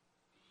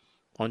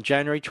 on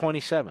January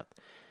 27th,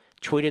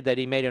 tweeted that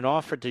he made an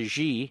offer to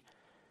Xi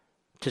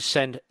to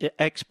send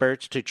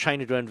experts to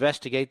China to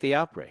investigate the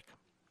outbreak.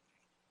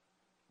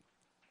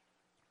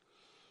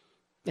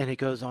 And it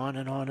goes on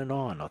and on and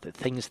on, all the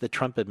things the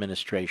Trump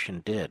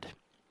administration did,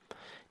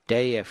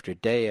 day after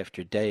day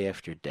after day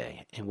after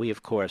day. And we,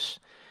 of course,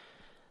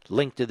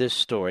 link to this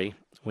story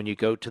when you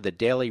go to the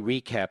daily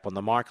recap on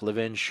the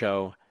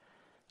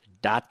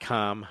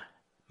MarkLevinShow.com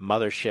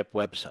mothership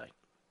website.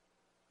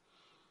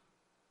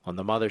 On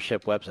the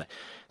mothership website.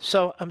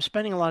 So I'm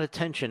spending a lot of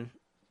attention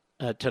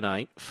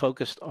tonight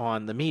focused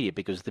on the media,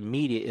 because the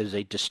media is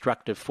a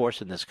destructive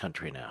force in this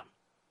country now.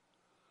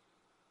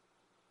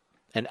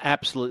 An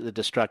absolutely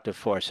destructive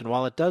force. And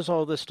while it does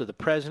all this to the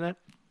president,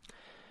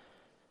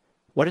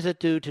 what does it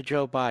do to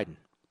Joe Biden?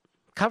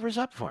 Covers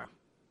up for him.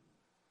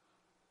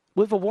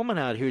 We have a woman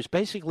out here who's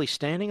basically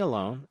standing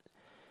alone.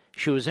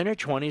 She was in her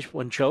 20s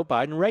when Joe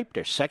Biden raped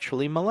her,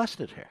 sexually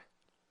molested her.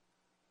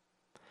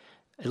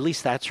 At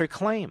least that's her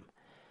claim.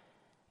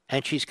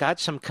 And she's got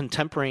some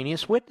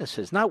contemporaneous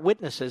witnesses. Not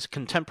witnesses,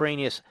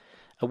 contemporaneous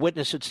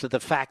witnesses to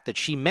the fact that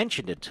she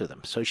mentioned it to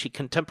them. So she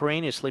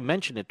contemporaneously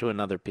mentioned it to a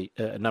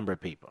number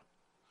of people,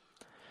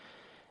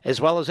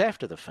 as well as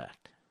after the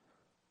fact.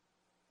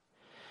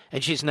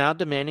 And she's now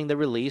demanding the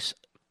release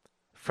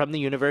from the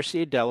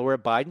University of Delaware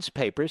Biden's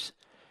papers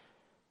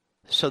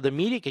so the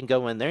media can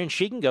go in there and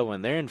she can go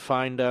in there and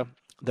find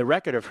the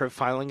record of her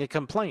filing a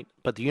complaint.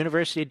 But the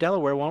University of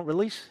Delaware won't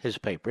release his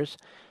papers.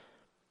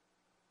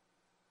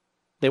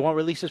 They won't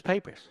release his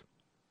papers.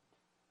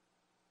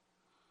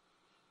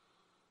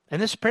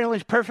 And this apparently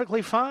is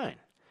perfectly fine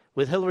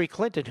with Hillary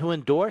Clinton, who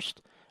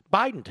endorsed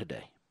Biden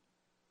today.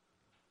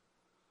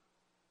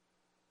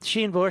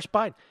 She endorsed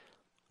Biden.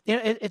 You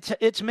know,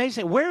 it's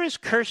amazing. Where is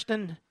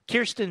Kirsten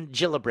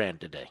Gillibrand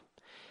today?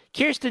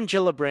 Kirsten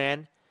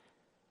Gillibrand,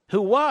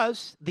 who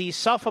was the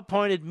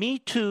self-appointed Me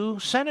Too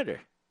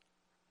senator.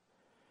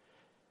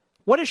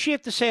 What does she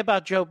have to say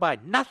about Joe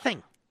Biden?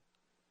 Nothing.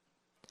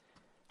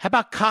 How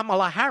about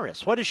Kamala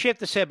Harris? What does she have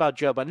to say about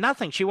Joe Biden?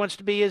 Nothing. She wants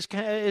to be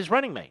his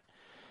running mate.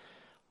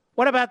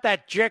 What about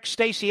that jerk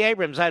Stacey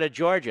Abrams out of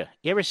Georgia?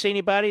 You ever see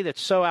anybody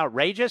that's so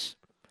outrageous?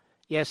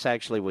 Yes,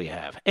 actually we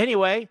have.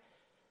 Anyway,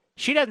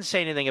 she doesn't say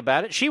anything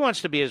about it. She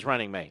wants to be his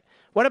running mate.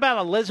 What about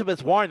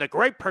Elizabeth Warren, the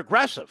great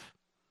progressive?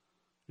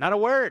 Not a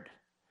word.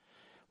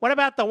 What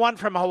about the one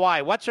from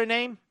Hawaii? What's her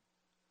name?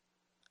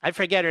 I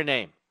forget her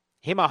name.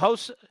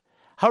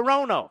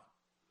 Hirono.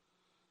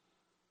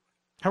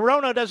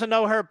 Hirono doesn't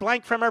know her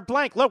blank from her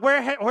blank. Look,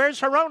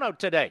 where's Hirono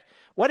today?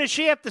 What does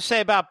she have to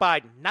say about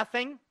Biden?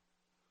 Nothing.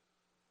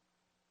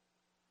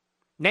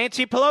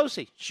 Nancy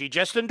Pelosi, she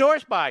just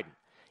endorsed Biden.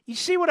 You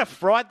see what a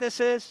fraud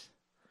this is?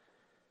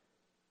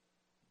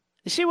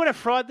 You see what a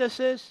fraud this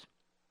is?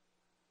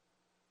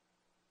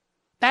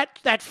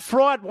 That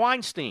fraud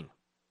Weinstein.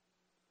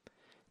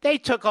 They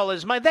took all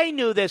his money. They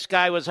knew this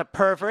guy was a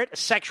pervert, a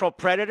sexual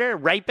predator, a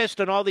rapist,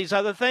 and all these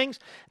other things.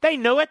 They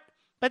knew it,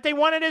 but they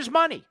wanted his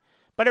money.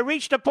 But it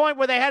reached a point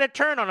where they had to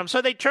turn on him,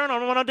 so they turned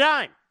on him on a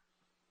dime.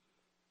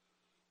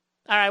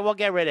 All right, we'll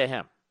get rid of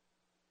him.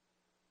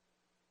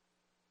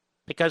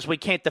 because we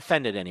can't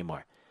defend it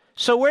anymore.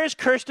 So where's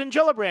Kirsten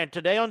Gillibrand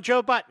today on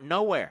Joe Biden?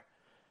 Nowhere.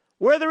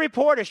 Where are the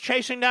reporters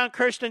chasing down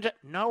Kirsten?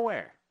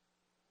 Nowhere.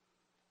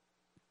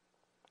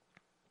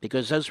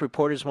 Because those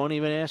reporters won't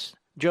even ask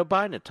Joe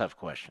Biden a tough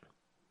question.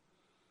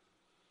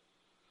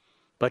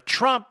 But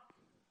Trump,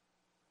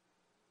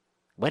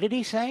 what did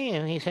he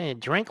say? He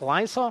said, drink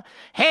Lysol?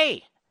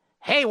 Hey,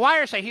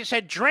 Wiresay, he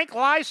said, drink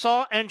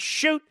Lysol and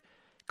shoot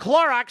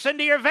Clorox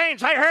into your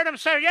veins. I heard him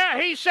say, yeah,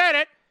 he said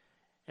it.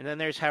 And then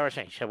there's Howard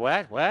saying, he said,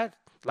 what?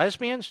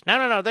 Lesbians?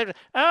 No.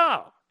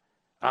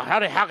 How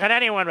can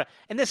anyone?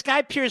 And this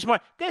guy, Piers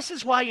Morgan, this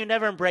is why you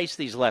never embrace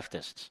these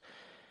leftists.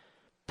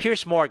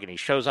 Piers Morgan, he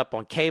shows up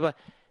on cable,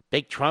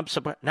 big Trump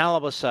support. Now all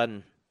of a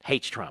sudden,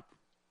 hates Trump.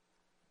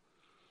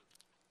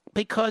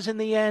 Because in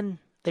the end,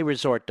 they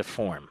resort to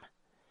form.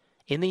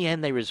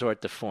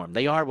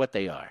 They are what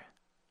they are.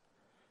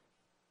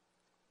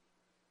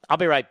 I'll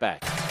be right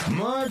back.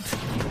 Mark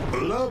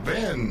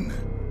Levin.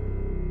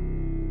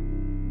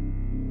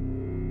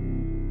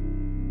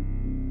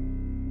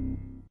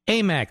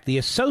 AMAC, the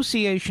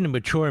Association of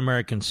Mature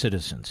American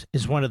Citizens,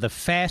 is one of the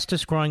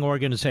fastest growing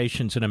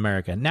organizations in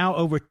America. Now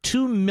over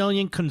 2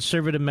 million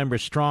conservative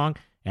members strong,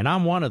 and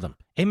I'm one of them.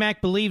 AMAC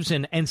believes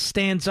in and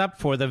stands up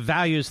for the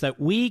values that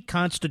we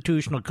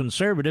constitutional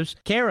conservatives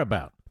care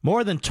about.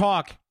 More than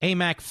talk,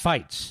 AMAC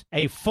fights.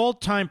 A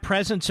full-time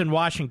presence in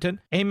Washington,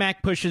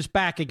 AMAC pushes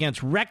back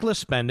against reckless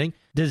spending,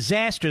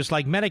 disasters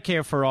like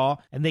Medicare for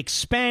All, and the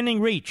expanding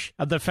reach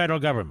of the federal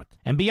government.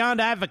 And beyond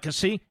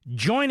advocacy,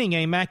 joining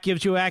AMAC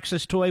gives you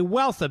access to a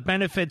wealth of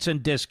benefits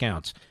and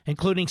discounts,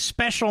 including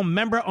special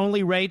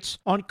member-only rates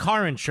on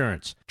car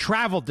insurance,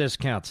 travel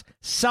discounts,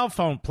 cell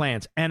phone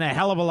plans, and a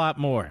hell of a lot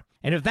more.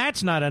 And if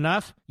that's not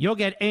enough, you'll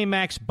get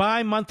AMAC's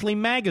bi-monthly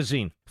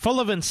magazine, full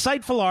of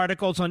insightful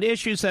articles on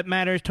issues that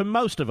matter to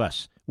most of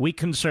us, we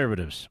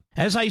conservatives.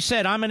 As I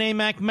said, I'm an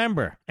AMAC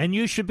member, and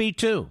you should be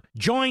too.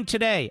 Join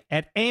today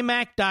at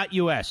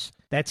amac.us.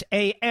 That's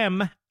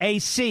AMAC.us.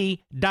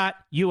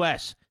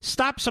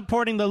 Stop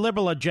supporting the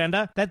liberal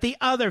agenda that the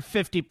other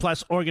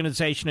 50-plus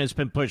organization has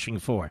been pushing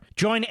for.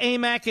 Join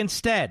AMAC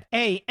instead.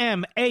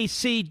 AMAC.us.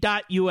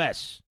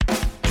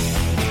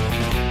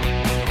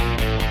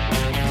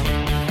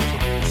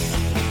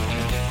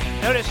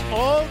 Notice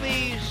all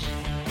these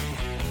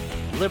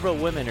liberal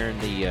women are in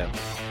the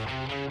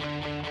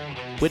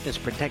witness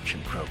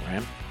protection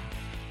program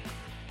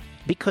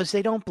because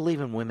they don't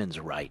believe in women's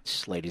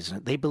rights, ladies.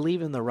 They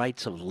believe in the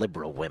rights of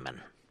liberal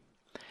women,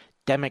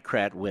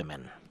 Democrat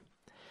women.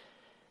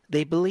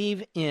 They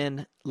believe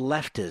in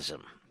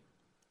leftism.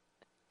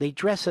 They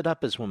dress it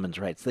up as women's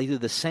rights. They do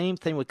the same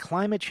thing with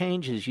climate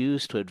change is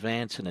used to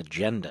advance an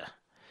agenda.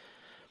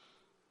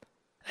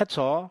 That's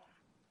all.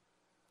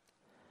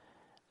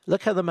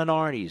 Look how the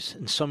minorities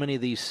in so many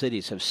of these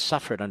cities have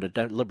suffered under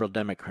liberal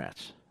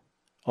Democrats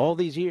all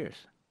these years.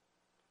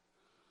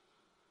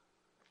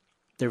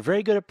 They're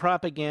very good at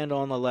propaganda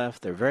on the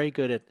left. They're very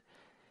good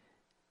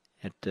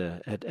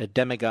at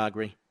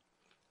demagoguery.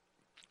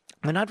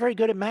 They're not very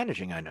good at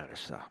managing, I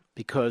notice, though,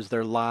 because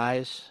their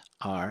lies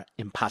are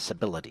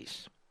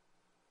impossibilities.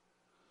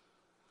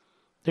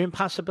 They're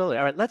impossibilities.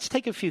 All right, let's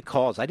take a few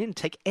calls. I didn't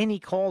take any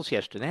calls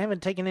yesterday. I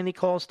haven't taken any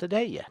calls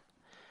today yet.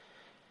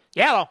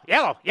 Yellow.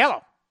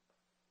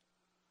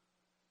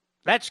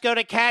 Let's go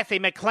to Kathy,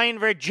 McLean,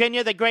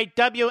 Virginia, the great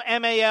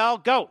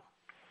WMAL. Go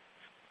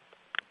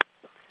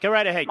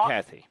right ahead, Mark,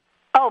 Kathy.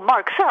 Oh,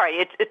 Mark, sorry.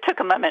 It took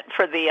a moment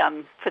for the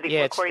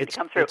recording to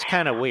come through. It's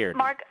kind of weird.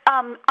 Mark,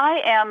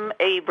 I am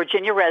a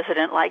Virginia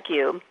resident like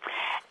you,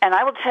 and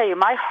I will tell you,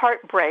 my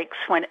heart breaks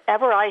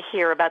whenever I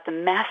hear about the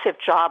massive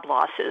job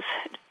losses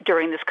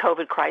during this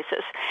COVID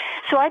crisis.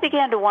 So I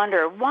began to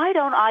wonder, why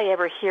don't I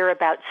ever hear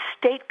about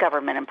state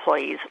government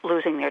employees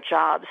losing their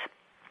jobs?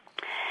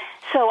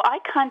 So I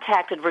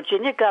contacted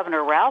Virginia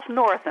Governor Ralph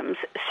Northam's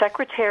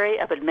Secretary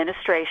of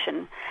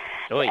Administration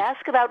to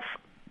ask about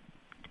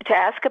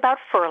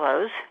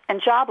furloughs and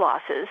job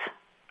losses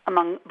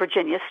among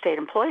Virginia state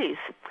employees.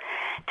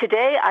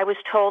 Today, I was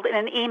told in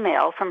an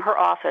email from her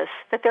office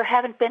that there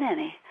haven't been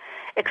any,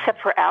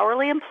 except for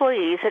hourly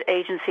employees at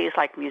agencies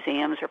like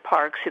museums or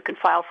parks who can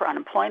file for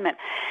unemployment.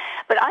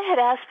 But I had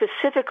asked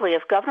specifically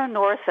if Governor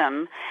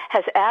Northam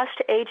has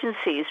asked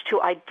agencies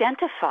to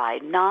identify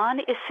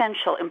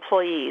non-essential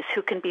employees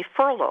who can be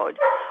furloughed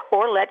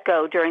or let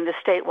go during the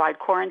statewide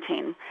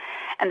quarantine.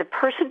 And the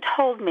person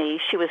told me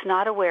she was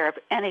not aware of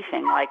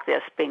anything like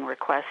this being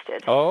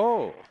requested.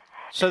 Oh.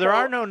 So there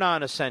are no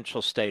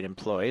non-essential state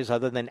employees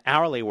other than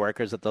hourly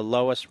workers at the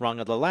lowest rung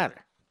of the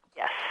ladder.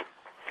 Yes.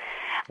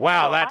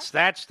 Wow, that's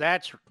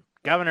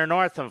Governor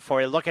Northam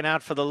for you, looking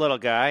out for the little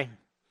guy.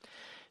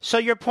 So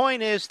your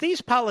point is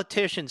these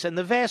politicians and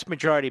the vast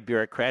majority of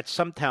bureaucrats,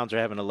 some towns are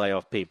having to lay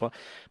off people,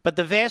 but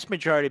the vast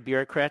majority of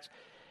bureaucrats,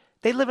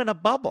 they live in a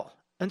bubble.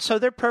 And so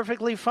they're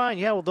perfectly fine.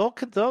 Yeah, well,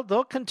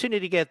 they'll continue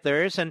to get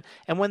theirs. And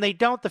when they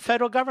don't, the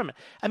federal government.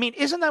 I mean,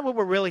 isn't that what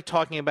we're really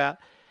talking about?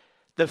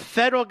 The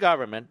federal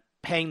government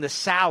paying the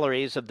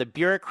salaries of the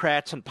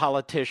bureaucrats and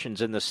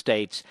politicians in the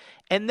states,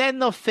 and then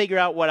they'll figure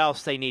out what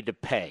else they need to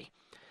pay.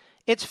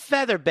 It's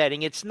feather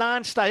bedding. It's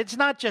nonstop. It's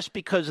not just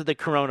because of the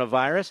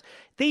coronavirus.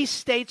 These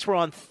states were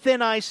on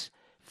thin ice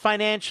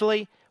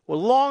financially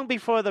long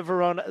before the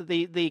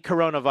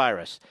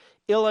coronavirus.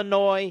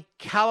 Illinois,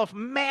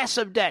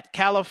 massive debt.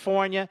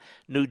 California,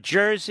 New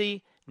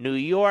Jersey, New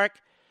York.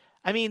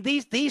 I mean,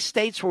 these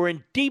states were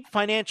in deep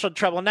financial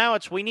trouble. Now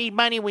it's we need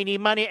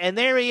money, and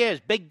there he is,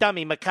 big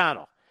dummy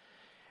McConnell.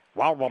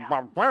 Well, as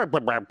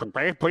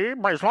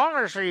long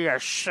as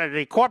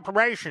the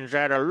corporations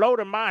that are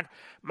loading my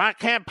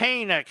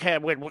campaign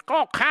with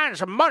all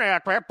kinds of money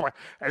out there,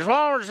 as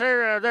long as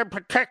they're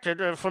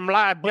protected from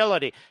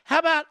liability. How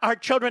about our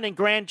children and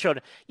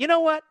grandchildren? You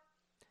know what?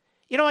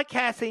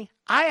 Kathy?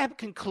 I have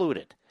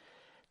concluded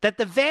that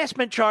the vast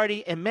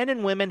majority of men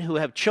and women who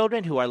have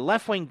children who are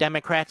left-wing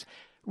Democrats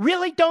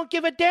really don't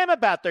give a damn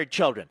about their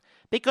children,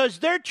 because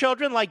their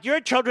children, like your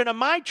children and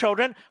my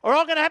children, are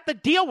all going to have to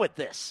deal with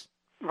this.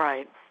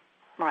 Right.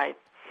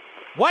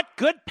 What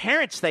good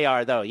parents they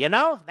are, though,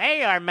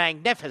 They are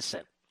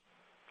magnificent.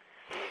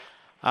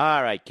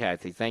 All right,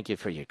 Kathy, thank you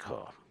for your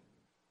call.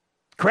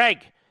 Craig,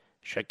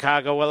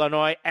 Chicago,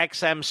 Illinois,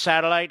 XM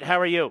Satellite, how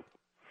are you?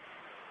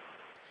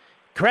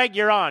 Craig,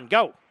 you're on.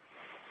 Go.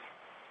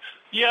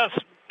 Yes,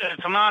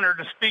 it's an honor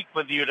to speak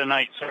with you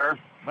tonight, sir.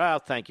 Well,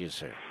 thank you,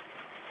 sir.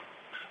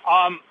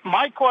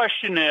 My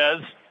question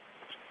is,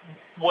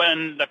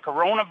 when the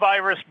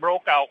coronavirus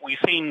broke out, we've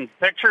seen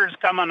pictures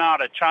coming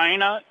out of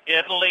China,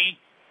 Italy,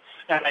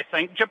 and I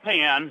think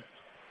Japan,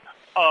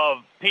 of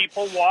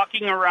people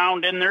walking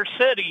around in their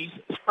cities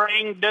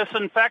spraying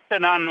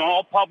disinfectant on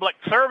all public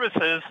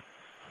surfaces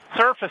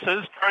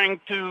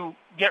trying to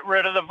get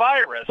rid of the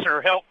virus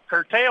or help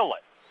curtail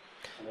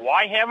it.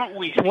 Why haven't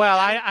we seen Well,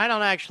 I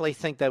don't actually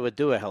think that would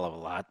do a hell of a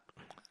lot.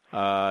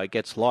 It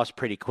gets lost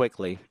pretty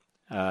quickly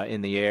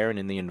in the air and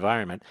in the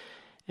environment.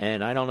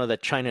 And I don't know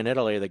that China and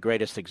Italy are the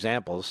greatest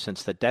examples,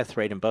 since the death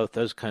rate in both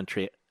those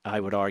countries, I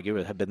would argue,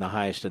 have been the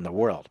highest in the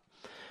world.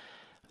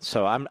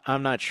 So I'm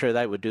not sure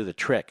that would do the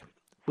trick.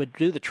 What would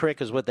do the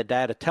trick is what the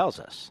data tells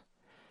us.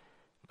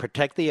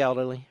 Protect the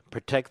elderly,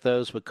 protect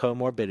those with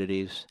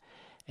comorbidities,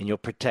 and you'll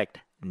protect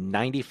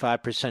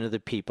 95% of the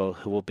people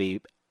who will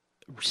be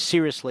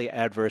seriously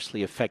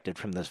adversely affected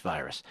from this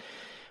virus.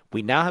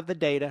 We now have the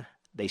data.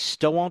 They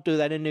still won't do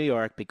that in New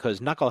York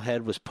because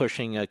Knucklehead was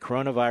pushing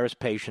coronavirus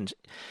patients.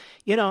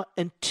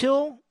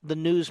 Until the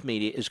news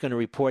media is going to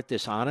report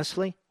this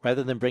honestly,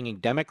 rather than bringing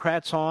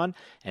Democrats on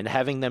and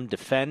having them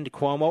defend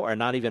Cuomo or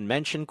not even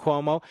mention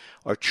Cuomo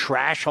or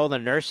trash all the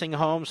nursing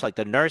homes, like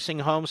the nursing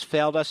homes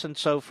failed us and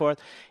so forth,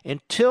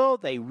 until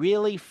they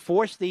really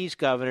force these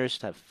governors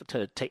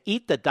to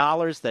eat the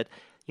dollars that,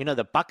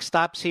 the buck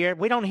stops here,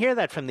 we don't hear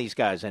that from these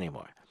guys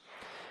anymore.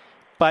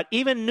 But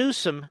even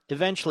Newsom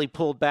eventually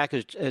pulled back,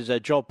 as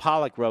Joel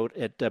Pollack wrote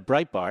at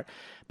Breitbart.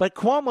 But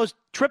Cuomo's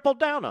tripled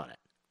down on it,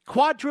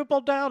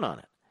 quadrupled down on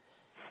it.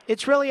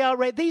 It's really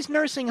outrageous. These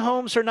nursing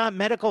homes are not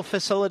medical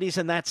facilities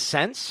in that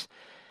sense.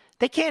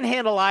 They can't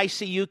handle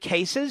ICU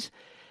cases.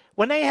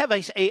 When they have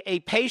a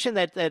patient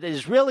that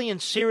is really in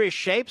serious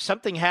shape,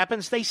 something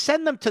happens, they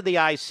send them to the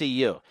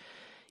ICU.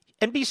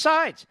 And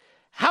besides,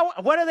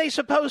 what are they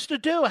supposed to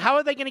do? How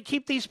are they going to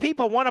keep these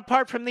people one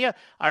apart from the other?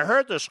 I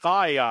heard this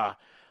guy,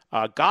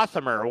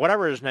 Gothamer, or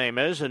whatever his name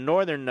is, in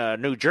northern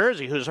New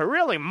Jersey, who's a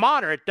really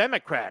moderate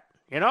Democrat.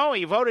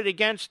 He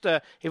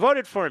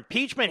voted for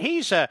impeachment.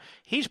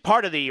 He's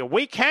part of the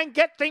We Can't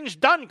Get Things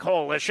Done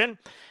coalition.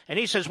 And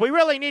he says, we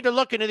really need to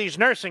look into these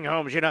nursing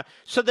homes,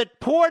 So that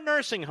poor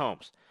nursing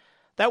homes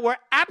that were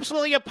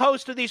absolutely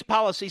opposed to these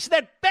policies,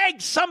 that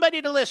begged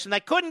somebody to listen,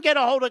 that couldn't get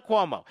a hold of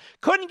Cuomo,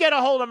 couldn't get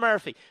a hold of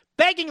Murphy,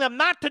 begging them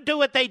not to do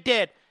what they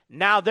did,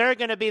 now they're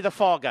going to be the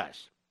fall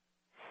guys.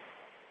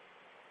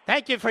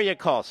 Thank you for your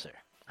call, sir.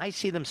 I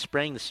see them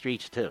spraying the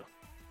streets, too.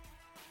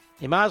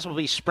 You might as well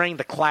be spraying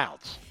the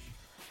clouds.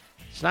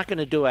 It's not going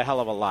to do a hell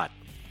of a lot.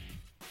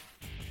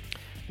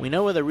 We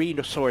know where the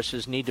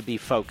resources need to be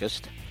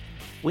focused.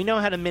 We know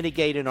how to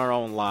mitigate in our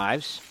own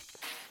lives.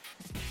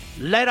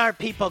 Let our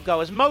people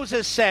go. As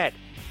Moses said,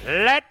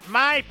 let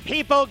my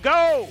people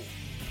go.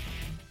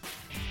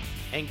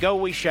 And go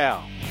we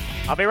shall.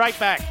 I'll be right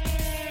back.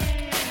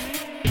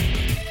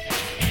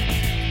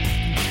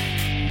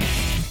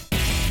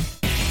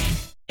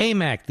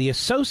 AMAC, the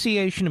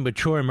Association of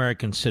Mature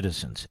American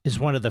Citizens, is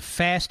one of the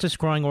fastest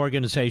growing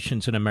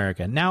organizations in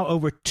America. Now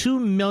over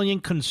 2 million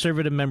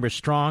conservative members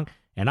strong,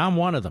 and I'm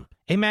one of them.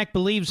 AMAC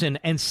believes in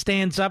and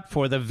stands up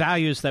for the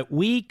values that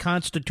we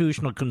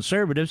constitutional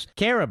conservatives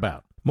care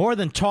about. More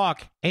than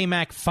talk,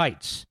 AMAC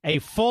fights. A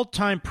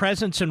full-time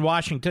presence in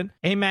Washington,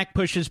 AMAC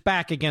pushes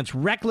back against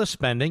reckless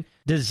spending,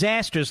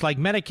 disasters like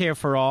Medicare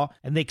for All,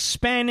 and the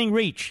expanding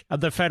reach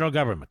of the federal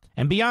government.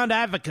 And beyond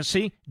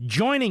advocacy,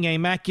 joining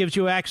AMAC gives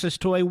you access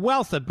to a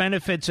wealth of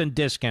benefits and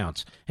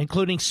discounts,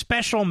 including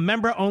special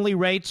member-only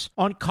rates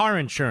on car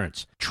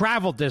insurance,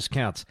 travel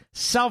discounts,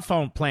 cell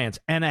phone plans,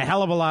 and a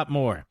hell of a lot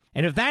more.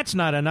 And if that's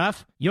not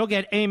enough, you'll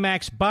get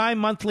AMAC's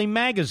bi-monthly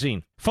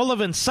magazine, full of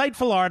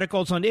insightful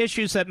articles on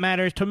issues that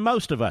matter to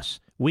most of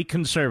us. we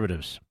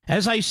conservatives.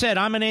 As I said,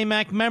 I'm an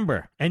AMAC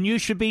member, and you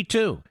should be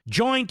too.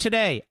 Join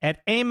today at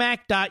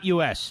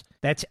amac.us.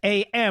 That's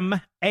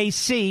AMAC.us.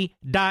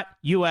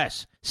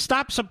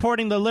 Stop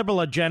supporting the liberal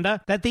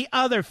agenda that the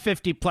other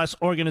 50-plus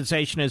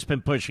organization has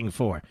been pushing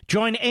for.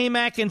 Join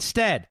AMAC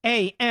instead.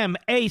 AMAC.us.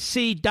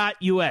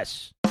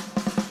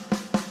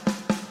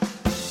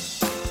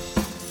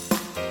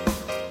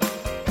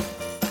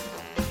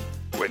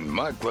 When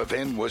Mark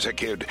Levin was a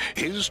kid,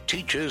 his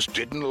teachers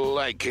didn't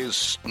like his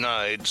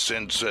snide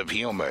sense of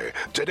humor.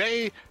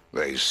 Today,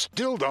 they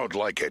still don't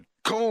like it.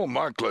 Call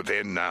Mark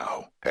Levin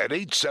now at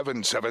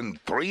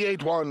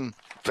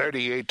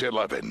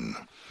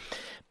 877-381-3811.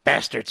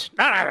 Bastards.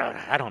 No,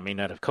 I don't mean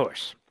that, of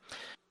course.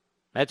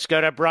 Let's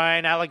go to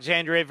Bryan,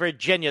 Alexandria,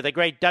 Virginia, the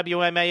great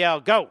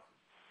WMAL. Go.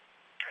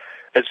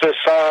 Is this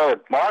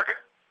Mark?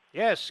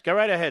 Yes, go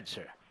right ahead,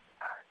 sir.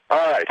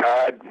 All right.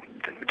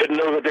 Didn't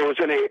know that there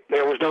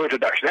was no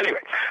introduction. Anyway,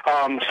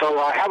 so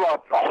I have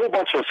a whole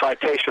bunch of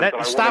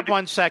citations. Stop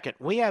 1 second.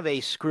 We have a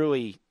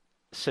screwy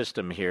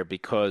system here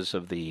because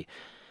of the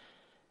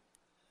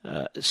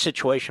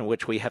situation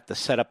which we have to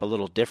set up a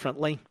little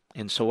differently.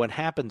 And so what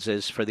happens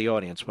is, for the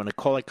audience, when a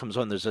caller comes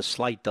on, there's a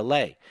slight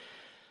delay.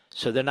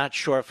 So they're not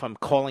sure if I'm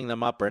calling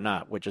them up or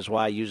not, which is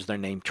why I use their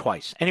name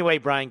twice. Anyway,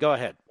 Bryan, go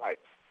ahead. Right.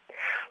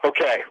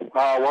 Okay.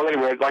 Well,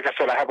 anyway, like I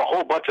said, I have a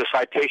whole bunch of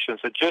citations,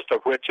 the gist of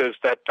which is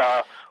that...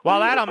 well,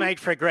 that'll make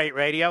for great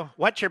radio.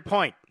 What's your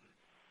point?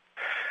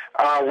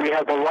 We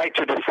have the right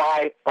to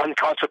defy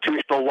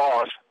unconstitutional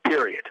laws,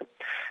 period.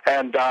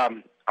 And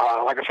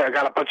like I said, I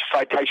got a bunch of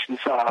citations.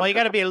 Well, you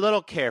got to be a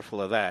little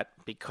careful of that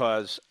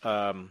because,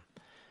 a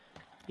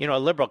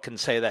liberal can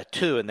say that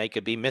too, and they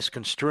could be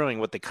misconstruing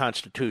what the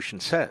Constitution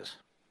says.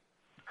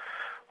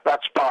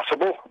 That's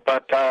possible,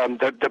 but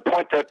the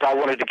point that I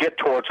wanted to get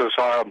towards is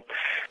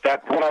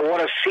that what I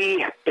want to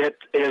see it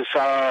is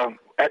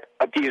at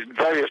these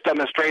various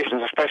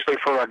demonstrations, especially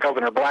for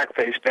Governor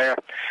Blackface there,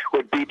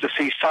 would be to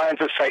see signs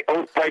that say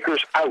 "Oath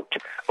Breakers out."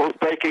 Oath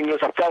breaking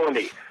is a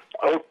felony.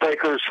 Oath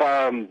breakers,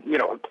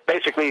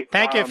 basically.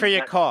 Thank you for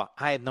your call.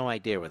 I had no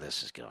idea where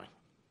this is going.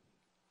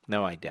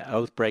 No idea.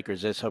 Oath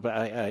breakers. This.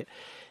 If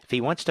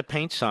he wants to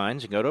paint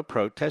signs and go to a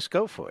protest,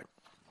 go for it.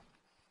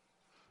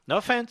 No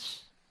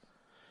offense.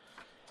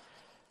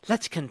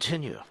 Let's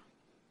continue.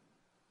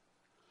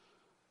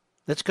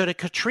 Let's go to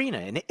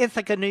Katrina in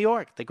Ithaca, New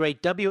York, the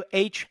great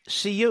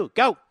WHCU.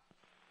 Go.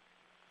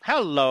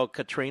 Hello,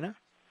 Katrina.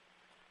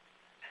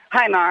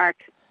 Hi, Mark.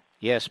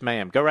 Yes,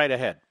 ma'am. Go right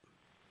ahead.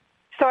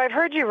 So I've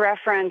heard you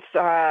reference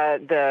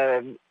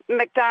the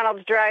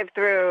McDonald's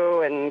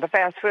drive-thru and the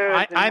fast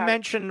food. I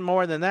mentioned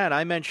more than that.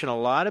 I mentioned a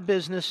lot of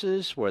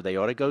businesses where they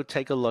ought to go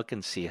take a look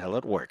and see how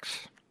it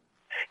works.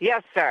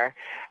 Yes, sir.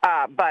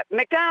 But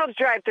McDonald's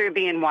drive-thru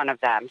being one of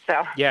them.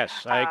 So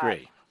yes, I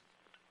agree.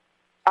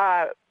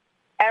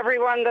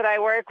 Everyone that I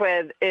work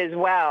with is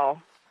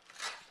well.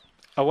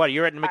 Oh, what?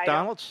 You're at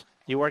McDonald's?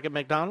 You work at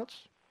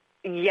McDonald's?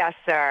 Yes,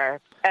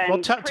 sir. And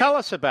well, tell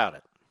us about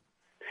it.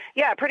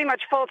 Yeah, pretty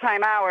much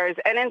full-time hours.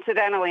 And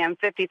incidentally, I'm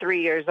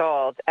 53 years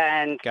old.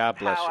 And God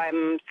bless how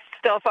you. I'm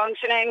still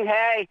functioning,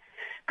 hey,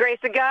 grace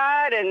of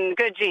God and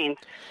good genes.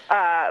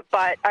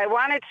 But I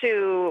wanted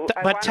to...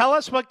 tell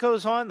us what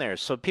goes on there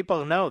so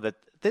people know that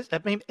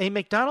a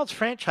McDonald's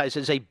franchise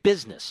is a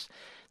business.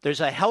 There's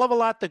a hell of a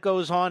lot that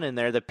goes on in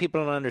there that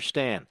people don't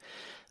understand.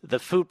 The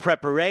food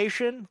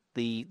preparation,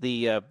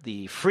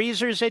 the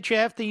freezers that you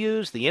have to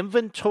use, the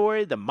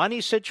inventory, the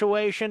money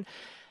situation,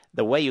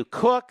 the way you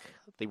cook,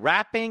 the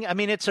wrapping. I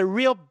mean, it's a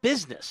real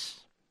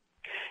business.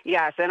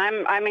 Yes, and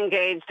I'm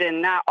engaged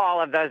in not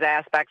all of those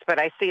aspects, but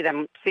I see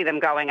them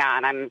going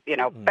on. I'm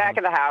back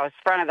of the house,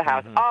 front of the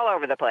house, all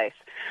over the place.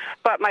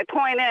 But my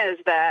point is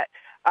that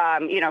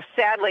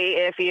sadly,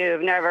 if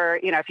you've never,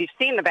 if you've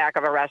seen the back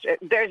of a restaurant,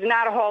 there's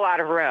not a whole lot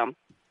of room.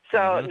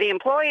 So the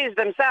employees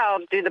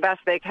themselves do the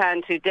best they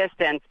can to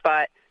distance,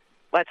 but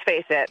let's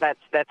face it,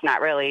 it's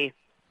not really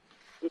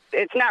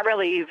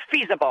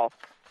feasible.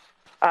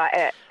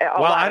 I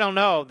don't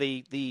know.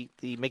 The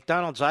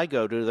McDonald's I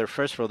go to,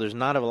 first of all, there's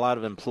not a lot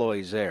of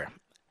employees there.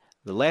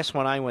 The last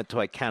one I went to,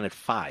 I counted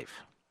 5.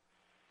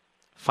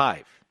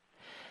 5.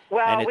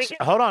 Well, and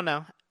hold on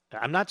now.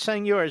 I'm not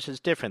saying yours is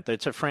different.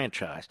 It's a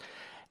franchise.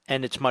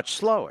 And it's much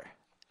slower.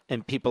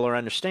 And people they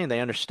understand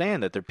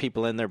that there are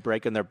people in there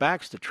breaking their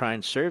backs to try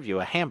and serve you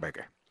a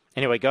hamburger.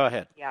 Anyway, go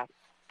ahead. Yeah.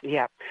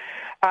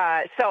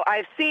 So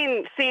I've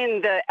seen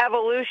the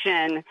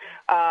evolution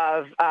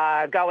of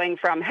going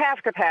from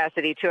half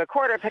capacity to a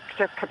quarter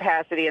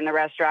capacity in the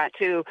restaurant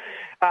to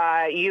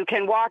you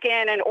can walk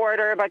in and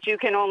order, but you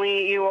can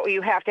only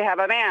you have to have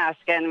a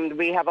mask, and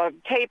we have a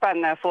tape on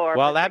the floor.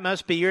 Well, that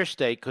must be your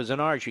state, because in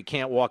ours you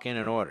can't walk in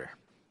and order.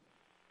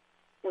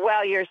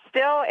 Well, you're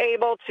still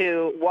able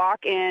to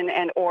walk in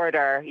and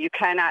order. You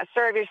cannot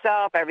serve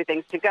yourself.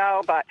 Everything's to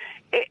go. But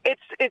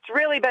it's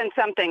really been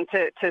something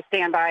to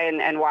stand by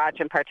and watch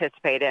and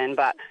participate in.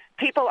 But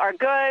people are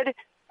good.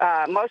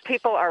 Most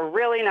people are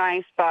really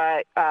nice,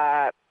 but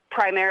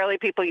primarily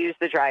people use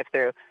the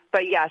drive-thru.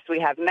 But, yes,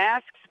 we have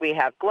masks. We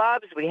have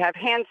gloves. We have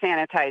hand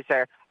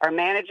sanitizer. Our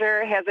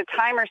manager has a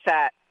timer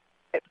set.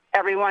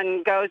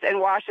 Everyone goes and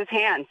washes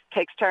hands,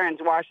 takes turns,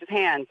 washes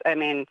hands. I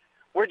mean,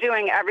 we're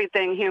doing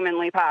everything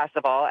humanly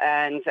possible,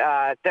 and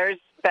there's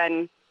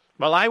been...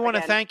 Well, I want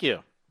to thank you,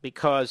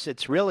 because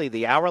it's really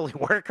the hourly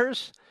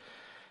workers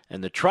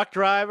and the truck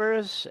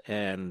drivers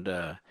and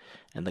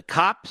the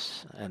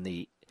cops and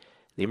the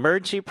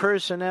emergency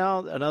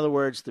personnel. In other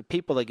words, the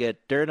people that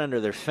get dirt under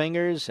their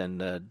fingers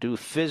and do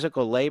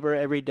physical labor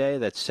every day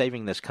that's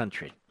saving this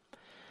country.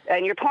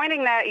 And you're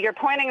pointing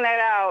that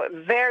out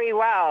very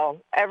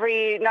well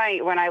every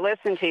night when I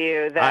listen to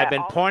you. That I've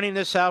been pointing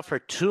this out for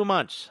 2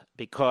 months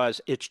because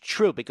it's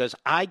true. Because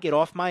I get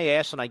off my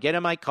ass and I get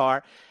in my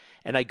car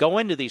and I go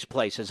into these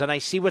places and I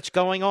see what's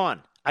going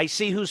on. I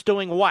see who's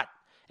doing what.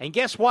 And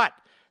guess what?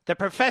 The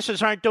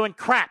professors aren't doing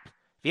crap. Have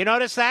you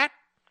noticed that?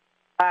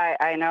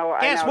 I know.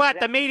 Guess what?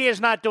 The media is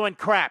not doing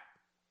crap.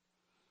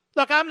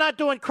 Look, I'm not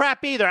doing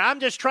crap either. I'm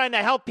just trying to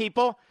help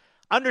people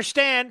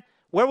understand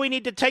where we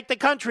need to take the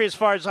country as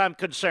far as I'm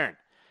concerned.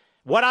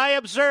 What I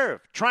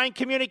observe, try and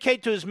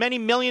communicate to as many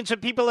millions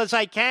of people as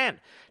I can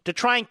to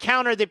try and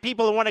counter the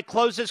people who want to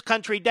close this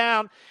country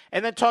down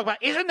and then talk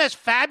about, isn't this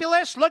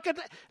fabulous? Look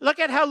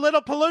at how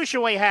little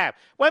pollution we have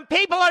when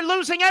people are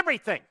losing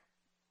everything.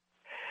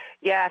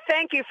 Yeah,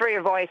 thank you for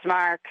your voice,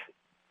 Mark.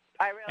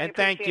 I really And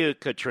thank you,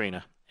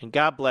 Katrina. And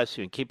God bless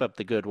you and keep up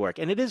the good work.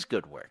 And it is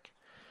good work.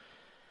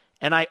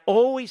 And I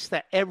always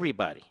thank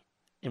everybody,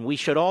 and we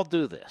should all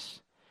do this.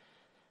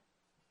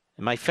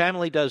 And my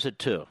family does it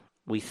too.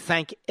 We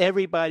thank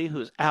everybody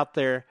who's out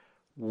there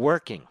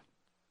working.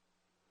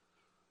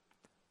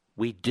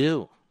 We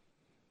do.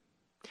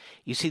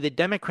 You see, the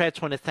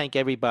Democrats want to thank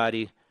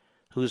everybody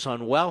who's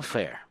on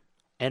welfare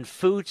and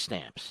food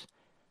stamps.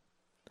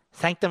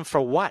 Thank them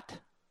for what?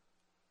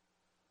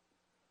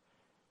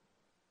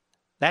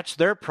 That's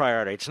their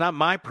priority. It's not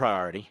my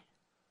priority.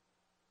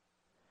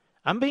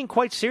 I'm being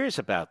quite serious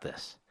about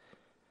this.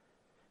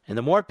 And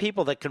the more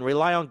people that can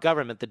rely on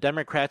government, the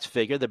Democrats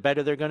figure, the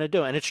better they're going to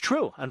do. And it's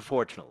true,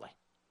 unfortunately.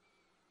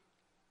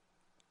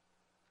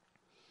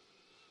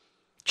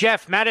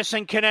 Jeff,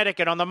 Madison,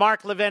 Connecticut, on the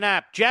Mark Levin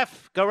app.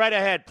 Jeff, go right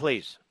ahead,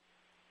 please.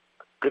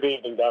 Good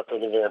evening, Dr.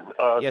 Levin.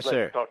 Yes,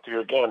 sir. Nice to talk to you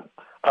again.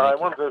 I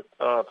wanted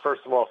to,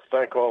 first of all,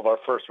 thank all of our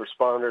first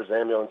responders,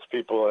 ambulance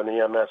people, and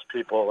EMS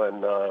people,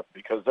 and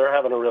because they're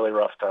having a really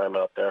rough time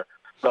out there.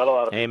 Not a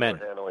lot of people are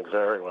handling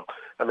very well.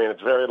 I mean,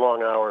 it's very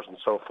long hours and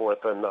so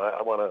forth, and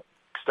I want to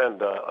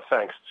extend a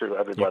thanks to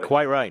everybody. You're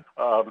quite right.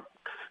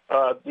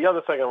 The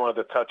other thing I wanted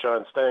to touch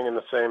on, staying in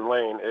the same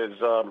lane, is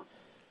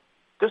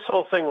this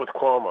whole thing with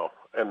Cuomo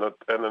and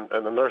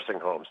the nursing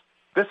homes.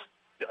 This,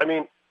 I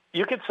mean,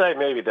 you could say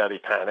maybe that he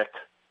panicked,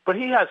 but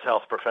he has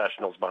health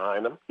professionals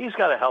behind him. He's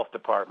got a health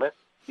department.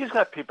 He's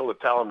got people to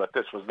tell him that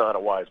this was not a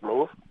wise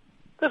move.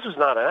 This was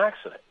not an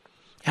accident.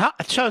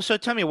 So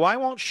tell me, why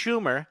won't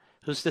Schumer,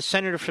 who's the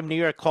senator from New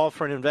York, call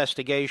for an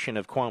investigation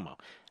of Cuomo?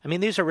 I mean,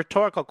 these are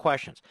rhetorical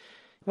questions.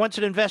 He wants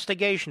an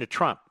investigation of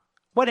Trump.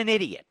 What an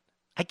idiot.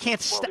 I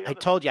can't I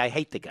told you I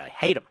hate the guy.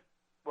 Hate him.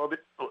 Well,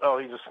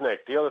 he's a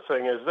snake. The other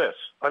thing is this.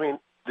 I mean,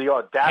 the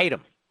audacity hate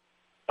him.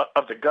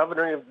 Of the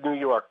governor of New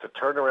York to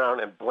turn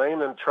around and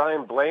try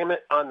and blame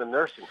it on the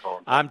nursing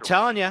home. I'm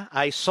telling you,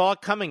 I saw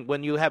it coming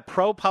when you have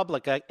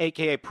ProPublica,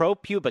 a.k.a.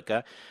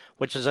 ProPublica,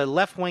 which is a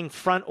left-wing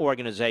front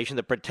organization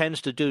that pretends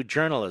to do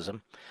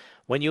journalism,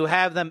 when you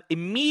have them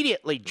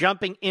immediately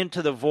jumping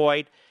into the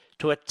void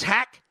to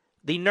attack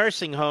the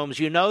nursing homes,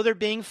 you know they're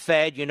being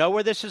fed, you know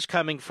where this is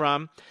coming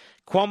from.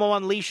 Cuomo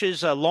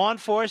unleashes law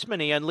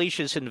enforcement, he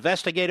unleashes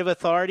investigative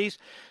authorities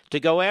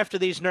to go after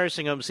these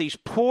nursing homes, these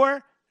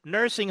poor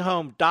nursing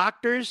home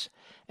doctors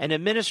and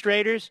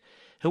administrators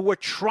who were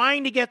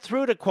trying to get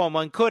through to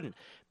Cuomo and couldn't,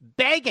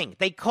 begging.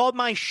 They called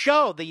my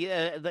show.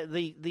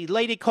 The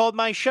lady called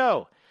my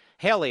show.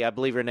 Haley, I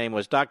believe her name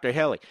was Dr.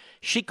 Haley.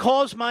 She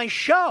calls my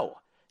show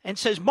and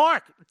says,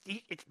 Mark,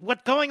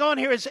 what's going on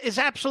here is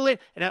absolutely,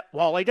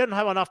 well, they didn't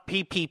have enough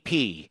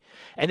PPP.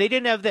 And they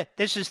didn't have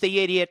this is the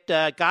idiot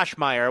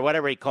Goshmeyer, or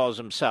whatever he calls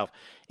himself,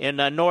 in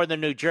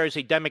northern New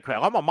Jersey Democrat.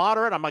 I'm a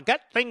moderate, I'm a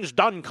get things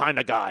done kind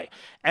of guy.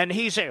 And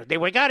he's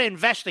we got to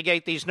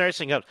investigate these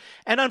nursing homes.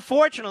 And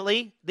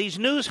unfortunately, these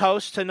news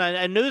hosts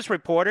and news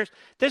reporters,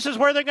 this is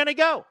where they're going to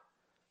go.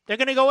 They're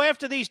going to go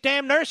after these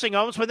damn nursing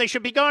homes when they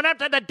should be going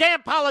after the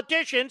damn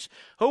politicians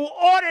who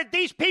ordered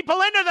these people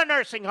into the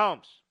nursing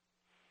homes.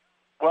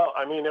 Well,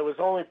 I mean, it was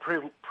only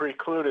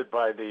precluded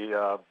by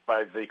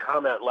the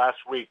comment last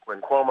week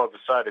when Cuomo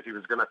decided he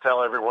was going to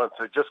tell everyone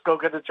to just go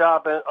get a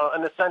job,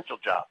 an essential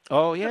job.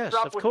 Oh, yes, just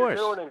drop of what course.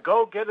 You're doing and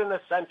go get an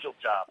essential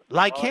job.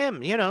 Like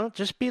him,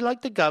 just be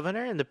like the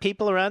governor and the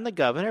people around the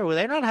governor. Well,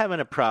 they're not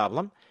having a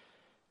problem.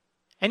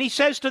 And he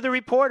says to the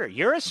reporter,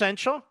 you're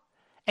essential.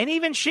 And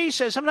even she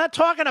says, I'm not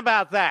talking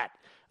about that.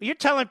 You're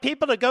telling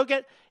people to go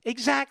get...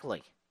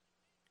 Exactly.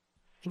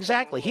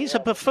 He's a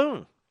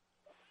buffoon.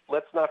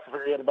 Let's not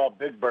forget about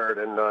Big Bird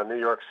in New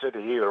York City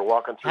either,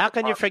 walking through. How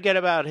can you forget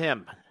about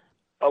him?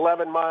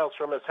 11 miles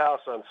from his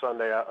house on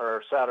Sunday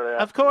or Saturday.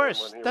 Of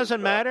course.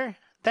 Doesn't matter.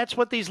 That's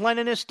what these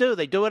Leninists do.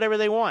 They do whatever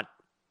they want.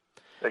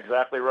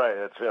 Exactly right.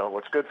 It's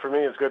what's good for me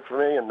is good for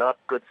me, and not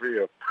good for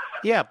you.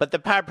 Yeah, but the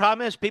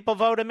problem is people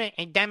vote him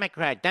in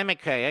Democrat.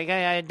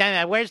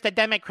 Where's the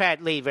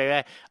Democrat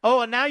lever?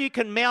 And now you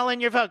can mail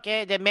in your vote.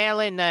 Yeah, the mail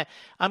in.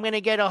 I'm going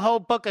to get a whole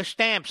book of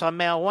stamps. I'll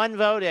mail one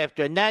vote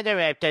after another.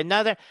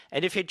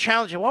 And if you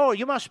challenge him,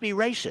 you must be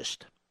racist.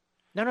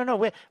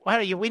 No. Why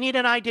are you? We need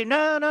an ID.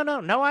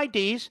 No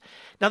IDs.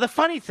 Now the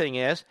funny thing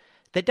is,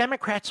 the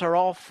Democrats are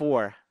all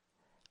for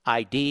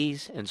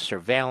IDs and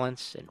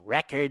surveillance and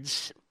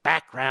records.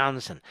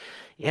 Backgrounds and,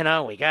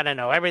 we got to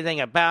know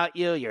everything about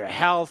you, your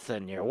health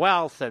and your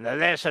wealth and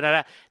this and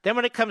that. Then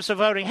when it comes to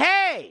voting,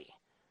 hey,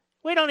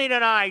 we don't need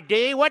an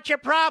ID. What's your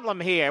problem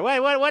here?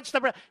 What's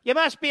the You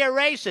must be a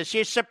racist.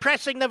 You're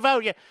suppressing the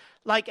vote.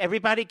 Like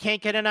everybody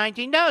can't get an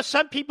ID. No,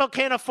 some people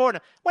can't afford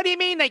them. What do you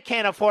mean they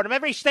can't afford them?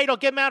 Every state will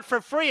give them out for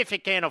free if you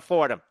can't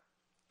afford them.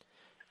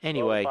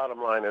 Anyway. Well, the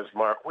bottom line is,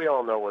 Mark, we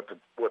all know what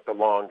the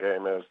long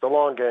game is. The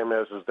long game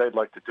is they'd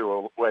like to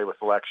do away with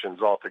elections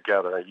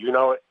altogether. You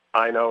know it.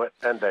 I know it,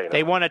 and they know.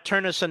 They want to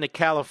turn us into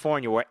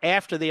California, where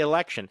after the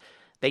election,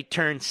 they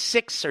turn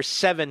 6 or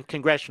 7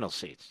 congressional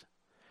seats.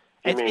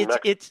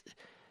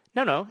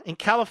 No, in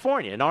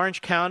California, in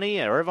Orange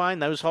County, Irvine,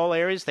 those whole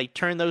areas, they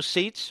turn those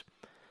seats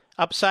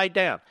upside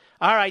down.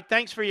 All right,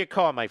 thanks for your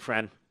call, my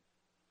friend.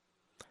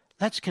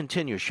 Let's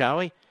continue, shall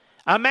we?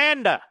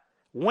 Amanda,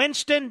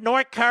 Winston,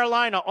 North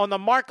Carolina, on the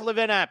Mark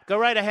Levin app. Go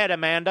right ahead,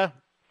 Amanda.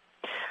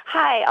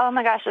 Hi. Oh,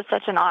 my gosh, it's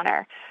such an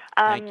honor.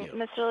 Thank you.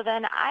 Mr.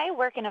 Levin, I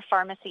work in a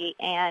pharmacy,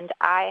 and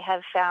I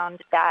have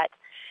found that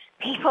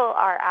people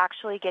are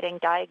actually getting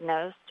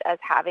diagnosed as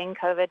having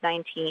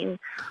COVID-19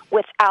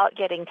 without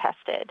getting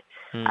tested.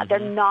 Mm-hmm. They're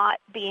not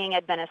being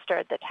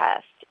administered the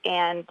test,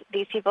 and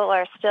these people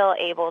are still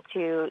able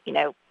to,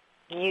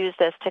 use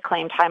this to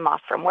claim time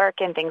off from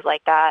work and things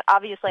like that.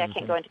 Obviously, I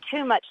can't go into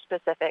too much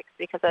specifics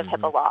because of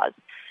HIPAA laws,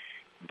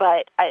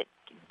 but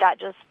that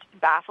just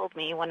baffled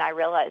me when I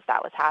realized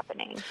that was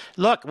happening.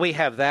 Look, we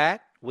have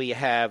that. We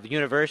have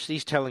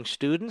universities telling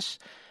students,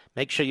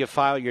 make sure you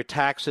file your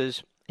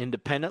taxes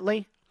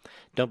independently.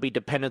 Don't be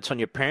dependent on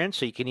your parents,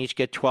 so you can each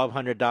get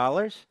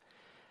 $1,200.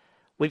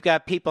 We've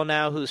got people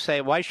now who say,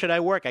 why should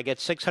I work? I get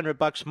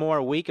 $600 more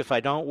a week if I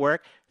don't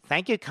work.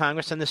 Thank you,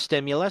 Congress, and the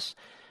stimulus.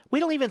 We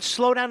don't even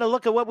slow down to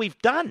look at what we've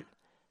done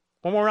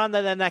when we're on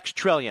to the next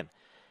trillion.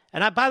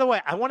 And by the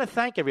way, I want to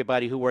thank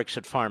everybody who works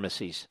at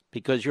pharmacies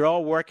because you're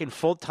all working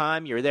full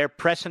time. You're there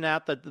pressing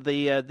out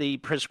the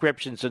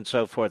prescriptions and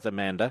so forth,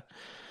 Amanda.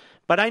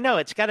 But I know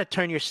it's got to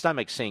turn your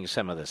stomach seeing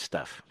some of this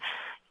stuff.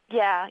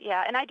 Yeah,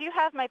 and I do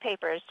have my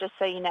papers, just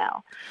so you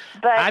know.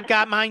 But I've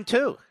got mine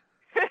too.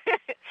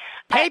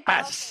 Papers. I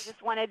also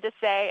just wanted to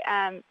say,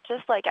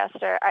 just like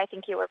Esther, I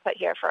think you were put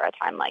here for a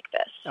time like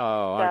this.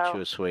 Oh, aren't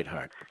you a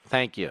sweetheart?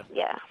 Thank you.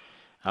 Yeah.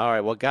 All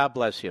right. Well, God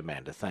bless you,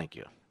 Amanda. Thank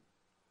you.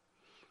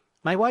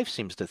 My wife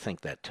seems to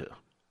think that, too,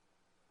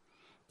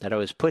 that I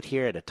was put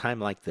here at a time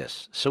like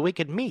this so we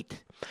could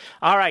meet.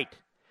 All right.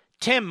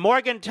 Tim,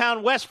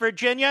 Morgantown, West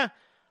Virginia,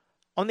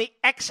 on the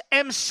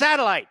XM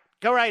satellite.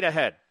 Go right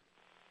ahead.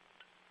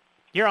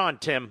 You're on,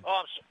 Tim.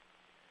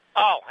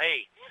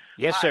 Hey.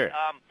 Yes, sir.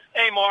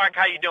 Hey, Mark,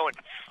 how you doing?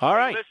 All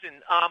right.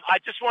 Listen, I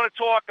just want to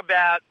talk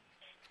about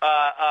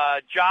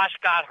Josh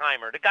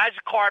Gottheimer. The guy's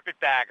a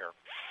carpetbagger.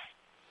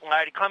 All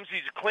right,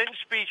 he's a Clinton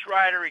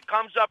speechwriter. He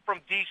comes up from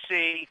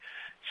D.C.,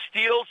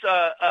 steals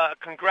a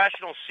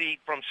congressional seat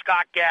from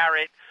Scott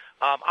Garrett.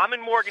 I'm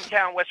in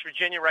Morgantown, West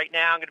Virginia right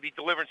now. I'm going to be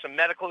delivering some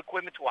medical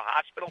equipment to a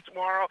hospital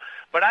tomorrow.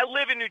 But I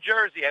live in New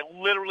Jersey. I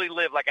literally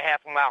live like a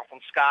half a mile from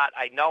Scott.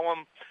 I know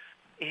him.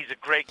 He's a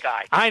great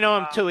guy. I know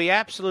him, too. He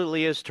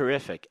absolutely is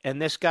terrific.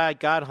 And this guy,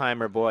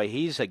 Gottheimer, boy,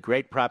 he's a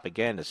great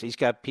propagandist. He's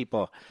got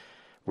people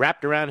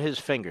wrapped around his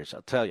fingers,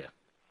 I'll tell you.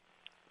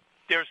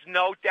 There's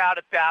no doubt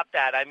about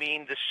that. I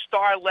mean, the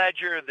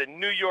Star-Ledger, the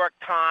New York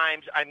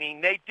Times,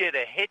 they did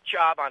a hit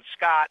job on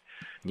Scott.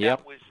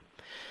 Yep.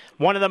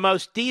 One of the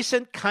most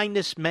decent,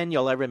 kindest men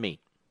you'll ever meet.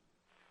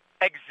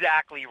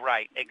 Exactly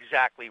right.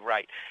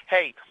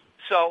 Hey,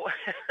 so,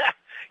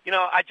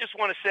 I just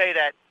want to say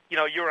that,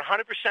 you're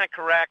 100%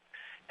 correct.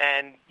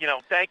 And,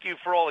 thank you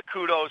for all the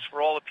kudos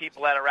for all the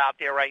people that are out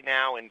there right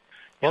now. And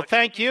well,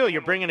 thank you.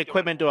 You're bringing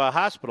equipment to a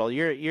hospital.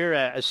 You're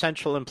an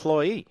essential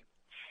employee.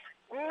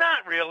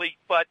 Not really,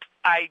 but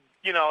hey,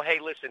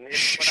 listen,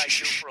 it's what I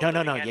do for a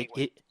living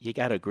anyway. You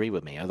got to agree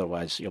with me.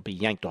 Otherwise, you'll be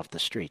yanked off the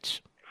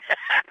streets.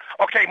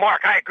 Okay,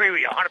 Mark, I agree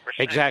with you 100%.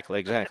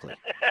 Exactly.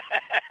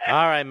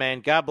 All right, man.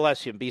 God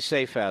bless you and be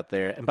safe out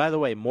there. And by the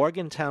way,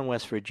 Morgantown,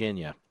 West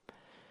Virginia,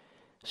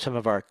 some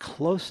of our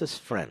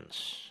closest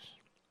friends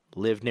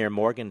live near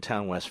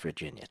Morgantown, West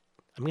Virginia.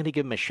 I'm going to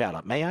give them a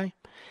shout-out. May I?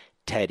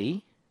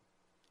 Teddy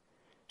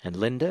and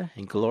Linda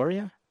and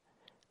Gloria.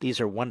 These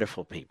are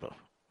wonderful people.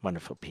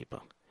 Wonderful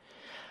people.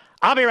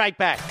 I'll be right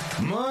back.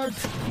 Mark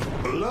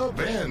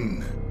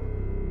Levin.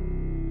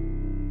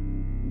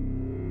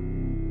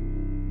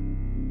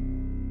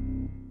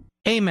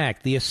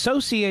 AMAC, the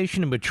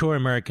Association of Mature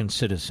American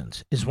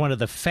Citizens, is one of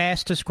the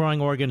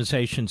fastest-growing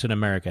organizations in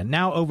America,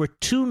 now over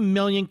 2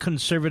 million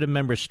conservative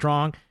members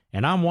strong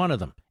and I'm one of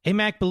them.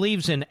 AMAC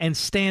believes in and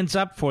stands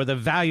up for the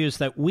values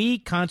that we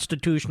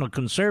constitutional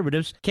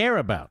conservatives care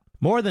about.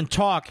 More than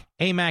talk,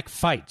 AMAC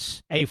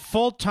fights. A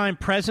full-time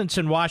presence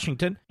in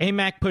Washington,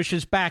 AMAC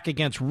pushes back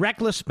against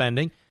reckless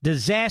spending,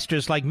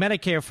 disasters like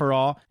Medicare for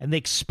All, and the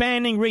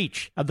expanding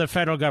reach of the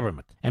federal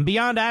government. And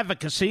beyond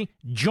advocacy,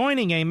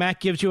 joining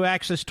AMAC gives you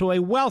access to a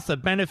wealth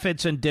of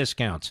benefits and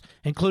discounts,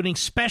 including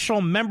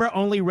special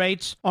member-only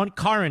rates on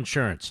car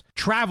insurance,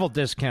 travel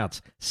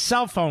discounts,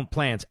 cell phone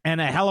plans, and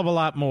a hell of a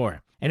lot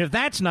more. And if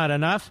that's not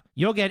enough,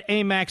 you'll get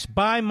AMAC's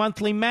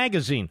bi-monthly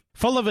magazine,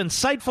 full of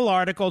insightful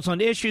articles on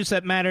issues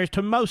that matter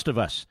to most of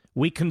us,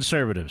 we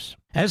conservatives.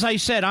 As I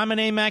said, I'm an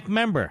AMAC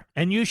member,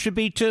 and you should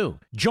be too.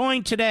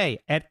 Join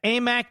today at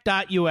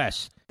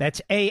amac.us.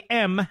 That's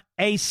AMAC.us.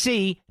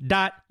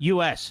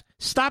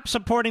 Stop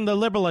supporting the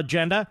liberal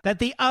agenda that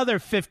the other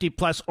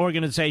 50-plus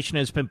organization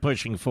has been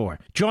pushing for.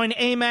 Join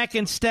AMAC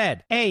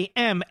instead.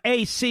 AMAC.us.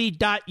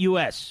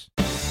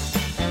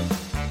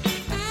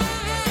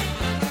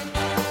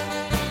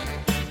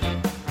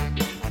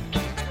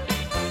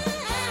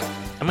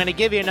 I'm going to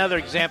give you another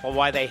example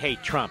why they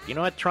hate Trump. You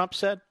know what Trump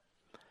said?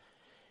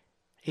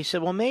 He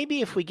said, well, maybe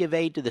if we give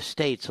aid to the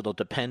states, it'll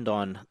depend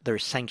on their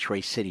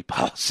sanctuary city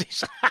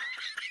policies.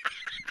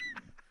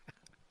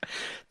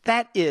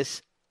 That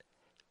is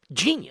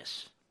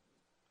genius.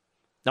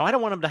 Now, I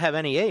don't want him to have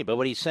any aid, but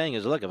what he's saying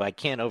is, look, if I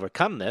can't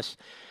overcome this,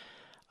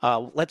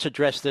 let's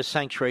address this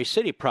sanctuary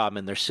city problem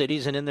in their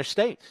cities and in their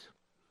states.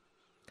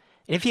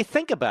 And if you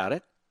think about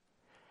it,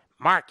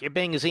 Mark, you're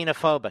being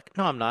xenophobic.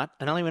 No, I'm not.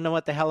 I don't even know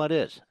what the hell it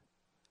is.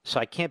 So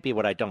I can't be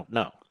what I don't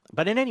know.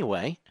 But in any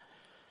way,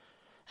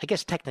 I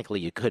guess technically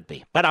you could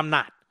be, but I'm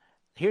not.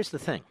 Here's the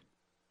thing.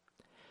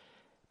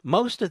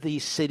 Most of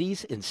these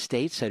cities and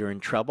states that are in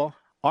trouble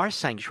are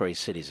sanctuary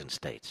cities and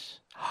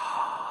states.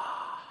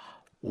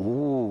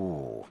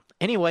 Ooh.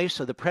 Anyway,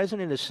 so the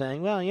president is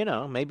saying, well, you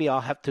know, maybe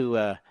I'll have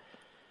to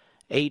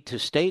aid to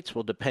states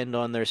will depend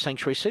on their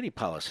sanctuary city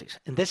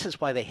policies. And this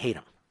is why they hate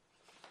him.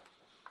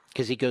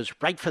 Because he goes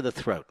right for the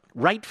throat,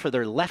 right for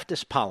their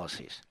leftist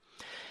policies.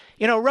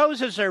 You know,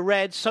 roses are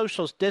red,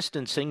 social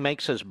distancing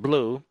makes us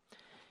blue.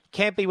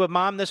 Can't be with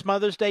Mom this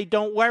Mother's Day?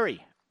 Don't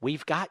worry.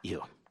 We've got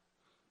you.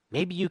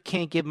 Maybe you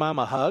can't give Mom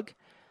a hug,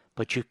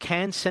 but you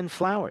can send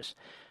flowers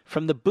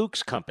from the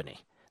Bouquets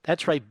Company.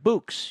 That's right,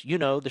 Bouquets, you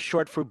know, the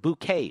short for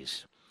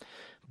bouquets.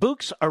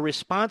 Bouquets are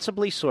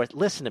responsibly sourced.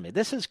 Listen to me,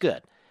 this is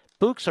good.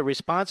 Bouquets are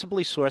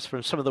responsibly sourced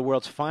from some of the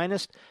world's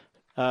finest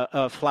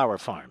flower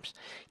farms.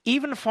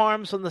 Even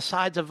farms on the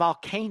sides of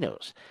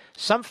volcanoes.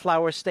 Some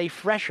flowers stay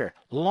fresher,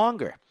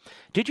 longer.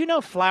 Did you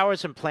know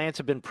flowers and plants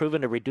have been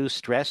proven to reduce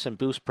stress and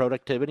boost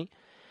productivity?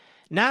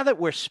 Now that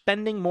we're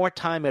spending more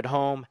time at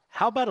home,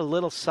 how about a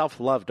little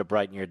self-love to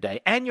brighten your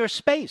day and your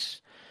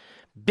space?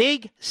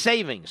 Big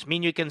savings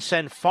mean you can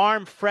send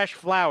farm fresh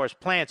flowers,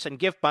 plants, and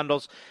gift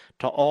bundles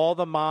to all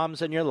the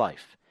moms in your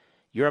life.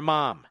 Your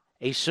mom,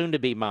 a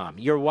soon-to-be mom,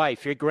 your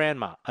wife, your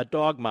grandma, a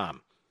dog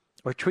mom,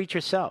 or treat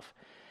yourself.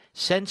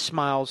 Send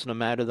smiles no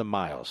matter the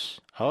miles.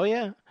 Oh,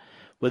 yeah.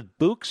 With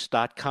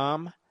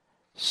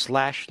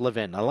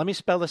Bouqs.com/Levin. Now, let me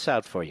spell this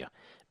out for you.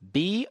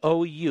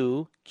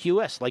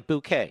 BOUQS, like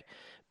bouquet.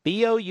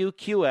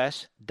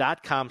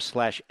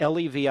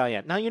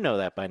 BOUQS.com/LEVIN. Now, you know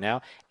that by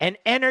now. And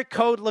enter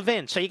code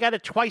Levin. So you got to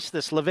twice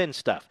this Levin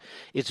stuff.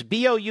 It's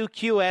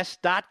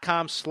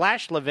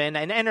BOUQS.com/Levin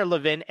and enter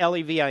Levin,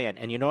 LEVIN.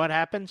 And you know what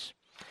happens?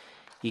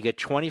 You get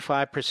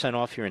 25%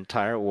 off your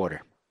entire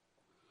order.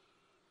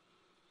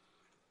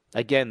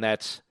 Again,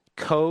 that's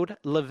code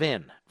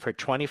Levin for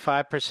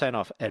 25%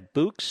 off at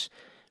Bouquets,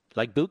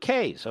 like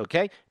bouquets,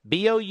 okay?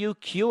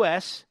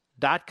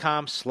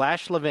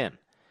 BOUQS.com/Levin.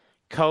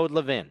 Code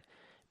Levin.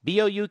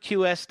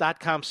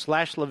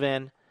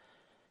 BOUQS.com/Levin.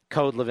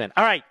 Code Levin.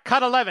 All right,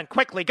 cut 11,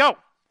 quickly, go.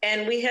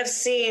 And we have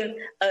seen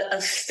a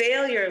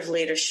failure of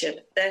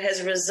leadership that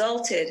has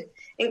resulted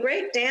in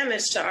great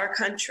damage to our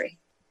country.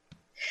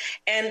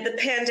 And the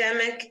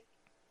pandemic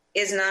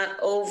is not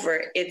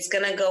over. It's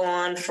going to go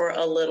on for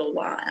a little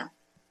while.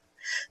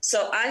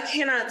 So I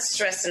cannot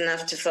stress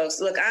enough to folks,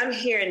 look, I'm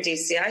here in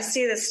D.C. I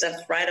see this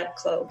stuff right up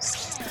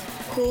close.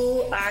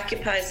 Who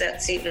occupies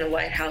that seat in the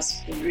White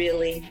House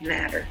really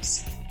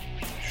matters.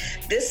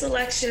 This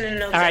election in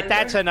November... All right,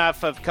 that's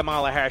enough of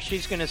Kamala Harris.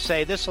 She's going to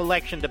say this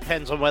election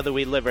depends on whether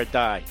we live or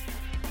die.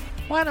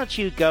 Why don't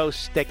you go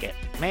stick it?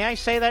 May I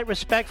say that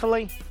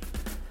respectfully?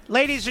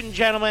 Ladies and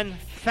gentlemen,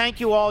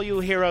 thank you all you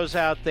heroes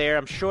out there.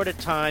 I'm short of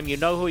time. You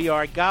know who you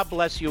are. God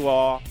bless you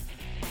all.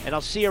 And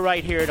I'll see you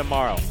right here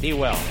tomorrow. Be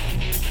well.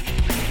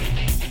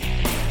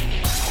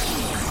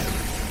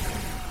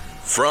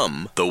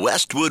 From the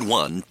Westwood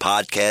One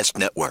Podcast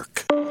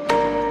Network.